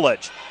Dordt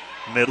College.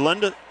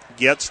 Midland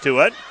gets to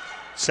it.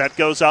 Set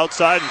goes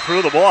outside and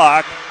through the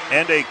block,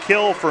 and a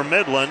kill for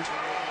Midland.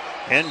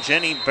 And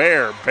Jenny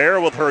Bear. Bear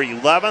with her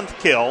 11th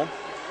kill.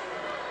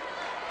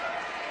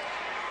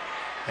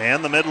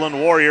 And the Midland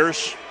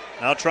Warriors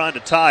now trying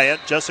to tie it.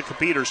 Jessica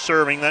Peters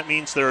serving. That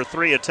means there are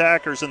 3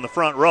 attackers in the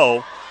front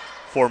row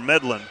for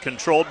Midland.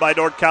 Controlled by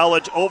Dordt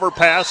College.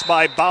 Overpass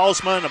by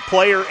Bausma and a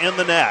player in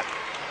the net.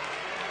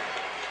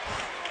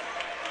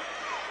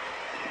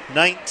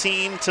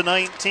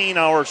 19-19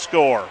 our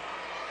score.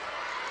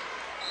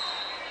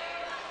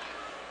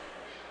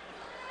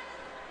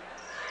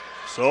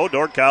 So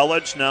Dordt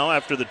College now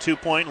after the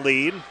 2-point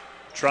lead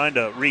trying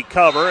to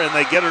recover, and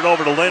they get it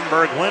over to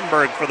Lindbergh.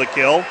 Lindbergh for the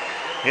kill.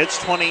 It's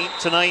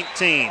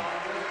 20-19.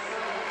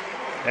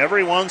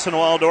 Every once in a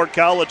while Dordt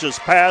College's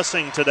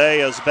passing today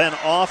has been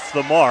off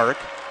the mark.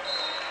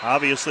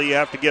 Obviously you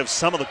have to give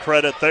some of the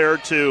credit there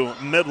to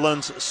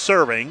Midland's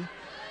serving.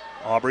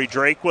 Aubrey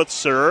Drake with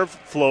serve.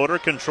 Floater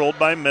controlled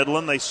by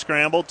Midland. They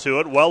scramble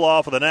to it well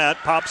off of the net.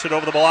 Pops it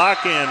over the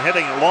block, and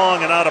hitting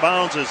long and out of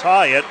bounds is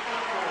Hyatt.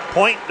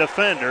 Point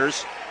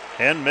defenders,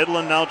 and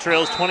Midland now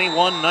trails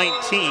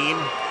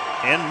 21-19,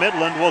 and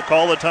Midland will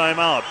call a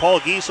timeout. Paul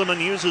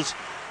Gieselman uses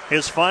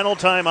his final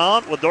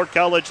timeout with Dordt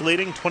College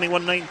leading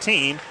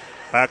 21-19.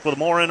 Back with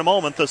more in a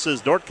moment. This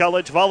is Dordt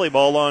College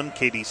Volleyball on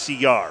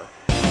KDCR.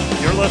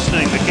 You're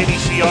listening to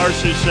KDCR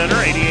Sioux Center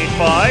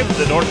 88.5.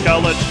 The Dordt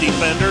College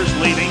defenders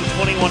leading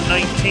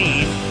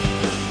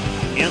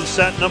 21-19 in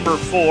set number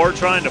 4,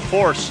 trying to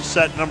force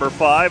set number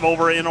 5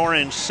 over in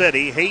Orange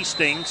City.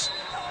 Hastings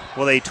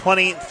with a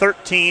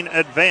 20-13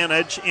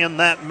 advantage in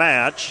that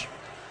match.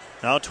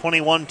 Now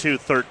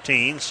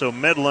 21-13, so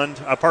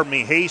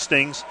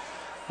Hastings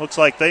looks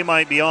like they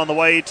might be on the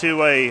way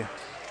to a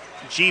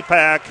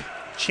GPAC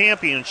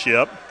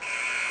championship.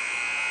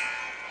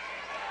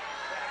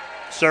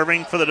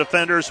 Serving for the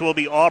defenders will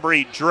be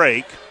Aubrey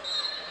Drake.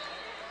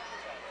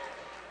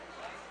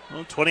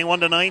 Well,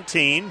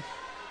 21-19.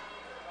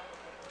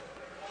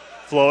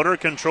 Floater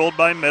controlled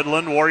by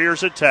Midland.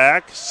 Warriors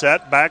attack.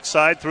 Set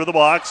backside through the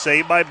block.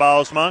 Saved by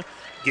Bausma.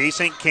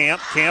 Gasink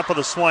Camp. Camp with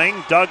a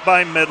swing. Dug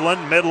by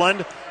Midland.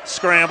 Midland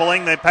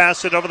scrambling. They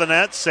pass it over the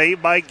net.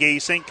 Saved by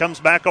Gasink. Comes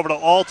back over to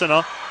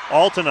Altena.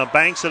 Altena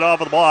banks it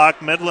off of the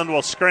block. Midland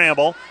will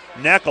scramble.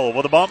 Neckel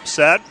with a bump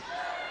set.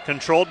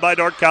 Controlled by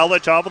Dordt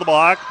College off of the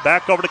block.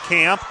 Back over to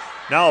Camp.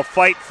 Now a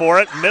fight for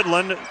it.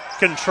 Midland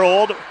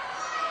controlled.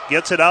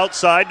 Gets it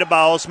outside to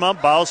Bausma.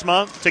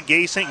 Bausma to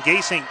Gasink.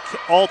 Gasink,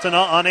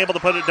 Altena unable to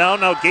put it down.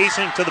 Now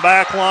Gasink to the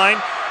back line.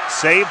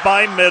 Saved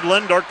by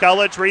Midland. Dordt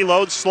College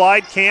reloads.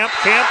 Slide. Camp.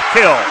 Camp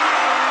kill.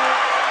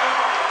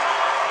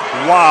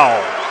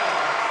 Wow.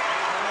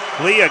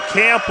 Leah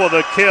Camp with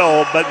a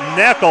kill, but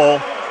Neckel,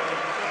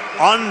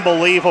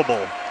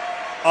 unbelievable.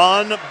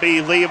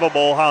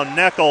 Unbelievable how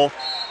Neckel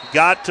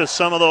got to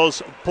some of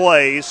those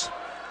plays.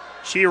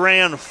 She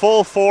ran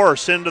full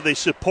force into the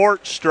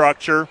support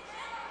structure,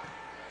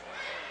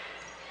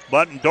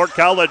 but Dordt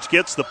College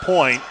gets the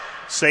point.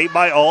 Saved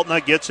by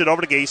Altena, gets it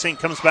over to Gasink,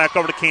 comes back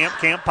over to Camp.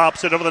 Camp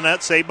pops it over the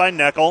net, saved by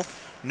Neckel.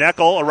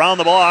 Neckel around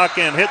the block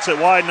and hits it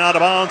wide and out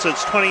of bounds.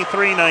 It's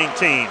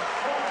 23-19.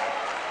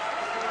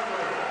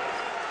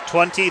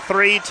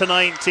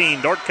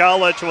 23-19. Dordt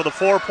College with a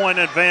 4-point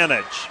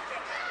advantage.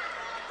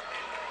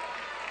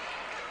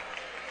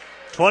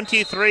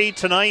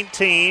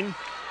 23-19.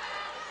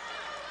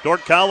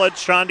 Dordt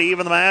College trying to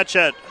even the match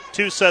at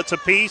 2 sets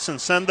apiece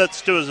and send that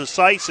to a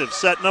decisive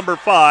set number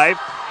 5.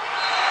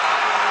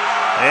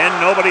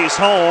 And nobody's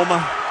home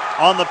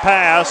on the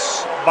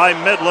pass by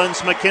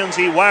Midland's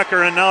Mackenzie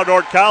Wacker, and now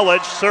Dordt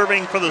College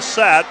serving for the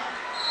set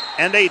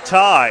and a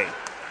tie.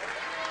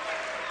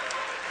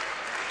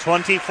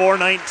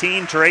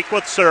 24-19, Drake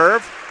with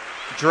serve.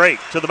 Drake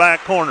to the back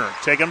corner,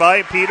 taken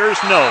by Peters.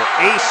 No,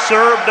 ace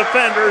serve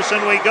defenders,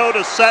 and we go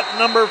to set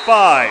number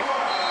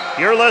 5.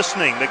 You're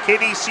listening to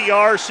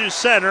KDCR Sioux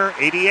Center,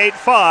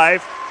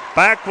 88-5.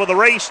 Back with a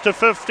race to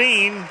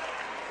 15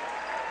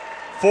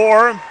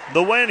 for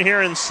the win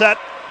here in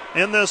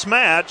this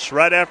match.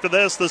 Right after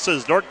this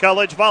is Dordt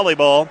College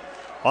Volleyball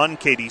on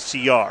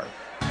KDCR.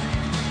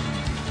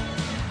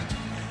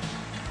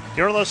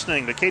 You're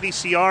listening to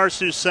KDCR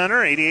Sioux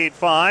Center,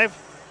 88.5.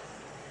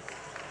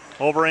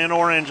 Over in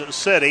Orange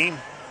City,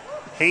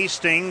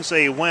 Hastings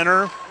a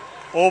winner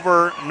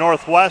over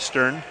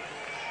Northwestern.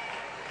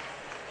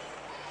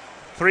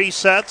 3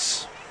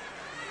 sets,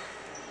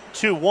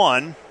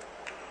 2-1.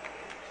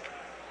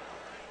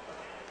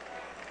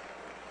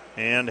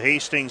 And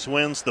Hastings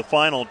wins the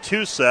final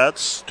 2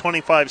 sets,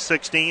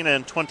 25-16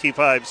 and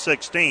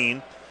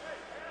 25-16.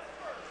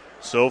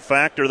 So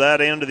factor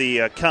that into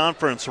the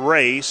conference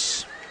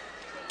race.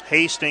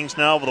 Hastings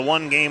now with a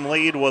 1-game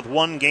lead with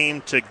 1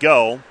 game to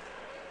go.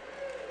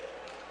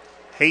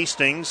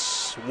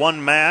 Hastings,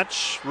 1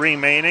 match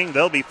remaining.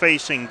 They'll be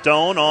facing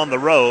Doane on the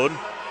road,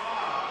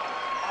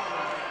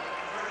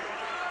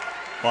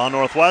 while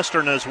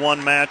Northwestern has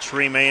 1 match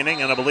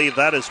remaining, and I believe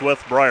that is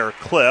with Briar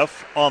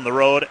Cliff on the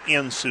road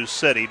in Sioux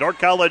City. Dordt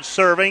College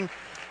serving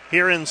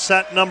here in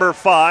set number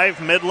 5.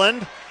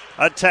 Midland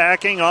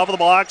attacking off of the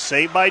block,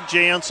 saved by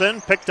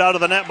Jansen, picked out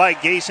of the net by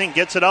Gasing,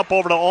 gets it up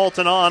over to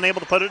Altena,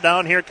 unable to put it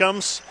down. Here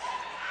comes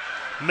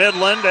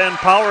Midland, and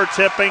power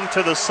tipping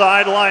to the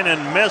sideline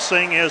and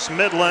missing is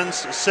Midland's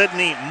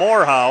Sydney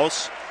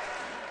Morehouse.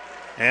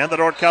 And the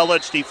Dordt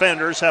College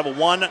defenders have a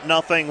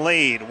 1-0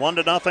 lead.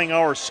 1-0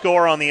 our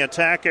score on the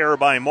attack error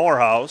by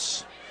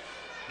Morehouse.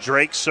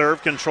 Drake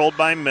serve controlled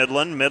by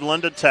Midland.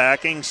 Midland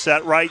attacking,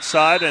 set right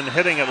side and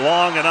hitting it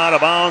long and out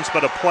of bounds,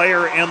 but a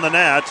player in the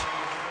net.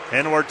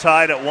 And we're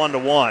tied at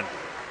 1-1.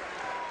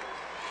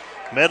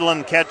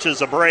 Midland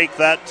catches a break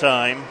that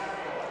time.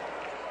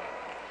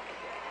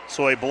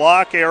 So a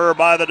block error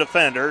by the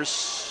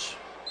defenders.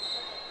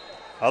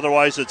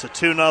 Otherwise, it's a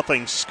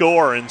 2-0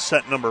 score in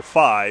set number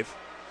 5.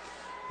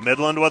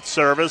 Midland with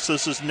service.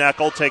 This is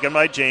Neckel, taken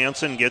by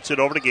Jansen. Gets it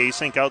over to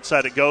Gasink.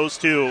 Outside it goes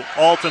to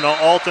Altena.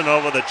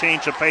 Altena with a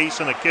change of pace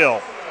and a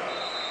kill.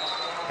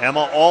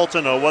 Emma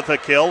Altena with a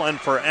kill. And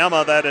for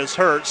Emma, that is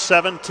her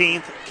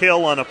 17th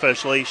kill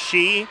unofficially.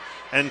 She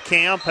and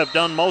Camp have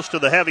done most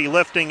of the heavy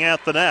lifting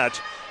at the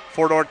net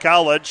for Dordt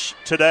College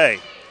today.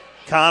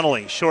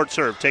 Connolly, short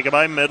serve, taken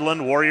by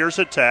Midland. Warriors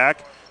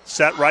attack.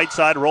 Set right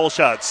side, roll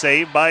shot,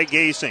 saved by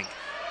Gasink.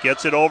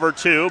 Gets it over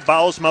to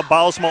Bausma.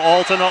 Bausma,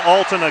 Altena.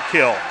 Altena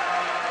kill.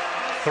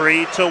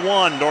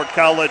 3-1, Dordt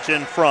College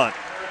in front.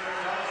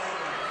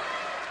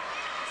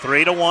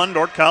 3-1,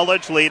 Dordt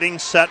College leading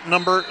set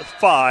number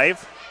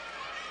 5.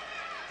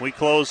 We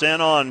close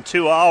in on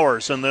 2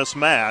 hours in this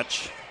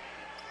match.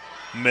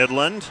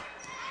 Midland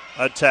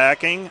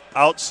attacking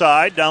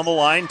outside down the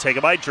line,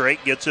 taken by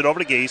Drake. Gets it over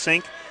to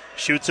Gasink.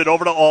 Shoots it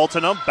over to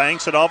Altena.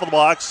 Banks it off of the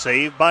block.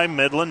 Saved by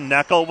Midland.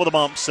 Neckel with a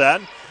bump set.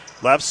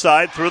 Left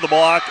side through the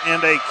block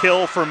and a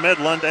kill for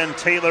Midland and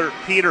Taylor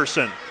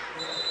Peterson.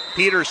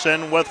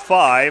 Peterson with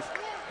 5.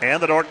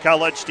 And the Dordt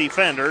College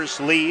defenders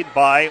lead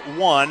by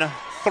 1,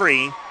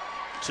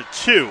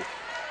 3-2.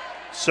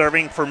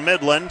 Serving for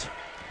Midland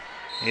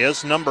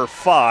is number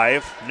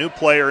 5. New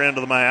player into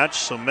the match,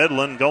 so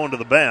Midland going to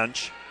the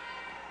bench.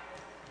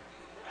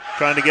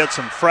 Trying to get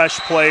some fresh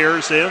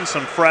players in,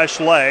 some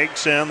fresh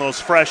legs, and those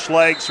fresh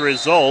legs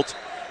result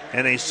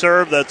And a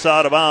serve that's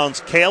out of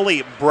bounds.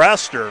 Kaylee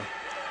Brester,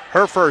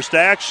 her first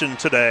action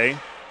today.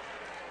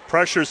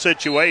 Pressure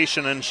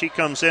situation, and she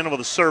comes in with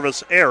a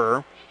service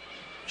error.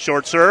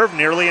 Short serve,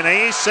 nearly an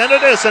ace, and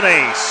it is an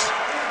ace.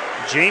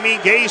 Jamie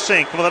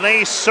Gasink with an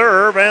ace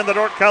serve, and the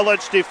Dordt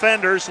College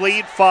defenders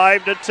lead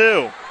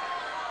 5-2.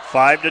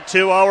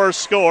 5-2 our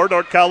score,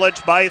 Dordt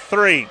College by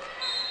 3.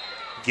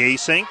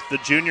 Gasink, the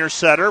junior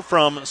setter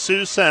from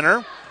Sioux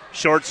Center.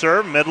 Short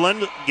serve,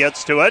 Midland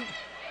gets to it.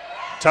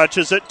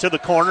 Touches it to the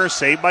corner,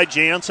 saved by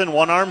Jansen,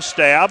 one-arm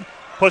stab.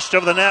 Pushed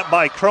over the net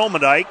by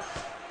Kromendijk.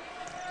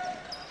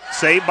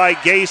 Saved by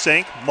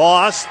Gasink.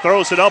 Moss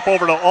throws it up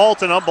over to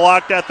Altena,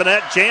 blocked at the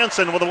net.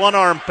 Jansen with a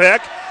one-arm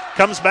pick.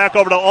 Comes back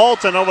over to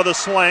Altena with a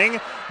swing.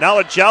 Now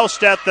a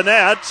joust at the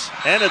net,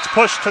 and it's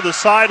pushed to the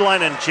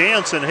sideline, and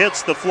Jansen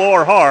hits the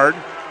floor hard.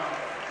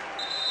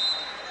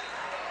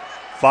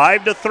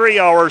 5-3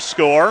 our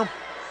score.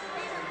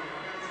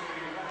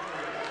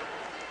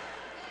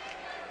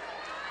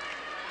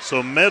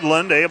 So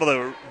Midland able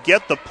to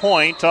get the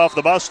point off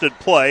the busted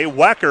play.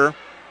 Wecker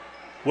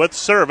with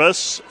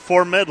service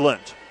for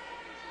Midland.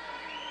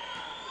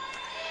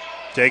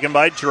 Taken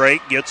by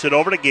Drake, gets it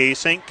over to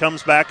Gasink,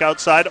 comes back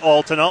outside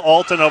Altena.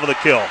 Altena over the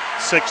kill,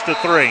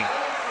 6-3.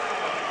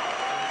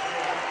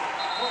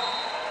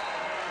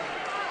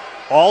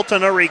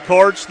 Altena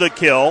records the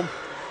kill.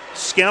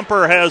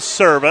 Skemper has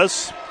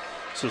service.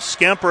 So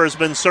Skemper has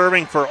been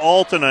serving for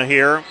Altena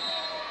here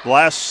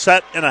last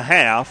set and a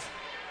half.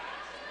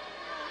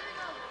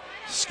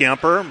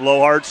 Skemper, low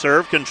hard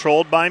serve,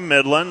 controlled by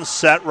Midland.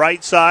 Set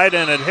right side,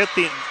 and it hit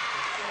the...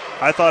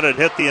 I thought it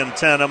hit the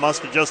antenna.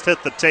 Must have just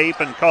hit the tape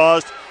and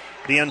caused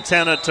the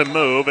antenna to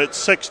move. It's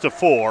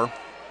 6-4.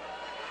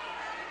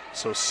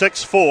 So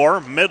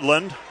 6-4.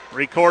 Midland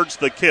records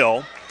the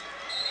kill.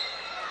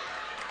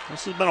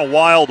 This has been a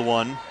wild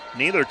one.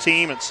 Neither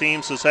team, it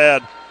seems, has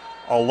had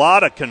a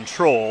lot of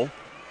control.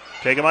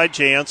 Taken by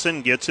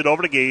Jansen, gets it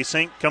over to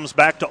Gasink, comes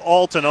back to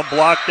Altena,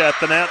 blocked at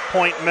the net,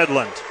 point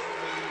Midland.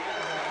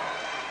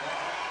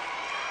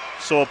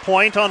 So a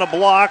point on a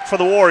block for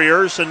the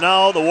Warriors, and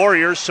now the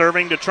Warriors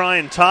serving to try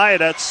and tie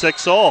it at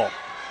 6-all.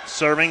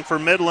 Serving for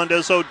Midland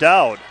is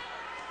O'Dowd.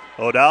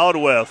 O'Dowd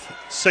with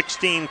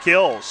 16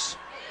 kills.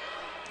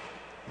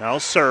 Now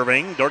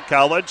serving, Dordt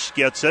College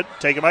gets it,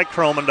 taken by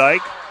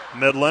Kromendijk.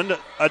 Midland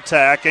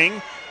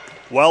attacking,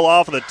 well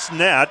off of the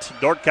net.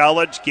 Dordt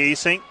College,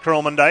 Gasink,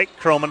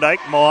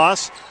 Kromendijk,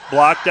 Moss,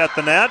 blocked at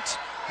the net.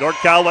 Dordt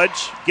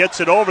College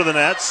gets it over the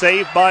net,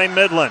 saved by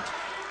Midland.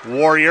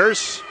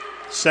 Warriors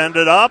send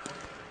it up,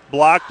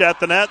 blocked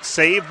at the net,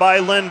 saved by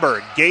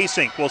Lindbergh.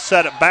 Gasink will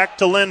set it back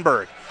to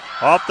Lindbergh.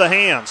 Off the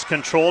hands,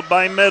 controlled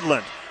by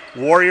Midland.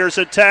 Warriors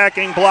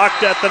attacking,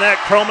 blocked at the net,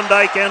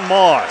 Kromendijk and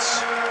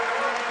Moss.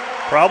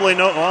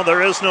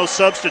 There is no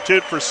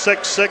substitute for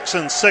 6-6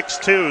 and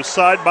 6-2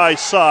 side by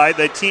side.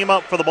 They team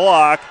up for the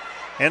block,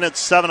 and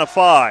it's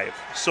 7-5.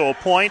 So a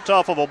point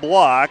off of a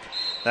block.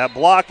 That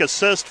block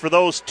assist for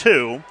those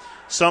two.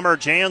 Summer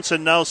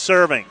Jansen now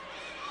serving.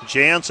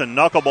 Jansen,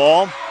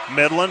 knuckleball.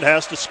 Midland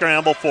has to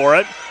scramble for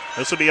it.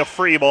 This will be a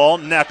free ball.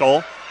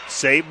 Neckel,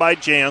 saved by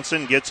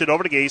Jansen, gets it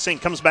over to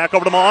Gasink, comes back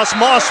over to Moss.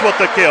 Moss with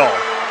the kill.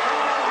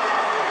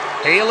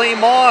 Haley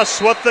Moss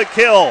with the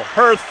kill,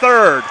 her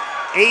third.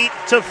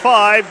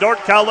 8-5, Dordt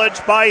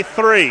College by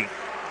 3.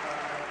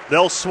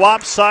 They'll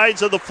swap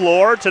sides of the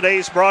floor.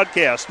 Today's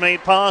broadcast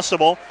made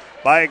possible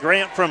by a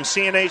grant from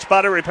C&H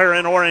Body Repair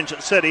in Orange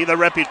City. The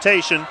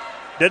reputation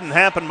didn't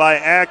happen by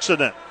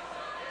accident.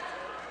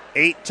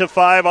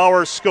 8-5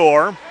 our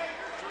score.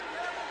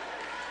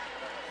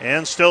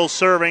 And still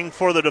serving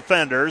for the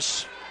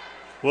defenders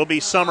will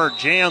be Summer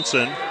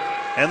Jansen.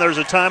 And there's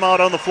a timeout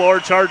on the floor,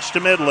 charged to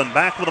Midland.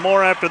 Back with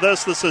more after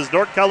this. This is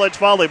Dordt College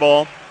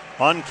Volleyball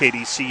on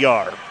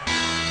KDCR.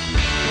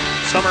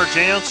 Summer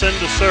Jansen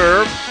to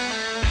serve.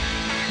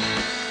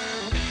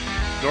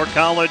 Dordt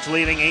College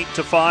leading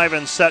 8-5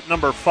 in set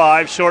number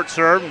 5. Short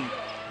serve.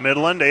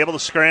 Midland able to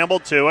scramble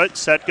to it.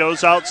 Set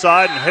goes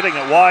outside and hitting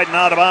it wide and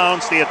out of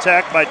bounds. The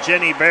attack by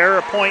Jenny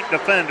Bear, point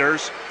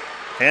defenders.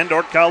 And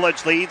Dordt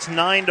College leads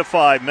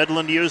 9-5.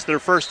 Midland used their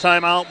first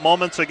timeout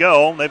moments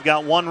ago. They've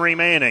got one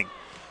remaining.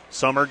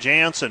 Summer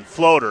Jansen,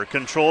 floater,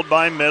 controlled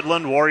by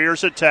Midland.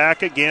 Warriors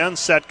attack again.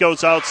 Set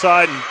goes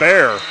outside, and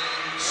Bear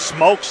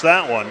smokes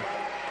that one.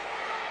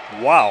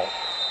 Wow.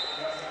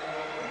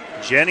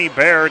 Jenny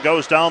Bear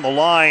goes down the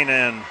line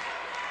and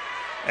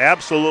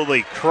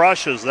absolutely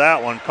crushes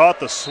that one. Caught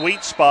the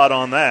sweet spot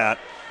on that.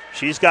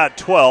 She's got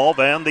 12,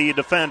 and the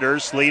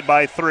defenders lead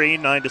by 3,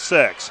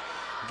 9-6.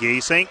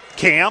 Gasink,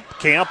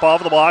 Camp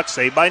off the block,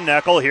 saved by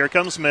Neckel. Here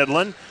comes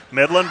Midland.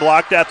 Midland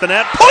blocked at the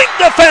net. Point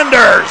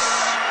defenders!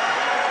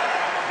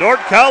 Dordt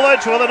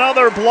College with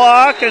another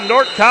block, and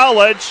Dordt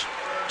College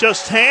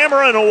just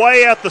hammering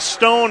away at the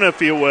stone,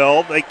 if you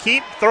will. They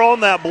keep throwing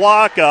that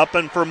block up,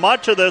 and for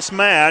much of this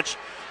match,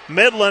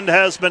 Midland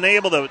has been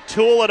able to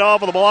tool it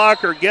off of the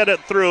block or get it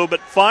through, but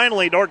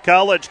finally Dordt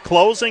College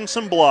closing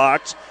some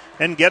blocks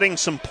and getting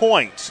some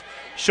points.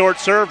 Short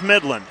serve,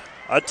 Midland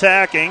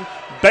attacking.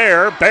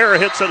 Bear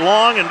hits it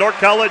long, and Dordt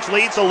College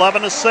leads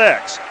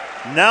 11-6.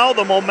 Now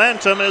the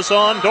momentum is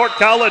on Dordt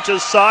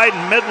College's side,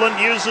 and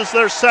Midland uses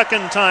their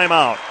second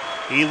timeout.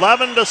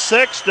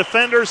 11-6,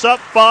 Defenders up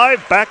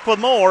 5. Back with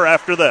more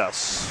after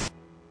this.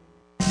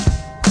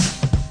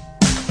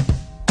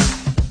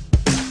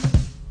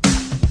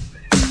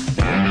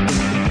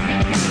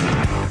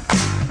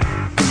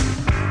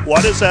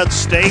 What is at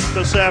stake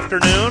this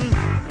afternoon?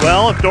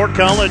 Well, if Dordt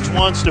College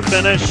wants to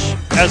finish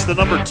as the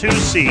number 2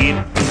 seed,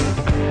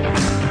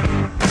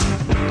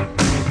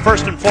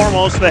 first and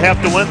foremost, they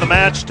have to win the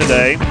match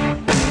today.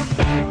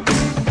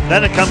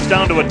 Then it comes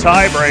down to a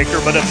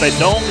tiebreaker, but if they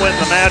don't win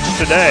the match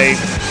today,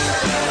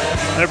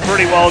 they're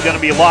pretty well going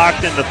to be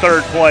locked into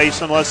third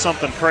place unless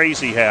something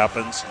crazy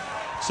happens.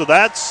 So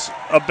that's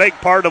a big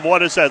part of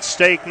what is at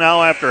stake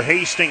now after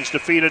Hastings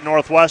defeated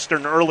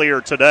Northwestern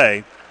earlier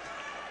today.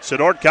 So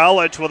Dordt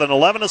College with an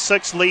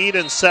 11-6 lead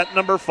in set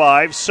number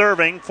 5.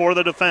 Serving for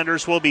the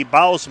Defenders will be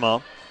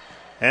Bausma.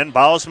 And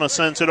Bausma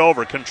sends it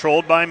over.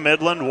 Controlled by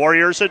Midland.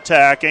 Warriors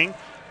attacking.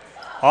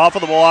 Off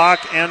of the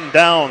block and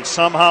down.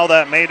 Somehow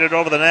that made it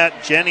over the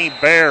net. Jenny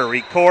Bear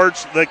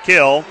records the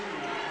kill.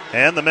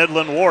 And the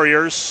Midland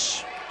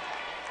Warriors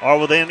are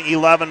within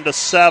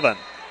 11-7.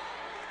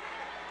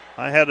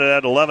 I had it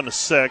at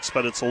 11-6,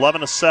 but it's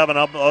 11-7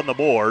 up on the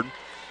board.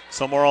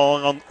 Somewhere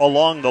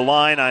along the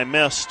line, I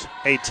missed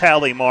a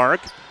tally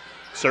mark.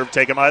 Serve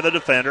taken by the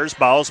Defenders.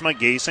 Bausma,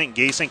 Giesink.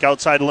 Giesink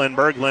outside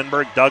Lindbergh.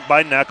 Lindbergh dug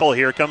by Neckel.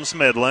 Here comes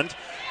Midland.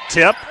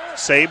 Tip,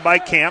 saved by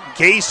Camp.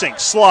 Giesink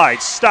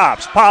slides,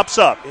 stops, pops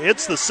up.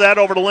 Hits the set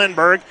over to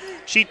Lindbergh.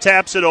 She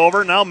taps it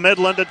over. Now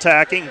Midland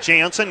attacking.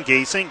 Jansen,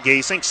 Giesink.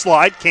 Giesink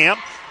slide. Camp.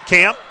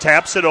 Camp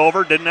taps it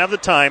over. Didn't have the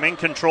timing.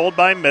 Controlled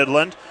by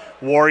Midland.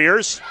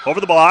 Warriors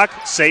over the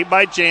block. Saved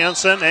by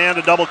Jansen. And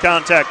a double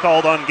contact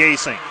called on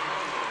Giesink.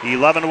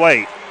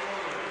 11-8.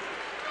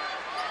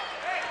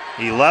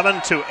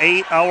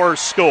 11-8 our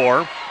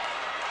score.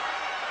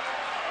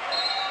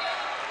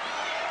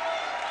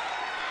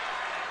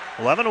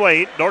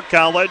 11-8. Dordt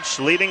College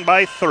leading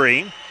by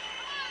 3.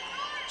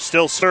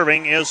 Still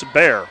serving is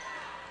Bear.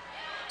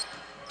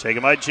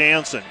 Taken by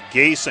Jansen.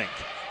 Giesink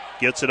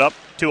gets it up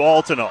to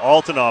Altena.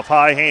 Altena off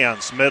high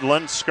hands.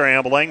 Midland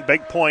scrambling.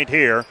 Big point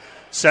here.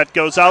 Set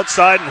goes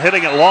outside and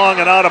hitting it long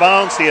and out of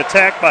bounds. The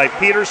attack by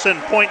Peterson.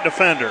 Point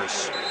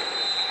Defenders.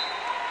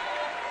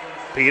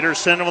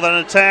 Peterson with an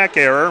attack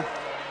error.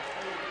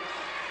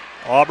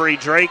 Aubrey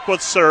Drake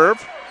with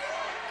serve.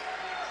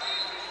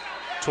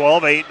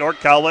 12-8,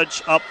 Dordt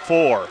College up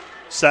 4.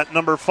 Set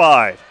number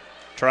 5.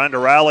 Trying to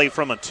rally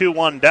from a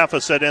 2-1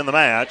 deficit in the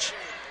match.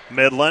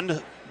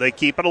 Midland, they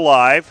keep it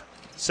alive.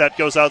 Set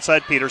goes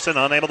outside Peterson,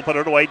 unable to put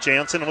it away.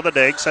 Jansen with a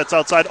dig, sets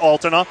outside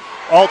Altena.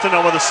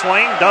 Altena with a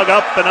swing, dug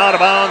up and out of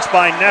bounds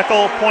by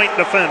Neckel. Point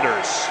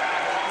Defenders.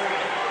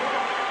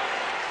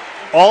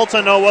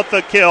 Altena with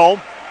the kill.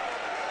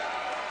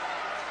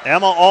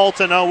 Emma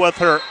Altena with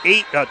her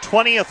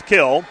 20th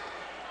kill,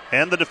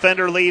 and the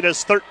Defender lead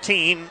is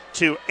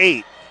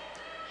 13-8.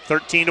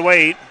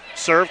 13-8.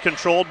 Serve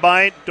controlled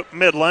by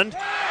Midland,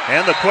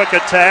 and the quick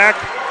attack.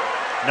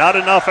 Not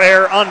enough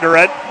air under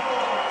it.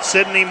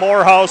 Sydney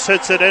Morehouse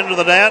hits it into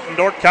the net, and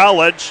Dordt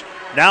College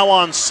now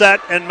on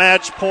set and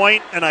match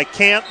point, and I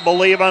can't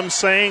believe I'm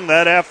saying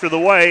that after the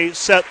way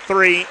set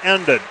 3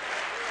 ended.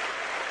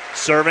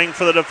 Serving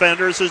for the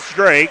Defenders is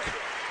Drake.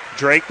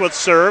 Drake with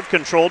serve,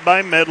 controlled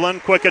by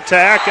Midland. Quick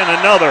attack, and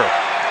another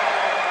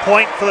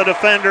point for the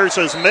Defenders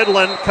as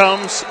Midland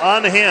comes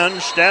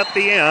unhinged at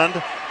the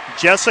end.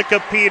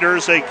 Jessica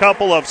Peters, a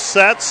couple of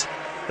sets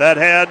that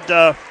had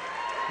the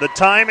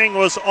timing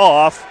was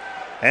off,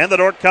 and the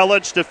Dordt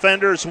College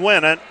Defenders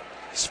win it.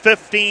 It's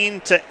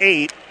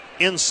 15-8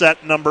 in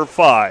set number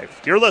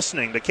 5. You're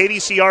listening to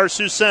KDCR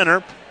Sioux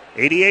Center,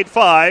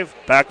 88.5.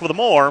 Back with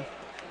more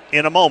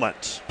in a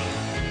moment.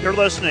 You're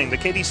listening to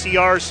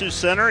KDCR Sioux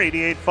Center,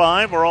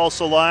 88.5. We're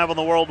also live on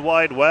the World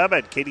Wide Web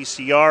at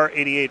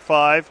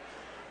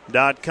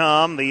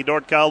KDCR885.com. The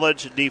Dordt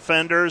College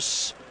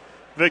Defenders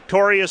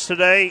victorious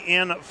today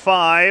in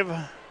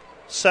 5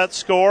 set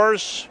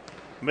scores.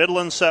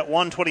 Midland set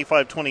 1,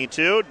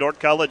 25-22. Dordt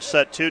College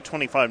set 2,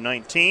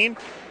 25-19.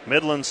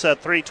 Midland set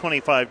 3,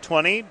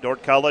 25-20.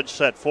 Dordt College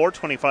set 4,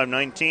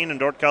 25-19. And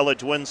Dordt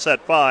College wins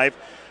set 5,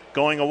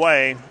 going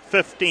away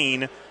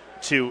 15-8.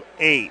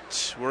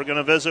 We're going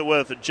to visit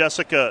with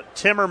Jessica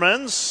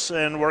Timmermans,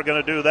 and we're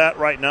going to do that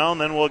right now,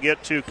 and then we'll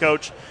get to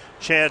Coach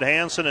Chad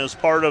Hansen as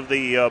part of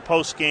the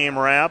post-game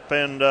wrap.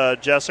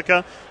 And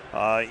Jessica,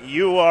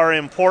 you are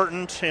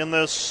important in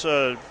this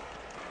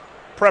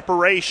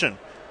preparation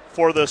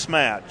for this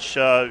match.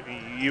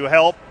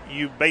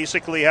 You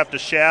basically have to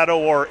shadow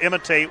or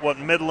imitate what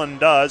Midland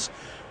does.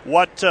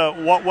 What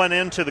went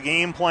into the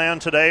game plan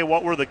today?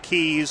 What were the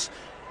keys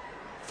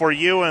for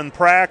you in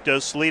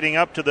practice leading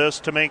up to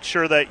this to make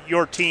sure that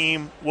your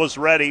team was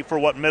ready for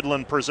what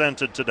Midland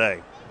presented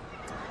today?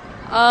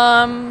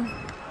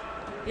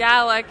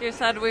 Yeah, like you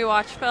said, we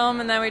watch film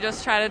and then we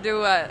just try to do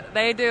what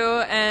they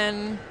do,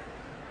 and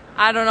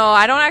I don't know.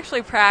 I don't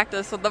actually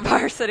practice with the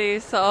varsity,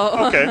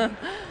 so. Okay.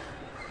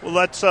 Well,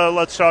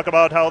 let's talk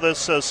about how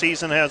this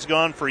season has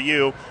gone for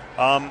you.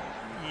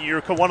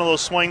 you're one of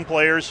those swing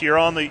players. You're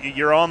on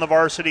the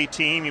varsity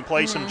team. You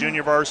play some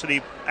junior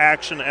varsity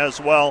action as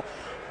well.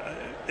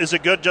 Is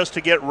it good just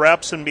to get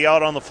reps and be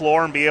out on the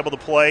floor and be able to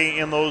play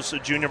in those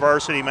junior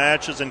varsity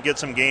matches and get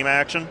some game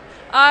action?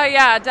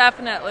 Yeah,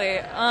 definitely.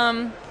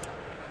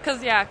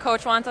 Because,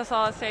 Coach wants us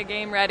all to stay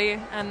game ready,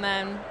 and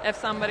then if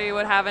somebody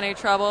would have any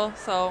trouble,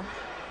 so.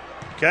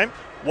 Okay.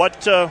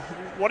 What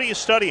are you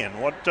studying?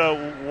 What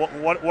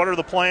are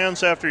the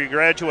plans after you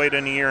graduate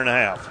in a year and a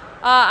half?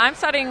 I'm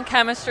studying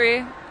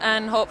chemistry,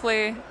 and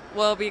hopefully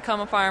will become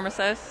a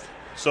pharmacist.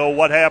 So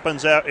what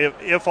happens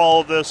if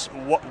all of this?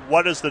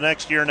 What does the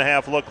next year and a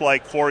half look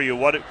like for you?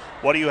 What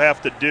do you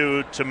have to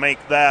do to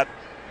make that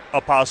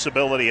a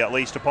possibility, at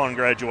least upon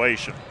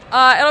graduation?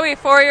 It'll be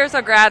 4 years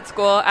of grad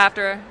school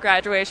after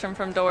graduation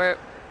from Dordt.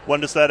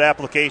 When does that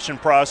application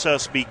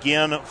process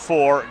begin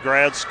for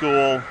grad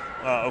school?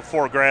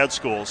 For grad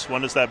schools,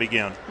 when does that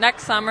begin?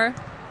 Next summer.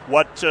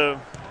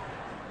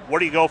 Where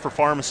do you go for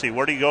pharmacy?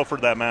 Where do you go for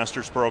that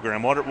master's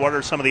program? What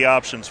are some of the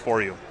options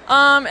for you?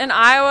 In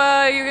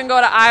Iowa, you can go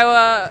to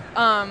Iowa,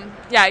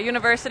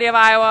 University of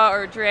Iowa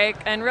or Drake,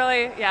 and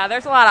really,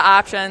 there's a lot of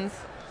options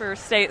for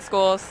state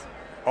schools.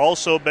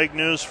 Also, big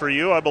news for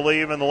you, I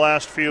believe, in the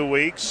last few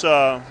weeks.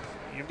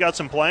 You've got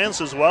some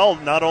plans as well,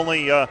 not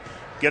only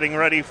getting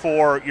ready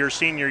for your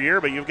senior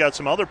year, but you've got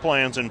some other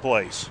plans in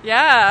place.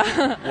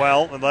 Yeah.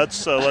 Well,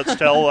 let's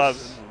tell.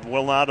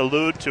 We'll not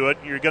allude to it.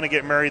 You're going to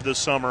get married this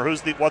summer.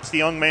 What's the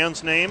young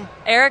man's name?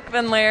 Eric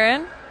Van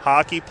Laren.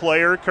 Hockey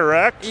player,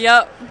 correct?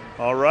 Yep.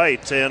 All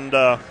right, and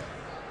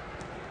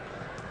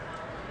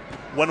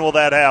when will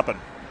that happen?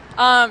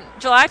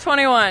 July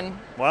 21.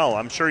 Well,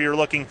 I'm sure you're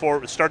looking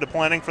forward. Started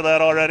planning for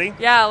that already?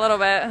 Yeah, a little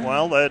bit.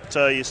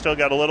 Well, you still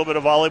got a little bit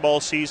of volleyball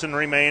season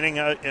remaining.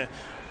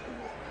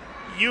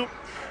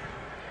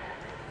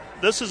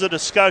 This is a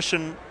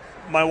discussion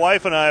my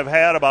wife and I have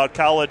had about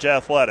college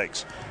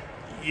athletics.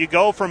 You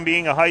go from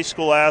being a high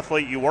school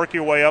athlete, you work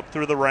your way up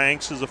through the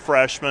ranks as a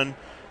freshman,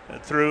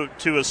 through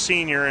to a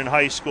senior in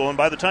high school, and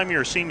by the time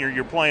you're a senior,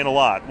 you're playing a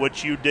lot,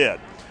 which you did.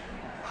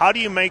 How do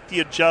you make the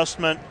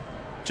adjustment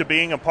to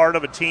being a part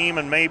of a team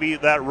and maybe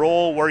that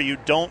role where you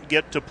don't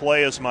get to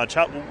play as much?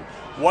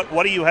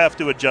 What do you have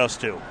to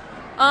adjust to?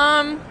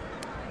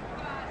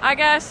 I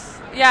guess,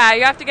 you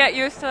have to get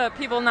used to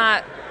people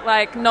not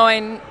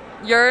knowing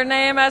your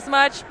name as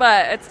much,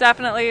 but it's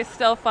definitely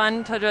still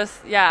fun to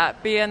just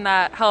be in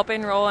that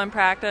helping role in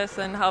practice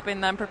and helping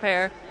them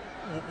prepare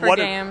for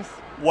games.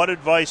 What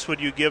advice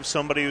would you give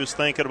somebody who's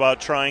thinking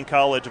about trying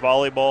college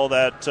volleyball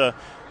that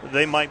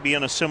they might be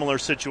in a similar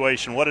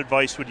situation? What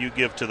advice would you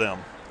give to them?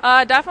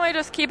 Definitely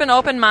just keep an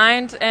open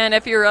mind, and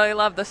if you really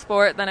love the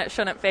sport, then it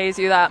shouldn't faze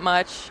you that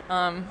much.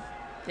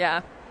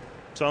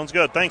 Sounds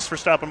good. Thanks for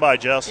stopping by,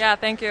 Jess. Yeah,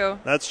 thank you.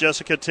 That's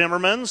Jessica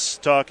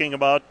Timmermans talking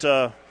about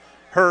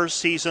her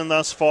season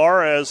thus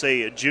far as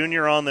a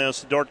junior on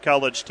this Dordt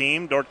College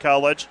team. Dordt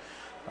College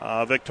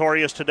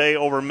victorious today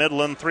over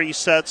Midland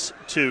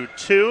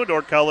 3-2.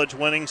 Dordt College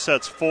winning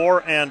sets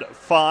 4 and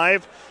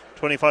 5,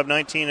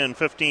 25-19 and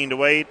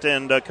 15-8.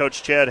 And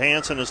Coach Chad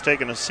Hansen has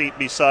taken a seat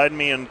beside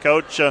me. And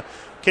Coach,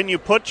 can you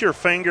put your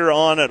finger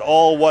on at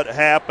all what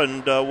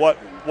happened,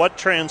 what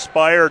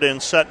transpired in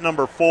set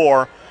number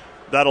 4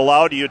 that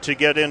allowed you to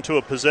get into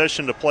a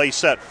position to play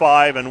set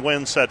 5 and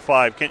win set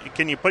 5?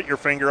 Can you put your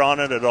finger on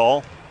it at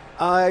all?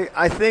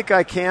 I think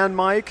I can,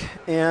 Mike,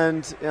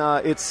 and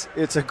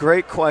it's a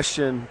great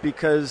question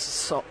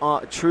because,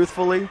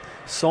 truthfully,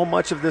 so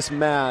much of this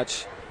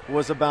match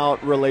was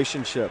about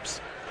relationships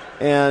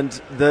and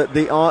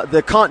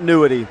the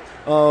continuity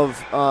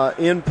of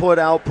input,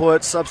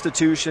 output,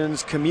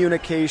 substitutions,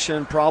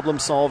 communication, problem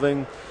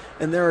solving.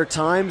 And there are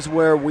times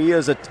where we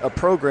as a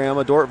program,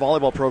 a Dordt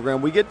volleyball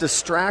program, we get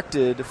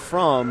distracted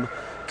from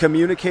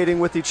communicating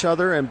with each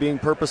other and being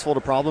purposeful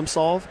to problem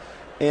solve.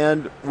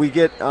 And we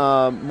get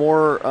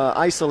more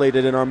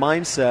isolated in our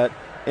mindset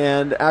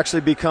and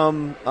actually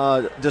become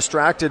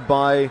distracted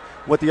by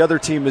what the other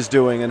team is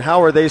doing and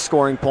how are they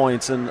scoring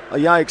points. And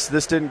yikes,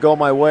 this didn't go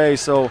my way,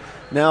 so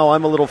now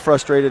I'm a little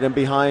frustrated and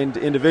behind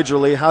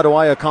individually. How do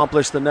I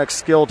accomplish the next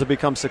skill to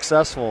become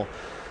successful?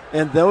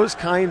 And those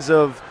kinds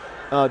of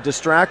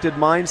distracted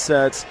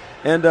mindsets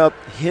end up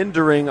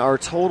hindering our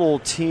total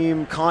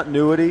team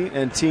continuity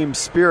and team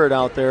spirit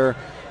out there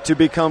to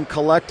become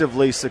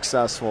collectively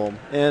successful.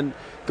 And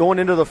going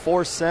into the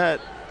fourth set,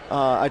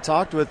 I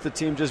talked with the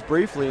team just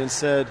briefly and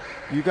said,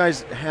 you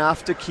guys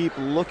have to keep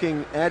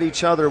looking at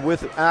each other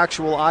with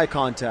actual eye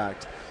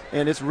contact.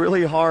 And it's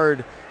really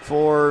hard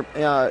for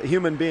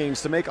human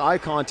beings to make eye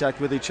contact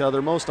with each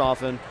other most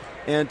often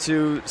and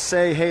to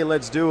say, hey,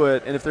 let's do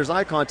it. And if there's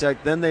eye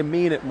contact, then they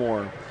mean it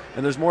more.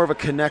 And there's more of a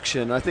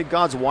connection. I think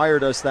God's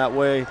wired us that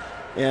way.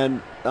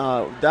 And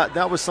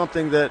that was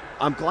something that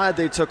I'm glad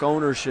they took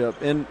ownership.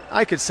 And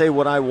I could say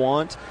what I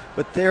want,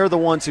 but they're the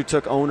ones who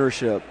took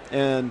ownership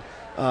and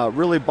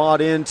really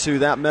bought into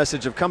that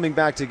message of coming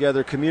back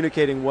together,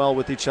 communicating well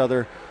with each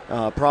other,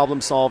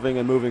 problem solving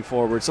and moving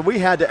forward. So we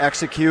had to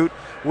execute.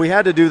 We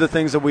had to do the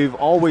things that we've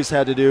always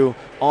had to do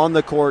on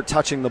the court,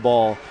 touching the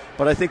ball.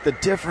 But I think the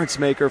difference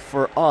maker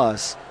for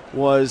us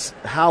was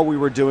how we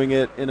were doing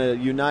it in a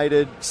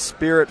united,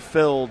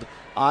 spirit-filled,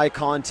 eye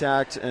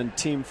contact, and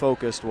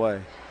team-focused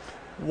way.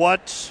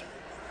 What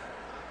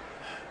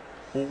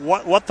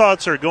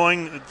thoughts are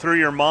going through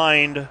your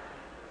mind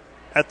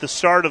at the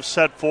start of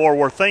set 4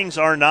 where things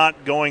are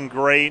not going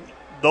great,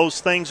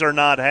 those things are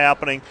not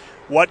happening?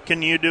 What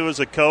can you do as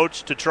a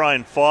coach to try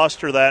and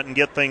foster that and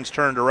get things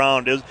turned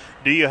around?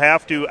 Do you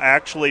have to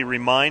actually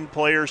remind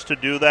players to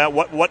do that?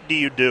 What do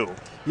you do?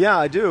 Yeah,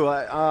 I do.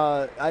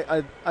 I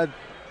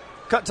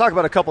talk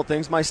about a couple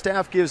things. My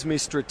staff gives me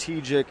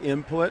strategic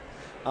input.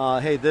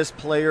 Hey, this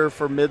player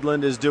for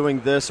Midland is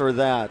doing this or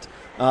that.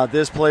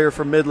 This player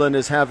for Midland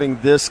is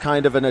having this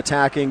kind of an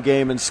attacking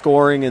game and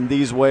scoring in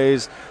these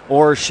ways,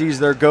 or she's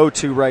their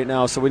go-to right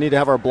now, so we need to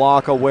have our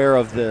block aware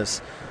of this.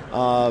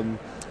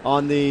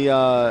 On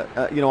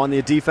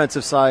the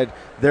defensive side,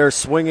 they're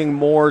swinging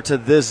more to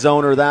this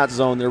zone or that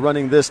zone. They're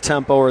running this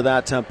tempo or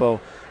that tempo.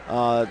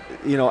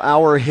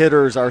 Our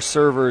hitters, our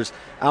servers,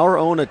 our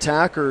own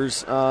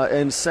attackers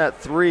in set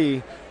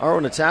 3, our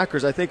own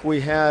attackers, I think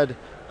we had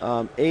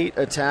 8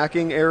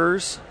 attacking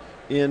errors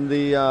in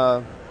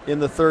the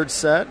third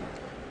set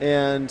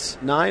and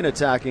 9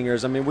 attacking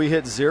errors. I mean, we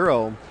hit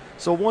 0.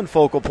 So one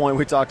focal point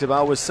we talked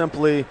about was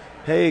simply,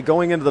 hey,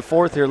 going into the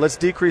fourth here, let's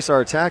decrease our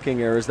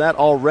attacking errors. That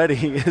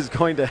already is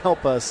going to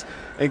help us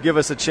and give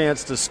us a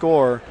chance to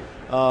score.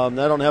 I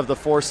don't have the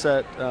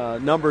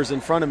 4-set numbers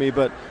in front of me,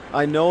 but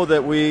I know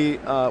that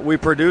we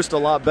produced a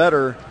lot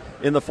better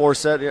in the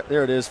 4-set.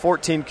 There it is,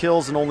 14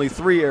 kills and only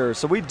 3 errors.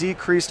 So we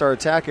decreased our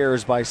attack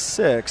errors by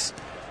 6,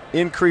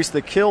 increased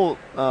the kill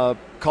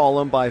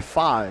column by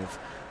 5.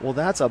 Well,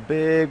 that's a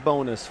big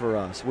bonus for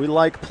us. We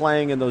like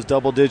playing in those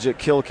double-digit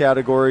kill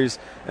categories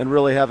and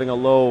really having a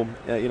low,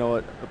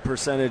 a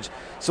percentage.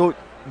 So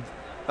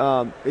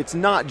it's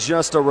not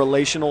just a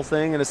relational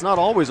thing, and it's not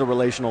always a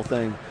relational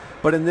thing.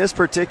 But in this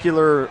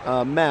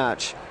particular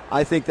match,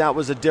 I think that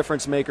was a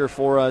difference maker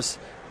for us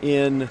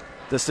in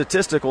the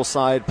statistical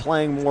side,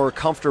 playing more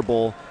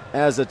comfortable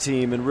as a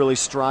team and really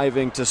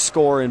striving to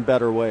score in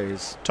better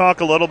ways.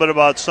 Talk a little bit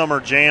about Summer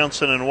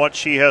Jansen and what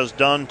she has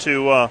done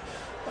to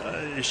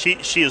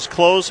she is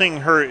closing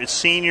her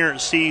senior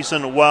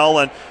season well,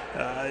 and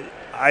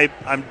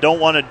I don't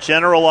want to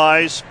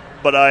generalize,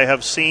 but I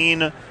have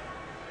seen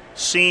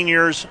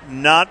seniors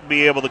not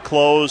be able to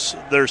close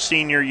their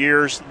senior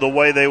years the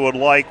way they would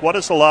like. What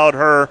has allowed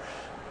her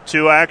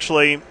to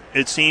actually,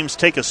 it seems,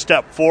 take a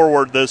step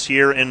forward this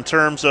year in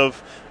terms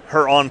of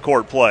her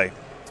on-court play?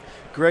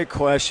 Great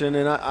question,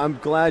 and I'm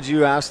glad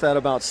you asked that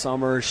about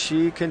Summer.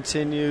 She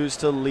continues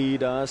to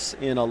lead us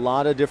in a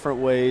lot of different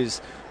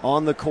ways,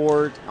 on the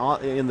court,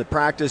 in the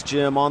practice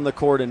gym, on the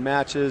court in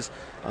matches.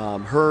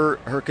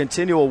 Her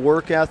continual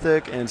work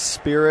ethic and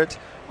spirit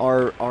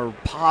are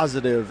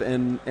positive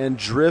and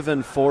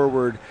driven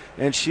forward,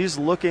 and she's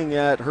looking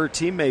at her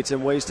teammates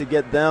in ways to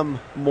get them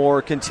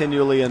more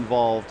continually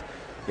involved.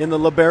 In the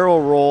libero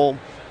role,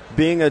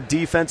 being a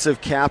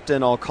defensive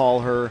captain, I'll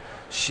call her,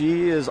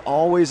 she is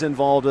always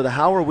involved with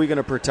how are we going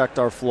to protect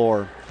our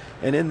floor.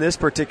 And in this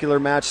particular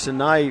match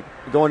tonight,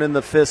 going in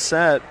the 5th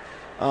set,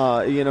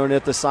 and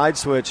at the side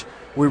switch,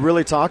 we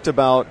really talked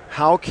about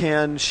how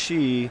can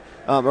she,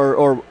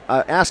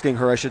 asking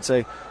her, I should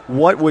say,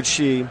 what would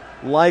she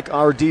like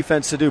our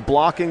defense to do,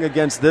 blocking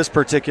against this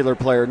particular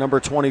player,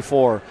 number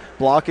 24,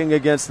 blocking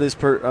against this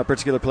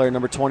particular player,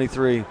 number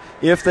 23.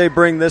 If they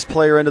bring this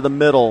player into the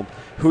middle,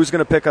 who's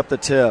going to pick up the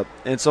tip?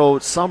 And so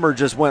Summer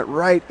just went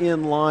right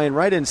in line,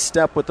 right in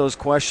step with those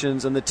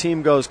questions, and the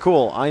team goes,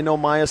 cool, I know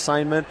my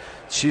assignment,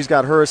 she's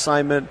got her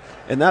assignment,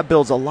 and that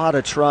builds a lot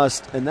of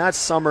trust. And that's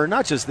Summer,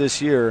 not just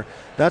this year,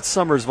 that's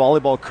Summer's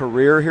volleyball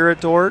career here at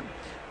Dordt.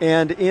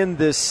 And in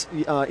this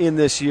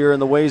year, and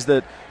the ways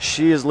that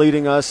she is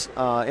leading us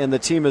and the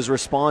team is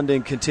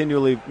responding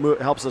continually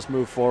helps us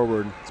move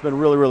forward. It's been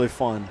really, really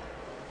fun.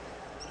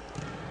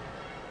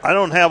 I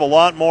don't have a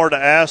lot more to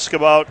ask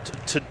about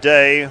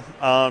today. You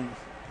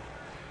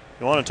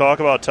want to talk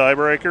about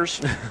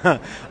tiebreakers?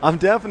 I'm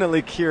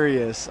definitely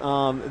curious.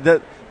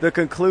 The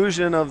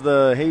conclusion of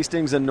the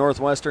Hastings and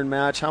Northwestern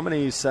match, how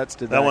many sets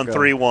did that go? That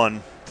one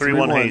 3-1.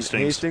 3-1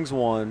 Hastings. Hastings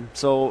won.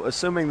 So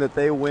assuming that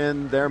they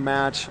win their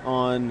match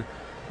on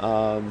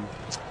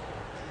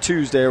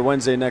Tuesday or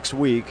Wednesday next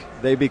week,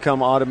 they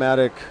become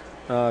automatic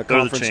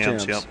conference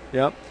champs.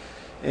 Yep.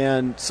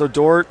 And so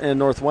Dordt and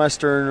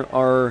Northwestern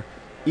are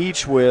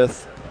each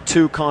with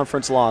 2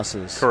 conference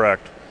losses.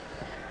 Correct.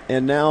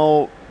 And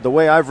now the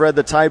way I've read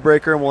the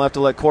tiebreaker, and we'll have to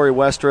let Corey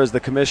Westra as the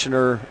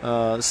commissioner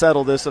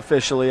settle this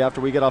officially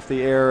after we get off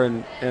the air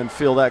and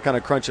feel that kind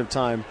of crunch of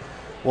time.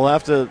 We'll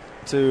have to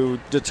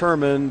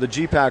determine the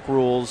GPAC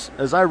rules.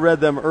 As I read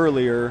them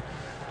earlier,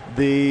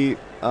 the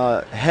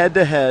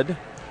head-to-head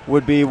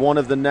would be one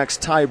of the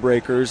next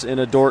tiebreakers in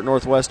a Dordt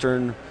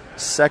Northwestern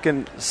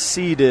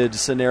second-seeded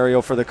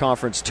scenario for the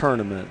conference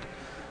tournament.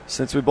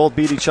 Since we both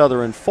beat each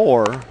other in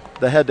 4,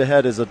 the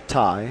head-to-head is a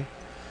tie.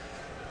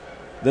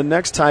 The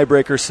next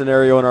tiebreaker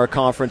scenario in our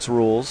conference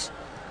rules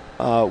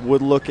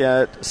would look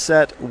at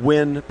set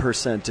win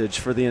percentage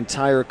for the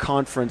entire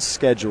conference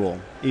schedule.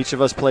 Each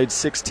of us played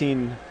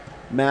 16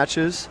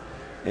 matches,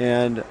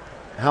 and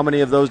how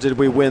many of those did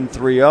we win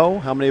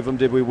 3-0? How many of them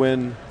did we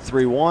win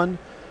 3-1?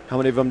 How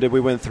many of them did we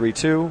win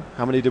 3-2?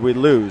 How many did we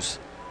lose?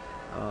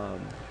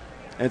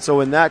 And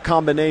so in that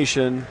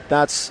combination,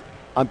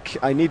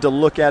 I need to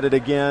look at it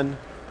again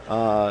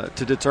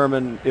to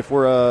determine if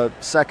we're a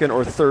second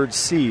or third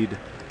seed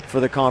for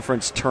the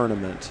conference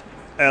tournament.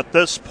 At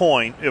this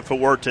point, if it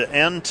were to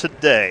end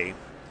today,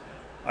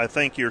 I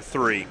think you're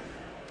 3.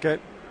 Okay.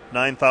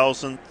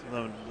 9,000,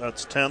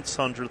 that's tenths,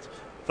 hundredths,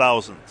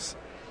 thousandths.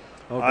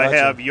 Oh, gotcha. I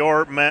have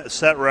your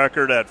set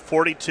record at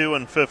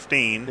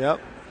 42-15.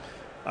 Yep.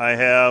 I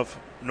have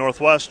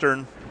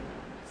Northwestern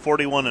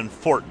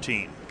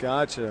 41-14.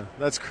 Gotcha.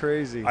 That's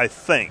crazy. I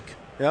think.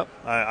 Yep.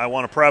 I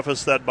want to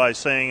preface that by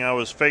saying I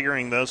was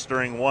figuring this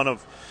during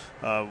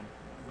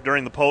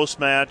during the post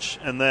match,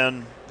 and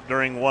then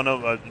during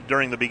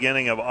the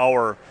beginning of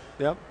our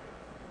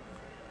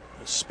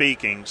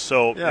speaking.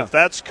 So if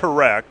that's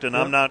correct, and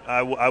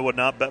I would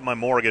not bet my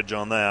mortgage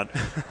on that,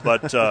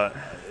 but that's tight.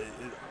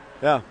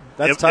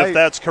 If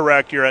that's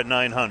correct, you're at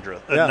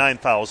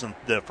 9,000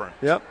 different.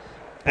 Yep.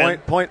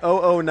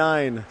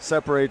 .009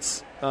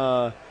 separates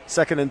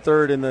second and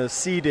third in the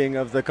seeding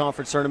of the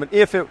conference tournament.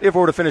 If it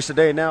were to finish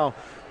today, now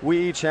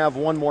we each have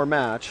one more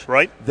match.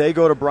 Right. They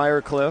go to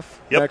Briar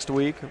Cliff next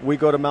week. We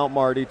go to Mount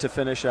Marty to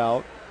finish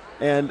out.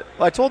 And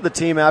I told the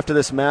team after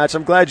this match,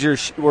 I'm glad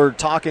we're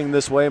talking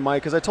this way,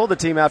 Mike, because I told the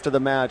team after the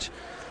match,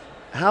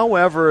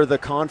 however the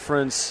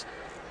conference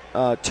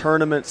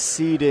tournament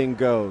seeding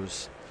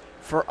goes,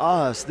 for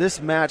us, this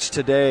match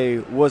today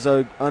was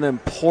an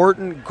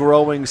important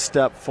growing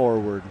step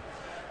forward,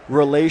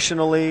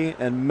 relationally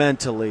and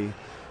mentally,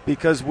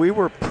 because we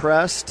were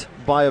pressed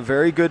by a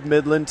very good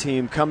Midland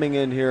team coming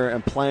in here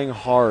and playing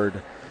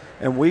hard.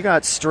 And we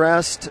got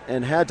stressed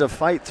and had to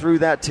fight through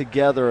that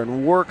together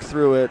and work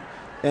through it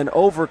and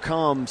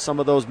overcome some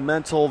of those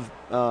mental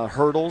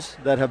hurdles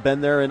that have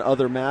been there in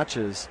other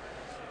matches.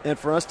 And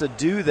for us to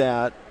do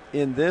that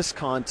in this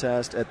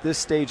contest at this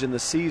stage in the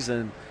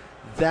season,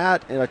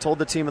 and I told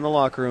the team in the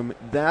locker room,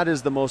 that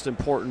is the most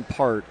important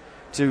part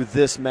to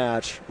this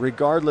match,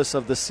 regardless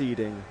of the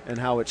seeding and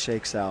how it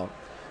shakes out.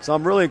 So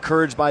I'm really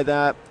encouraged by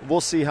that.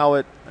 We'll see how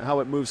it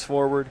moves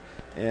forward,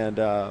 and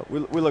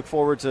we look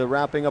forward to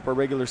wrapping up our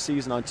regular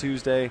season on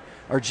Tuesday.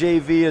 Our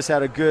JV has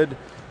had a good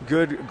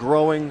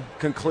growing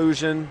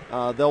conclusion.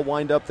 They'll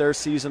wind up their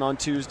season on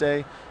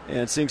Tuesday,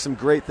 and seeing some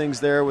great things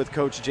there with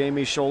Coach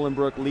Jamie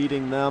Scholenbrook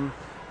leading them.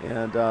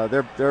 And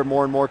they're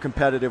more and more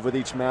competitive with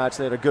each match.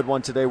 They had a good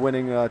one today,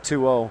 winning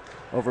 2-0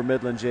 over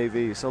Midland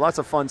JV. So lots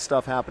of fun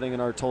stuff happening in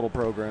our total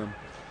program.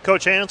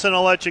 Coach Hanson,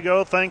 I'll let you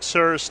go. Thanks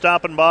for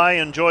stopping by.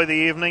 Enjoy the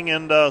evening,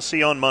 and see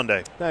you on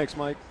Monday. Thanks,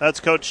 Mike. That's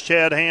Coach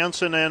Chad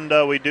Hanson, and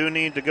we do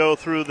need to go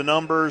through the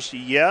numbers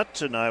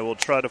yet, and I will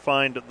try to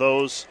find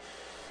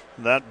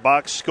that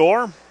box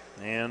score.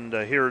 And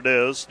here it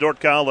is. Dordt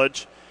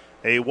College,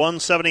 a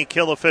 170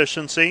 kill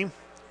efficiency.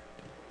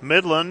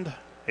 Midland,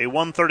 a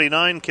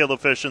 139 kill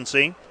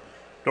efficiency.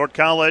 Dordt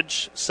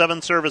College,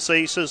 7 service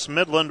aces.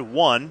 Midland,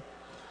 1.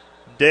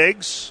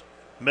 Diggs,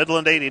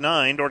 Midland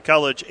 89, Dordt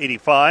College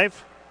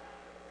 85.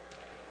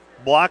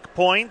 Block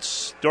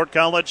points, Dordt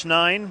College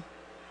 9,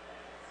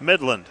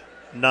 Midland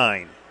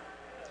 9.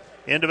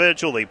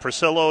 Individually,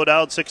 Priscilla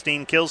O'Dowd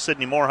 16 kills,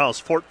 Sydney Morehouse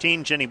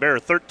 14, Jenny Bear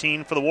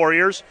 13 for the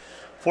Warriors,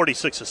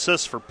 46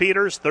 assists for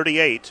Peters,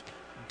 38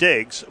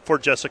 Diggs for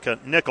Jessica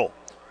Nickel.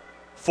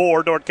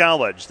 For Dordt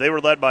College, they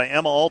were led by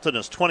Emma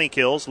Alton 20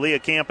 kills, Leah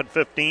Camp at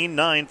 15,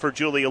 9 for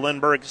Julia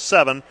Lindberg,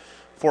 7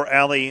 for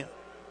Allie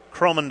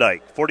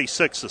Cromendike.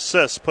 46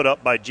 assists put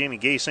up by Jamie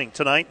Gasink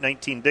tonight,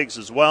 19 digs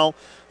as well.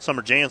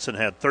 Summer Jansen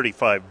had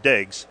 35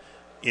 digs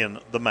in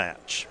the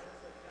match.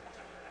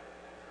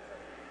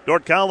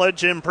 Dordt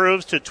College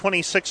improves to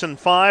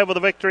 26-5 with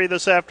a victory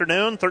this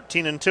afternoon,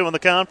 13-2 in the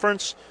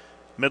conference.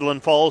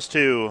 Midland falls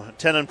to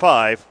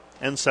 10-5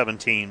 and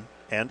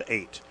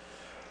 17-8.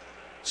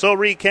 So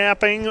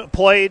recapping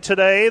play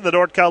today, the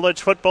Dordt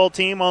College football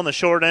team on the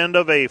short end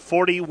of a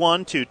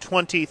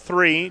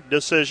 41-23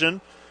 decision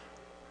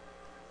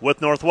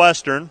with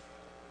Northwestern.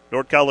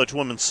 Dordt College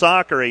women's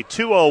soccer, a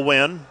 2-0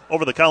 win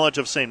over the College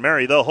of St.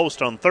 Mary. They'll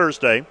host on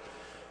Thursday.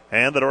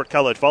 And the Dordt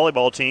College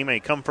volleyball team, a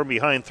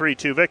come-from-behind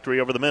 3-2 victory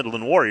over the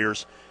Midland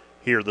Warriors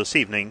here this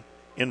evening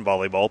in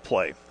volleyball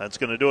play. That's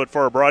going to do it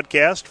for our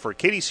broadcast. For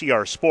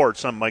KDCR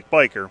Sports, I'm Mike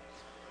Biker.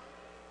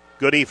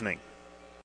 Good evening.